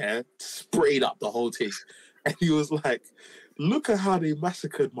 Yeah, sprayed up the whole thing, and he was like, "Look at how they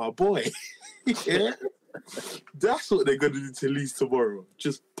massacred my boy." Yeah, that's what they're gonna do to Leeds tomorrow.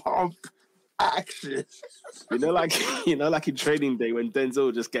 Just pump action. You know, like in Training Day when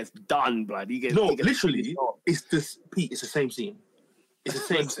Denzel just gets done, blood. He gets literally. It's this Pete. It's the same scene. It's the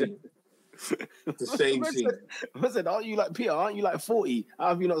same scene. The same scene. I said, aren't you like Peter? Aren't you like 40? How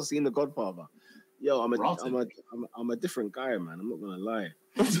have you not seen The Godfather? Yo, I'm a different guy, man. I'm not gonna lie.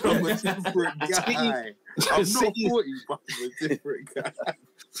 I'm a different guy. I'm not 40, but I'm a different guy.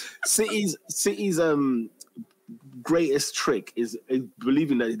 City's greatest trick is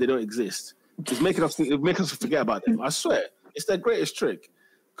believing that they don't exist. It's making us forget about them. I swear, it's their greatest trick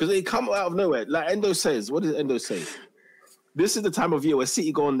because they come out of nowhere. Like Endo says, what does Endo say? This is the time of year where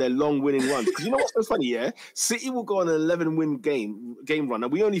City go on their long winning runs. Because you know what's so funny, yeah? City will go on an 11-win game run,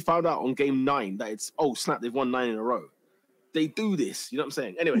 and we only found out on game 9 that it's, oh, snap, they've won 9 in a row. They do this, you know what I'm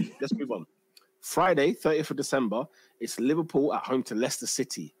saying? Anyway, let's move on. Friday, 30th of December, it's Liverpool at home to Leicester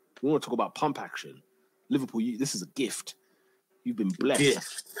City. We want to talk about pump action. Liverpool, this is a gift. You've been blessed.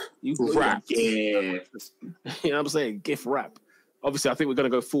 Gift. Wrap. Yeah. You know what I'm saying? Gift wrap. Obviously, I think we're going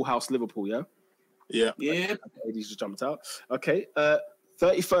to go full house Liverpool, yeah? Yeah. Okay, these just jumped out. Okay,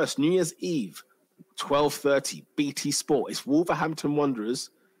 31st, New Year's Eve, 12:30, BT Sport. It's Wolverhampton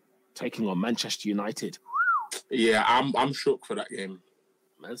Wanderers taking on Manchester United. Yeah, I'm shook for that game.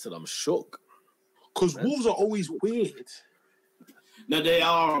 Man said I'm shook. Because Wolves are always weird. No, they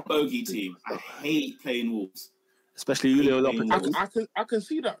are a bogey team. I hate playing Wolves. Especially Julio Lopez. I can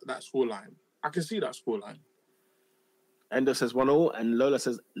see that scoreline. I can see that scoreline. Endo says 1-0 and Lola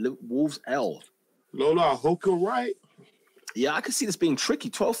says Wolves L. Lola, I hope you're right. Yeah, I can see this being tricky.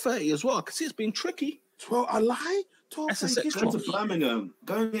 12:30 as well. I can see this being tricky. 12, I lie? 12:30. Going to Birmingham.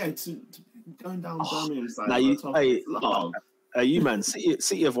 Going down Birmingham side. Now you man,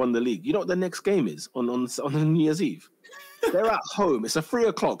 City have won the league. You know what the next game is on New Year's Eve? They're at home. It's 3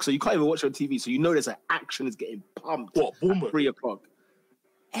 o'clock, so you can't even watch it on TV. So you know there's an action is getting pumped. What, Bournemouth? 3 o'clock.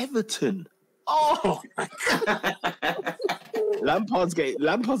 Everton. Oh, Lampard's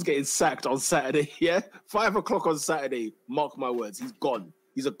getting sacked on Saturday. Yeah, 5 o'clock on Saturday. Mark my words, he's gone.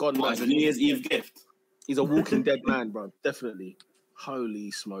 He's a gone man. It's a New Year's Eve gift. He's a walking dead man, bro. Definitely. Holy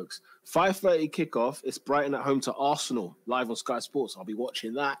smokes! 5:30 kickoff. It's Brighton at home to Arsenal live on Sky Sports. I'll be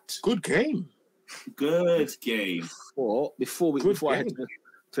watching that. Good game. Good game. Before I head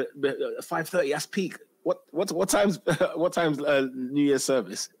to 5:30. That's peak. What time's New Year's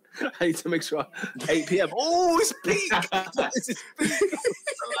service? I need to make sure 8 p.m. Oh, it's peak. This is peak.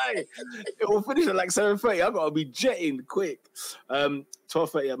 It will finish at like 7:30. I've got to be jetting quick.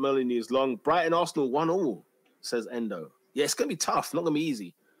 12:30 at Merlin News Long. Brighton Arsenal 1-1, says Endo. Yeah, it's gonna be tough. Not gonna be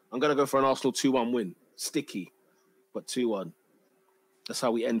easy. I'm gonna go for an Arsenal 2-1 win. Sticky, but 2-1. That's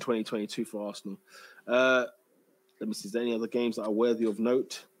how we end 2022 for Arsenal. Let me see. Is there any other games that are worthy of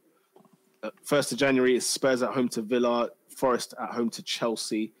note? 1st of January is Spurs at home to Villa, Forest at home to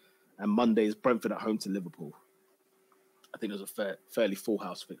Chelsea, and Monday is Brentford at home to Liverpool. I think those are fairly full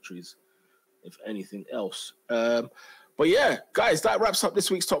house victories, if anything else. But yeah, guys, that wraps up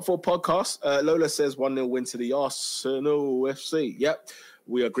this week's Top 4 podcast. Lola says 1-0 win to the Arsenal FC. Yep,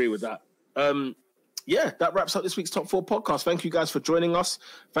 we agree with that. Yeah, that wraps up this week's Top 4 podcast. Thank you guys for joining us.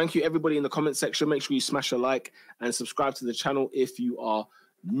 Thank you, everybody in the comment section. Make sure you smash a like and subscribe to the channel if you are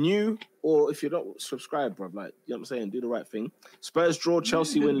new, or if you're not subscribed, bro. Like, you know what I'm saying? Do the right thing. Spurs draw,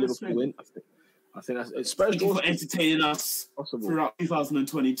 Chelsea win, Liverpool win. I think that's Spurs draw. Thank you for entertaining us throughout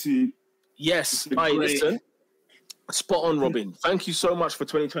 2022. Yes, listen. Spot on, Robin. Thank you so much for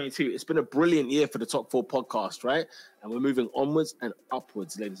 2022. It's been a brilliant year for the Top 4 podcast, right? And we're moving onwards and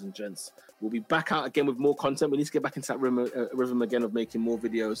upwards, ladies and gents. We'll be back out again with more content. We need to get back into that rhythm again of making more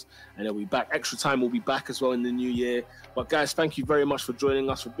videos, and then we'll be back. Extra Time will be back as well in the new year. But guys, thank you very much for joining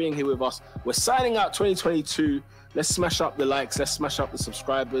us, for being here with us. We're signing out 2022. Let's smash up the likes. Let's smash up the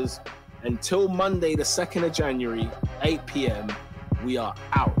subscribers. Until Monday, the 2nd of January, 8 p.m., we are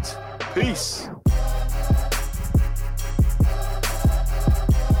out. Peace.